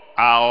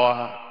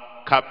our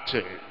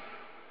captain.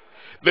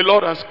 The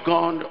Lord has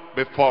gone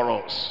before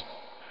us,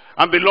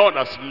 and the Lord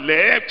has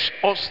left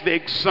us the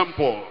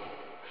example,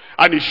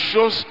 and He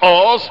shows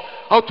us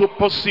how to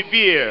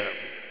persevere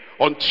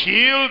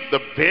until the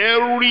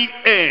very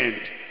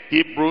end.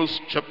 Hebrews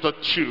chapter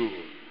 2,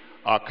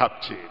 our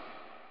captain,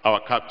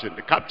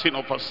 the captain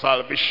of our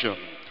salvation.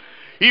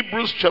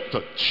 Hebrews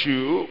chapter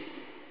 2,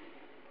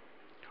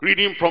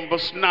 reading from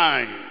verse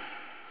 9.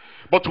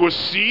 But we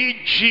see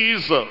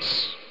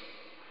Jesus,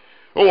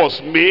 who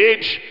was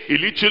made a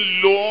little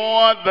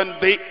lower than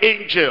the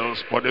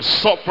angels for the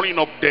suffering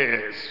of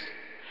death,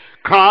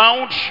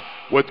 crowned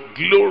with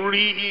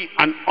glory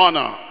and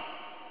honor,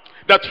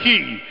 that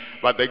he,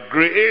 by the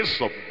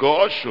grace of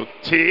God, should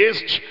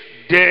taste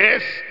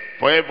death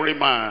for every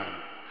man.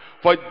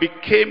 For it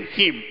became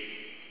him,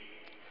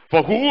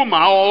 For whom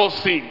are all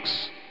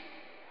things,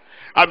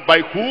 and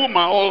by whom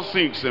are all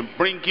things, and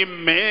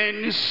bringing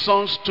many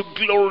sons to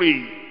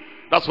glory.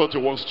 That's what he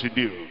wants to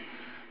do.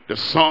 The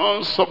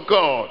sons of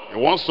God, he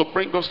wants to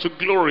bring us to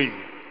glory,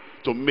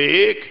 to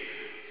make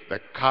the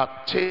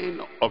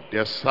captain of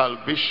their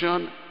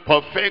salvation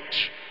perfect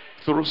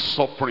through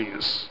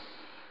sufferings.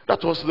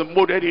 That was the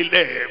model he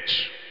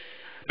left.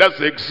 That's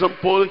the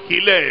example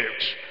he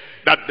left.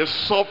 That the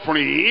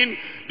suffering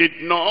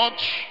did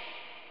not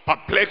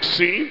perplex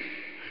him,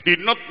 did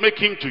not make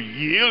him to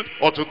yield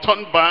or to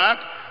turn back,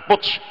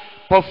 but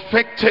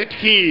perfected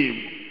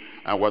him.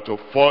 And we're to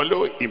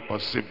follow in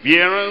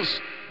perseverance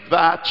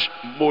that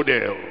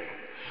model.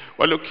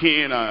 We're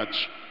looking at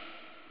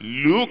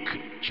Luke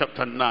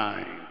chapter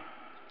 9.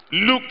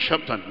 Luke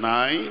chapter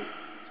 9,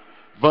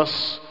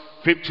 verse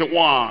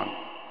 51.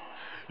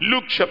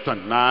 Luke chapter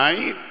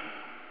 9,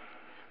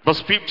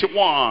 verse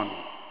 51.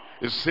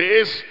 It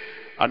says,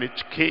 and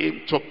it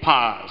came to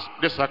pass.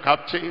 This is our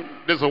captain.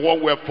 This is the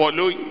one we are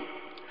following.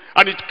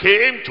 And it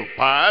came to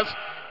pass,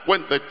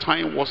 when the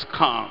time was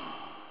come,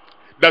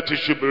 that he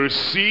should be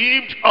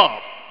received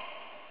up,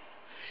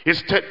 he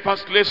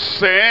steadfastly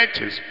set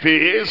his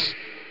face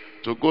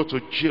to go to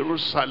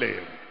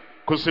Jerusalem.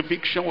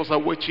 Crucifixion was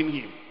awaiting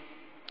him.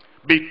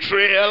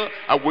 Betrayal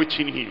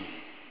awaiting him.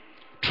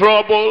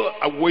 Trouble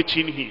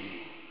awaiting him.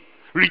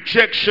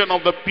 Rejection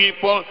of the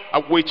people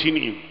awaiting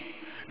him.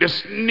 The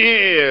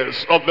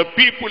snares of the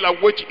people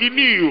awaiting. He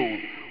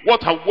knew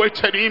what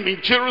awaited him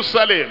in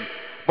Jerusalem.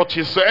 But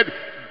he said,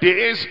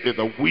 this is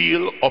the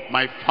will of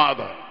my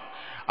Father.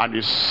 And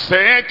he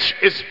set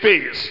his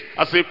face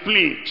as a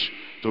flint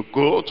to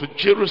go to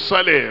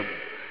Jerusalem.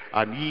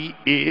 And he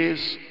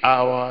is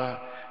our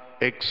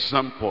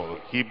example.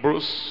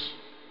 Hebrews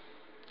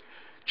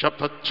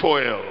chapter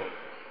 12,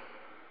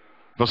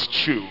 verse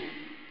 2.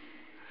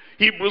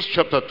 Hebrews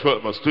chapter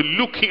 12, verse 2.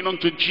 Looking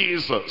unto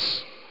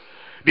Jesus,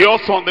 the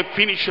author and the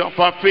finisher of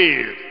our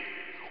faith,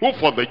 who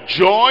for the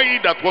joy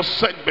that was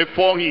set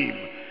before him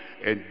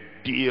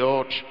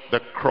endured the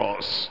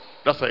cross.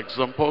 That's an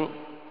example.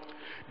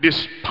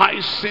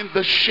 Despising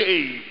the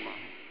shame,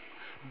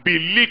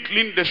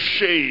 belittling the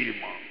shame,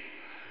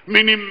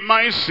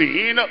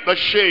 minimizing the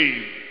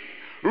shame,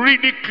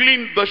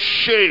 ridiculing the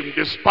shame,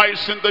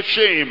 despising the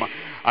shame,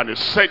 and is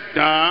set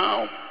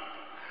down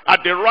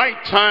at the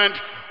right hand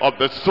of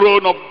the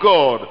throne of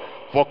God.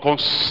 For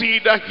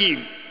consider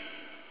him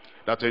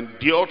that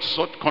endured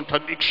such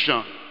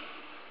contradiction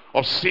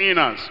of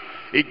sinners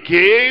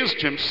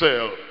against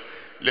himself,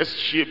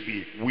 lest ye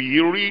be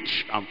wearied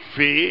and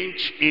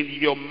faint in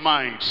your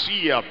minds.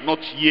 Ye have not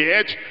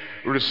yet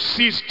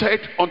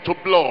resisted unto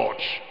blood,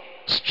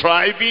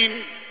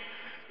 striving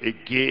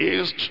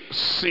against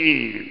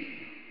sin.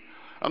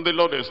 And the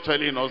Lord is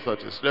telling us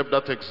that he's left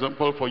that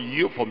example for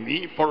you, for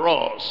me, for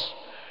us.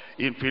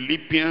 In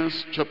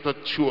Philippians chapter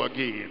 2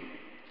 again.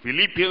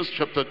 Philippians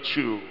chapter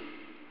 2.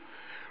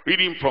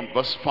 Reading from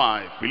verse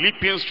 5.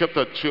 Philippians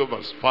chapter 2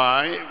 verse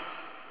 5.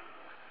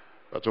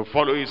 But to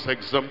follow his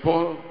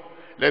example,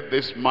 let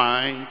this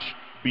mind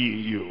be in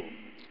you.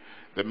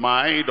 The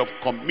mind of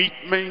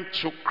commitment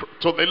to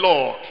the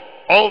Lord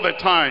all the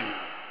time.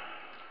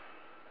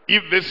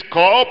 If this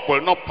cup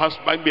will not pass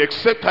by me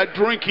except I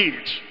drink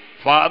it,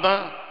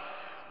 Father,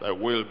 thy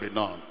will be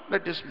done.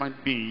 Let this mind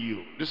be in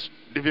you. This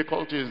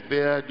difficulty is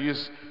there,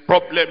 this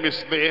problem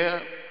is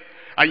there,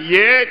 and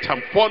yet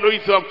I'm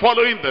following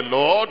the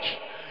Lord.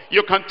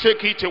 You can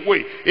take it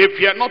away. If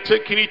you are not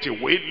taking it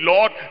away,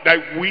 Lord, thy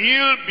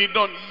will be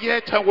done,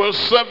 yet I will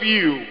serve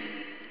you.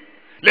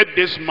 Let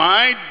this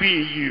mind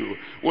be in you,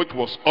 which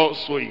was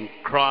also in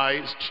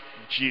Christ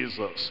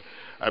Jesus.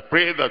 I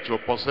pray that you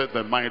possess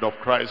the mind of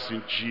Christ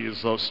in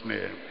Jesus'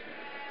 name.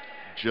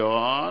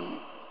 John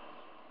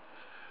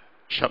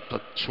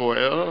chapter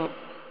 12,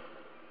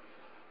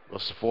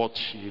 verse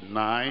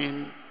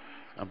 49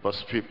 and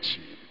verse 50.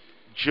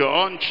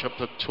 John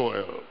chapter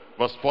 12,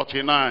 verse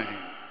 49.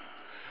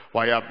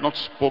 For I have not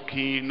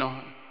spoken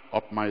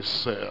of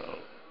myself.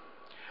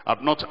 I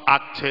have not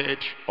acted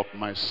of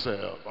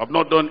myself. I have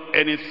not done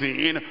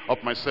anything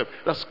of myself.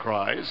 That's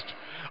Christ.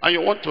 And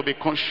you want to be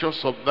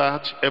conscious of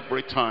that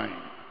every time.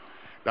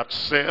 That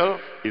self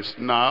is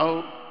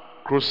now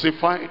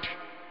crucified.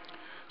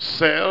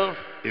 Self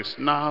is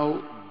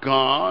now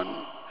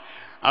gone.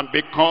 And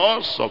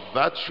because of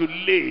that, you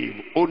live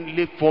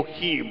only for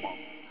him.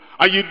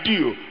 And you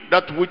do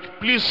that which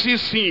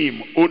pleases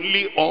him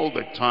only all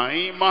the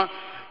time.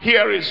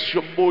 Here is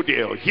your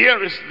model.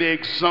 Here is the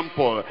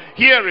example.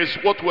 Here is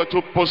what we're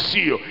to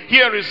pursue.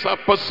 Here is our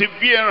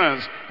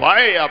perseverance. For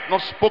I have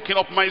not spoken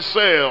of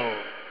myself,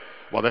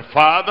 but the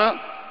Father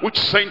which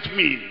sent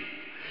me.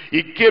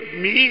 He gave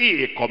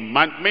me a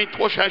commandment,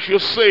 what I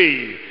should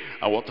say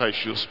and what I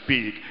should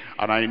speak.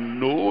 And I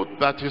know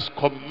that his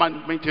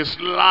commandment is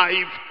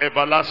life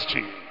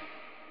everlasting.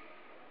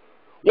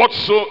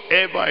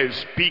 Whatsoever I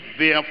speak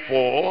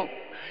therefore,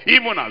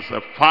 even as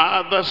the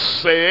Father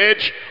said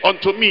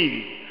unto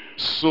me,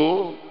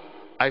 so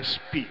I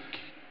speak.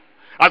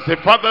 As the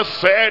Father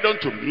said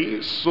unto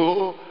me,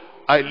 so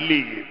I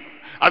live.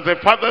 As the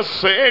Father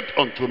said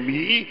unto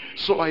me,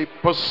 so I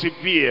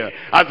persevere.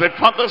 As the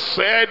Father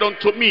said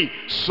unto me,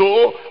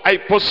 so I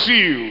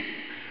pursue.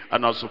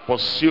 And as you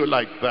pursue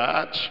like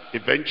that,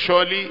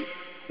 eventually,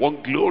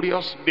 one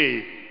glorious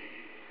day,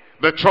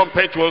 the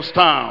trumpet will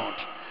sound.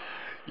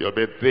 You'll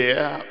be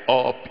there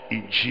up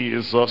in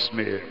Jesus'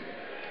 name.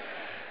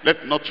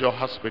 Let not your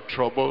hearts be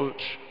troubled.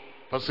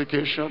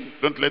 Persecution,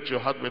 don't let your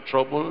heart be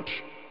troubled.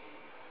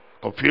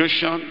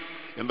 Confusion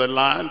in the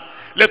land,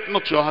 let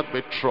not your heart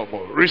be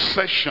troubled.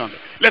 Recession,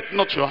 let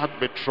not your heart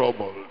be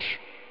troubled.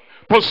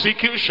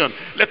 Persecution,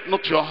 let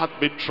not your heart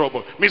be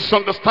troubled.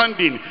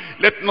 Misunderstanding,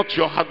 let not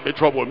your heart be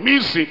troubled.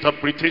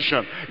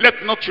 Misinterpretation,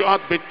 let not your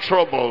heart be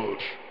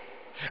troubled.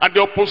 And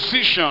the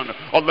opposition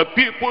of the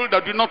people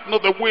that do not know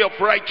the way of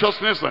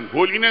righteousness and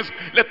holiness,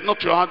 let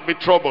not your heart be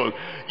troubled.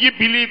 Ye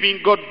believe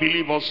in God,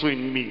 believe also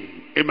in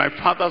me. In my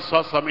Father's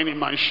house are many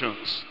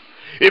mansions.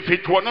 If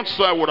it were not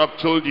so, I would have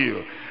told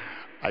you.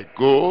 I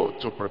go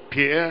to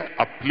prepare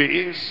a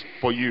place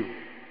for you.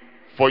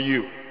 For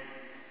you.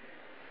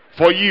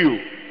 For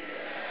you.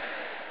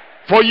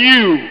 For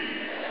you.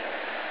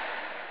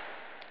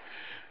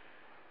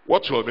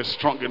 What will be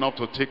strong enough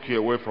to take you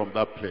away from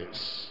that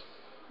place?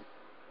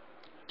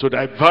 To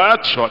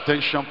divert your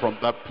attention from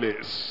that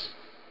place.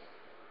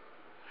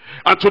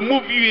 And to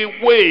move you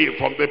away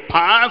from the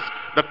path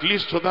that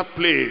leads to that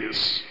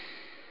place.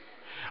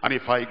 And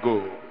if I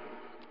go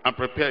and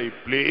prepare a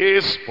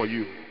place for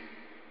you,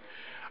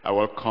 I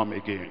will come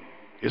again.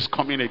 It's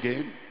coming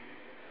again.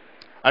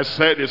 I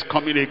said it's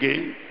coming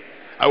again.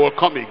 I will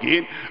come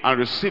again and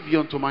receive you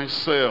unto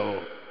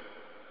myself.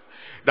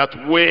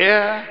 That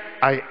where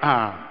I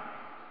am,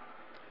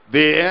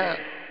 there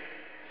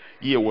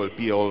ye will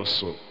be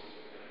also.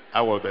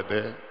 I will be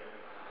there.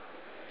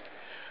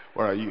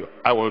 Where are you?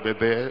 I will be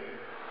there.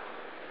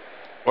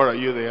 Where are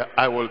you there?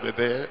 I will be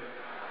there.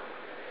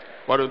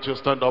 Why don't you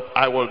stand up?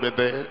 I will be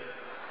there.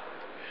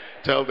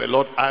 Tell the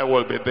Lord, I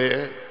will be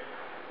there.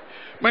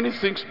 Many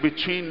things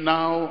between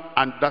now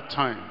and that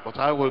time, but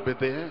I will be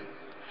there.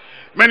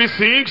 Many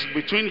things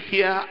between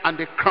here and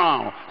the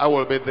crown, I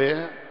will be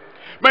there.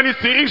 Many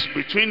things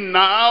between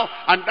now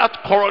and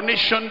that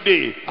coronation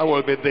day, I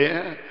will be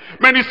there.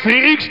 Many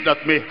things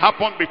that may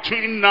happen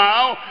between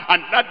now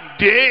and that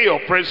day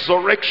of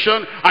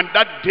resurrection and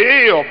that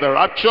day of the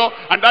rapture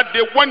and that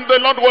day when the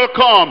Lord will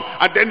come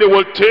and then they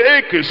will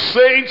take his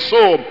saints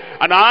home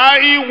and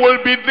I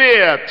will be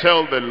there.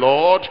 Tell the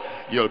Lord,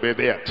 you'll be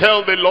there.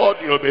 Tell the Lord,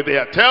 you'll be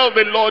there. Tell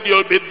the Lord,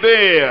 you'll be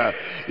there.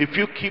 If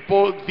you keep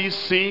all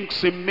these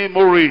things in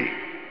memory,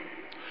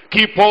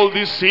 keep all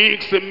these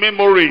things in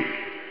memory,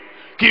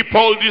 keep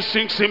all these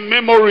things in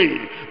memory.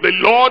 The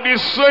Lord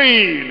is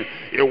saying,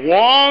 he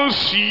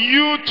wants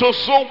you to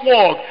so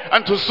walk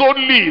and to so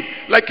live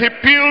like a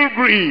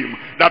pilgrim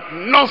that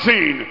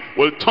nothing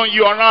will turn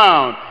you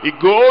around. He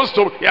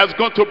has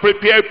gone to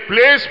prepare a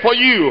place for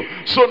you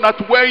so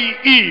that where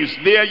he is,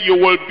 there you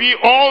will be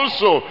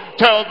also.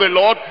 Tell the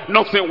Lord,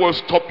 nothing will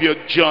stop your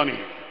journey.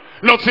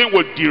 Nothing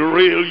will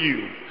derail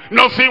you.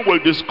 Nothing will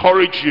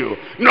discourage you.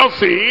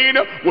 Nothing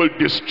will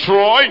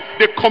destroy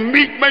the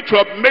commitment you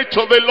have made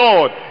to the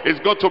Lord. He's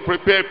going to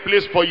prepare a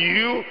place for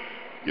you.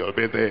 You'll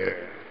be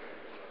there.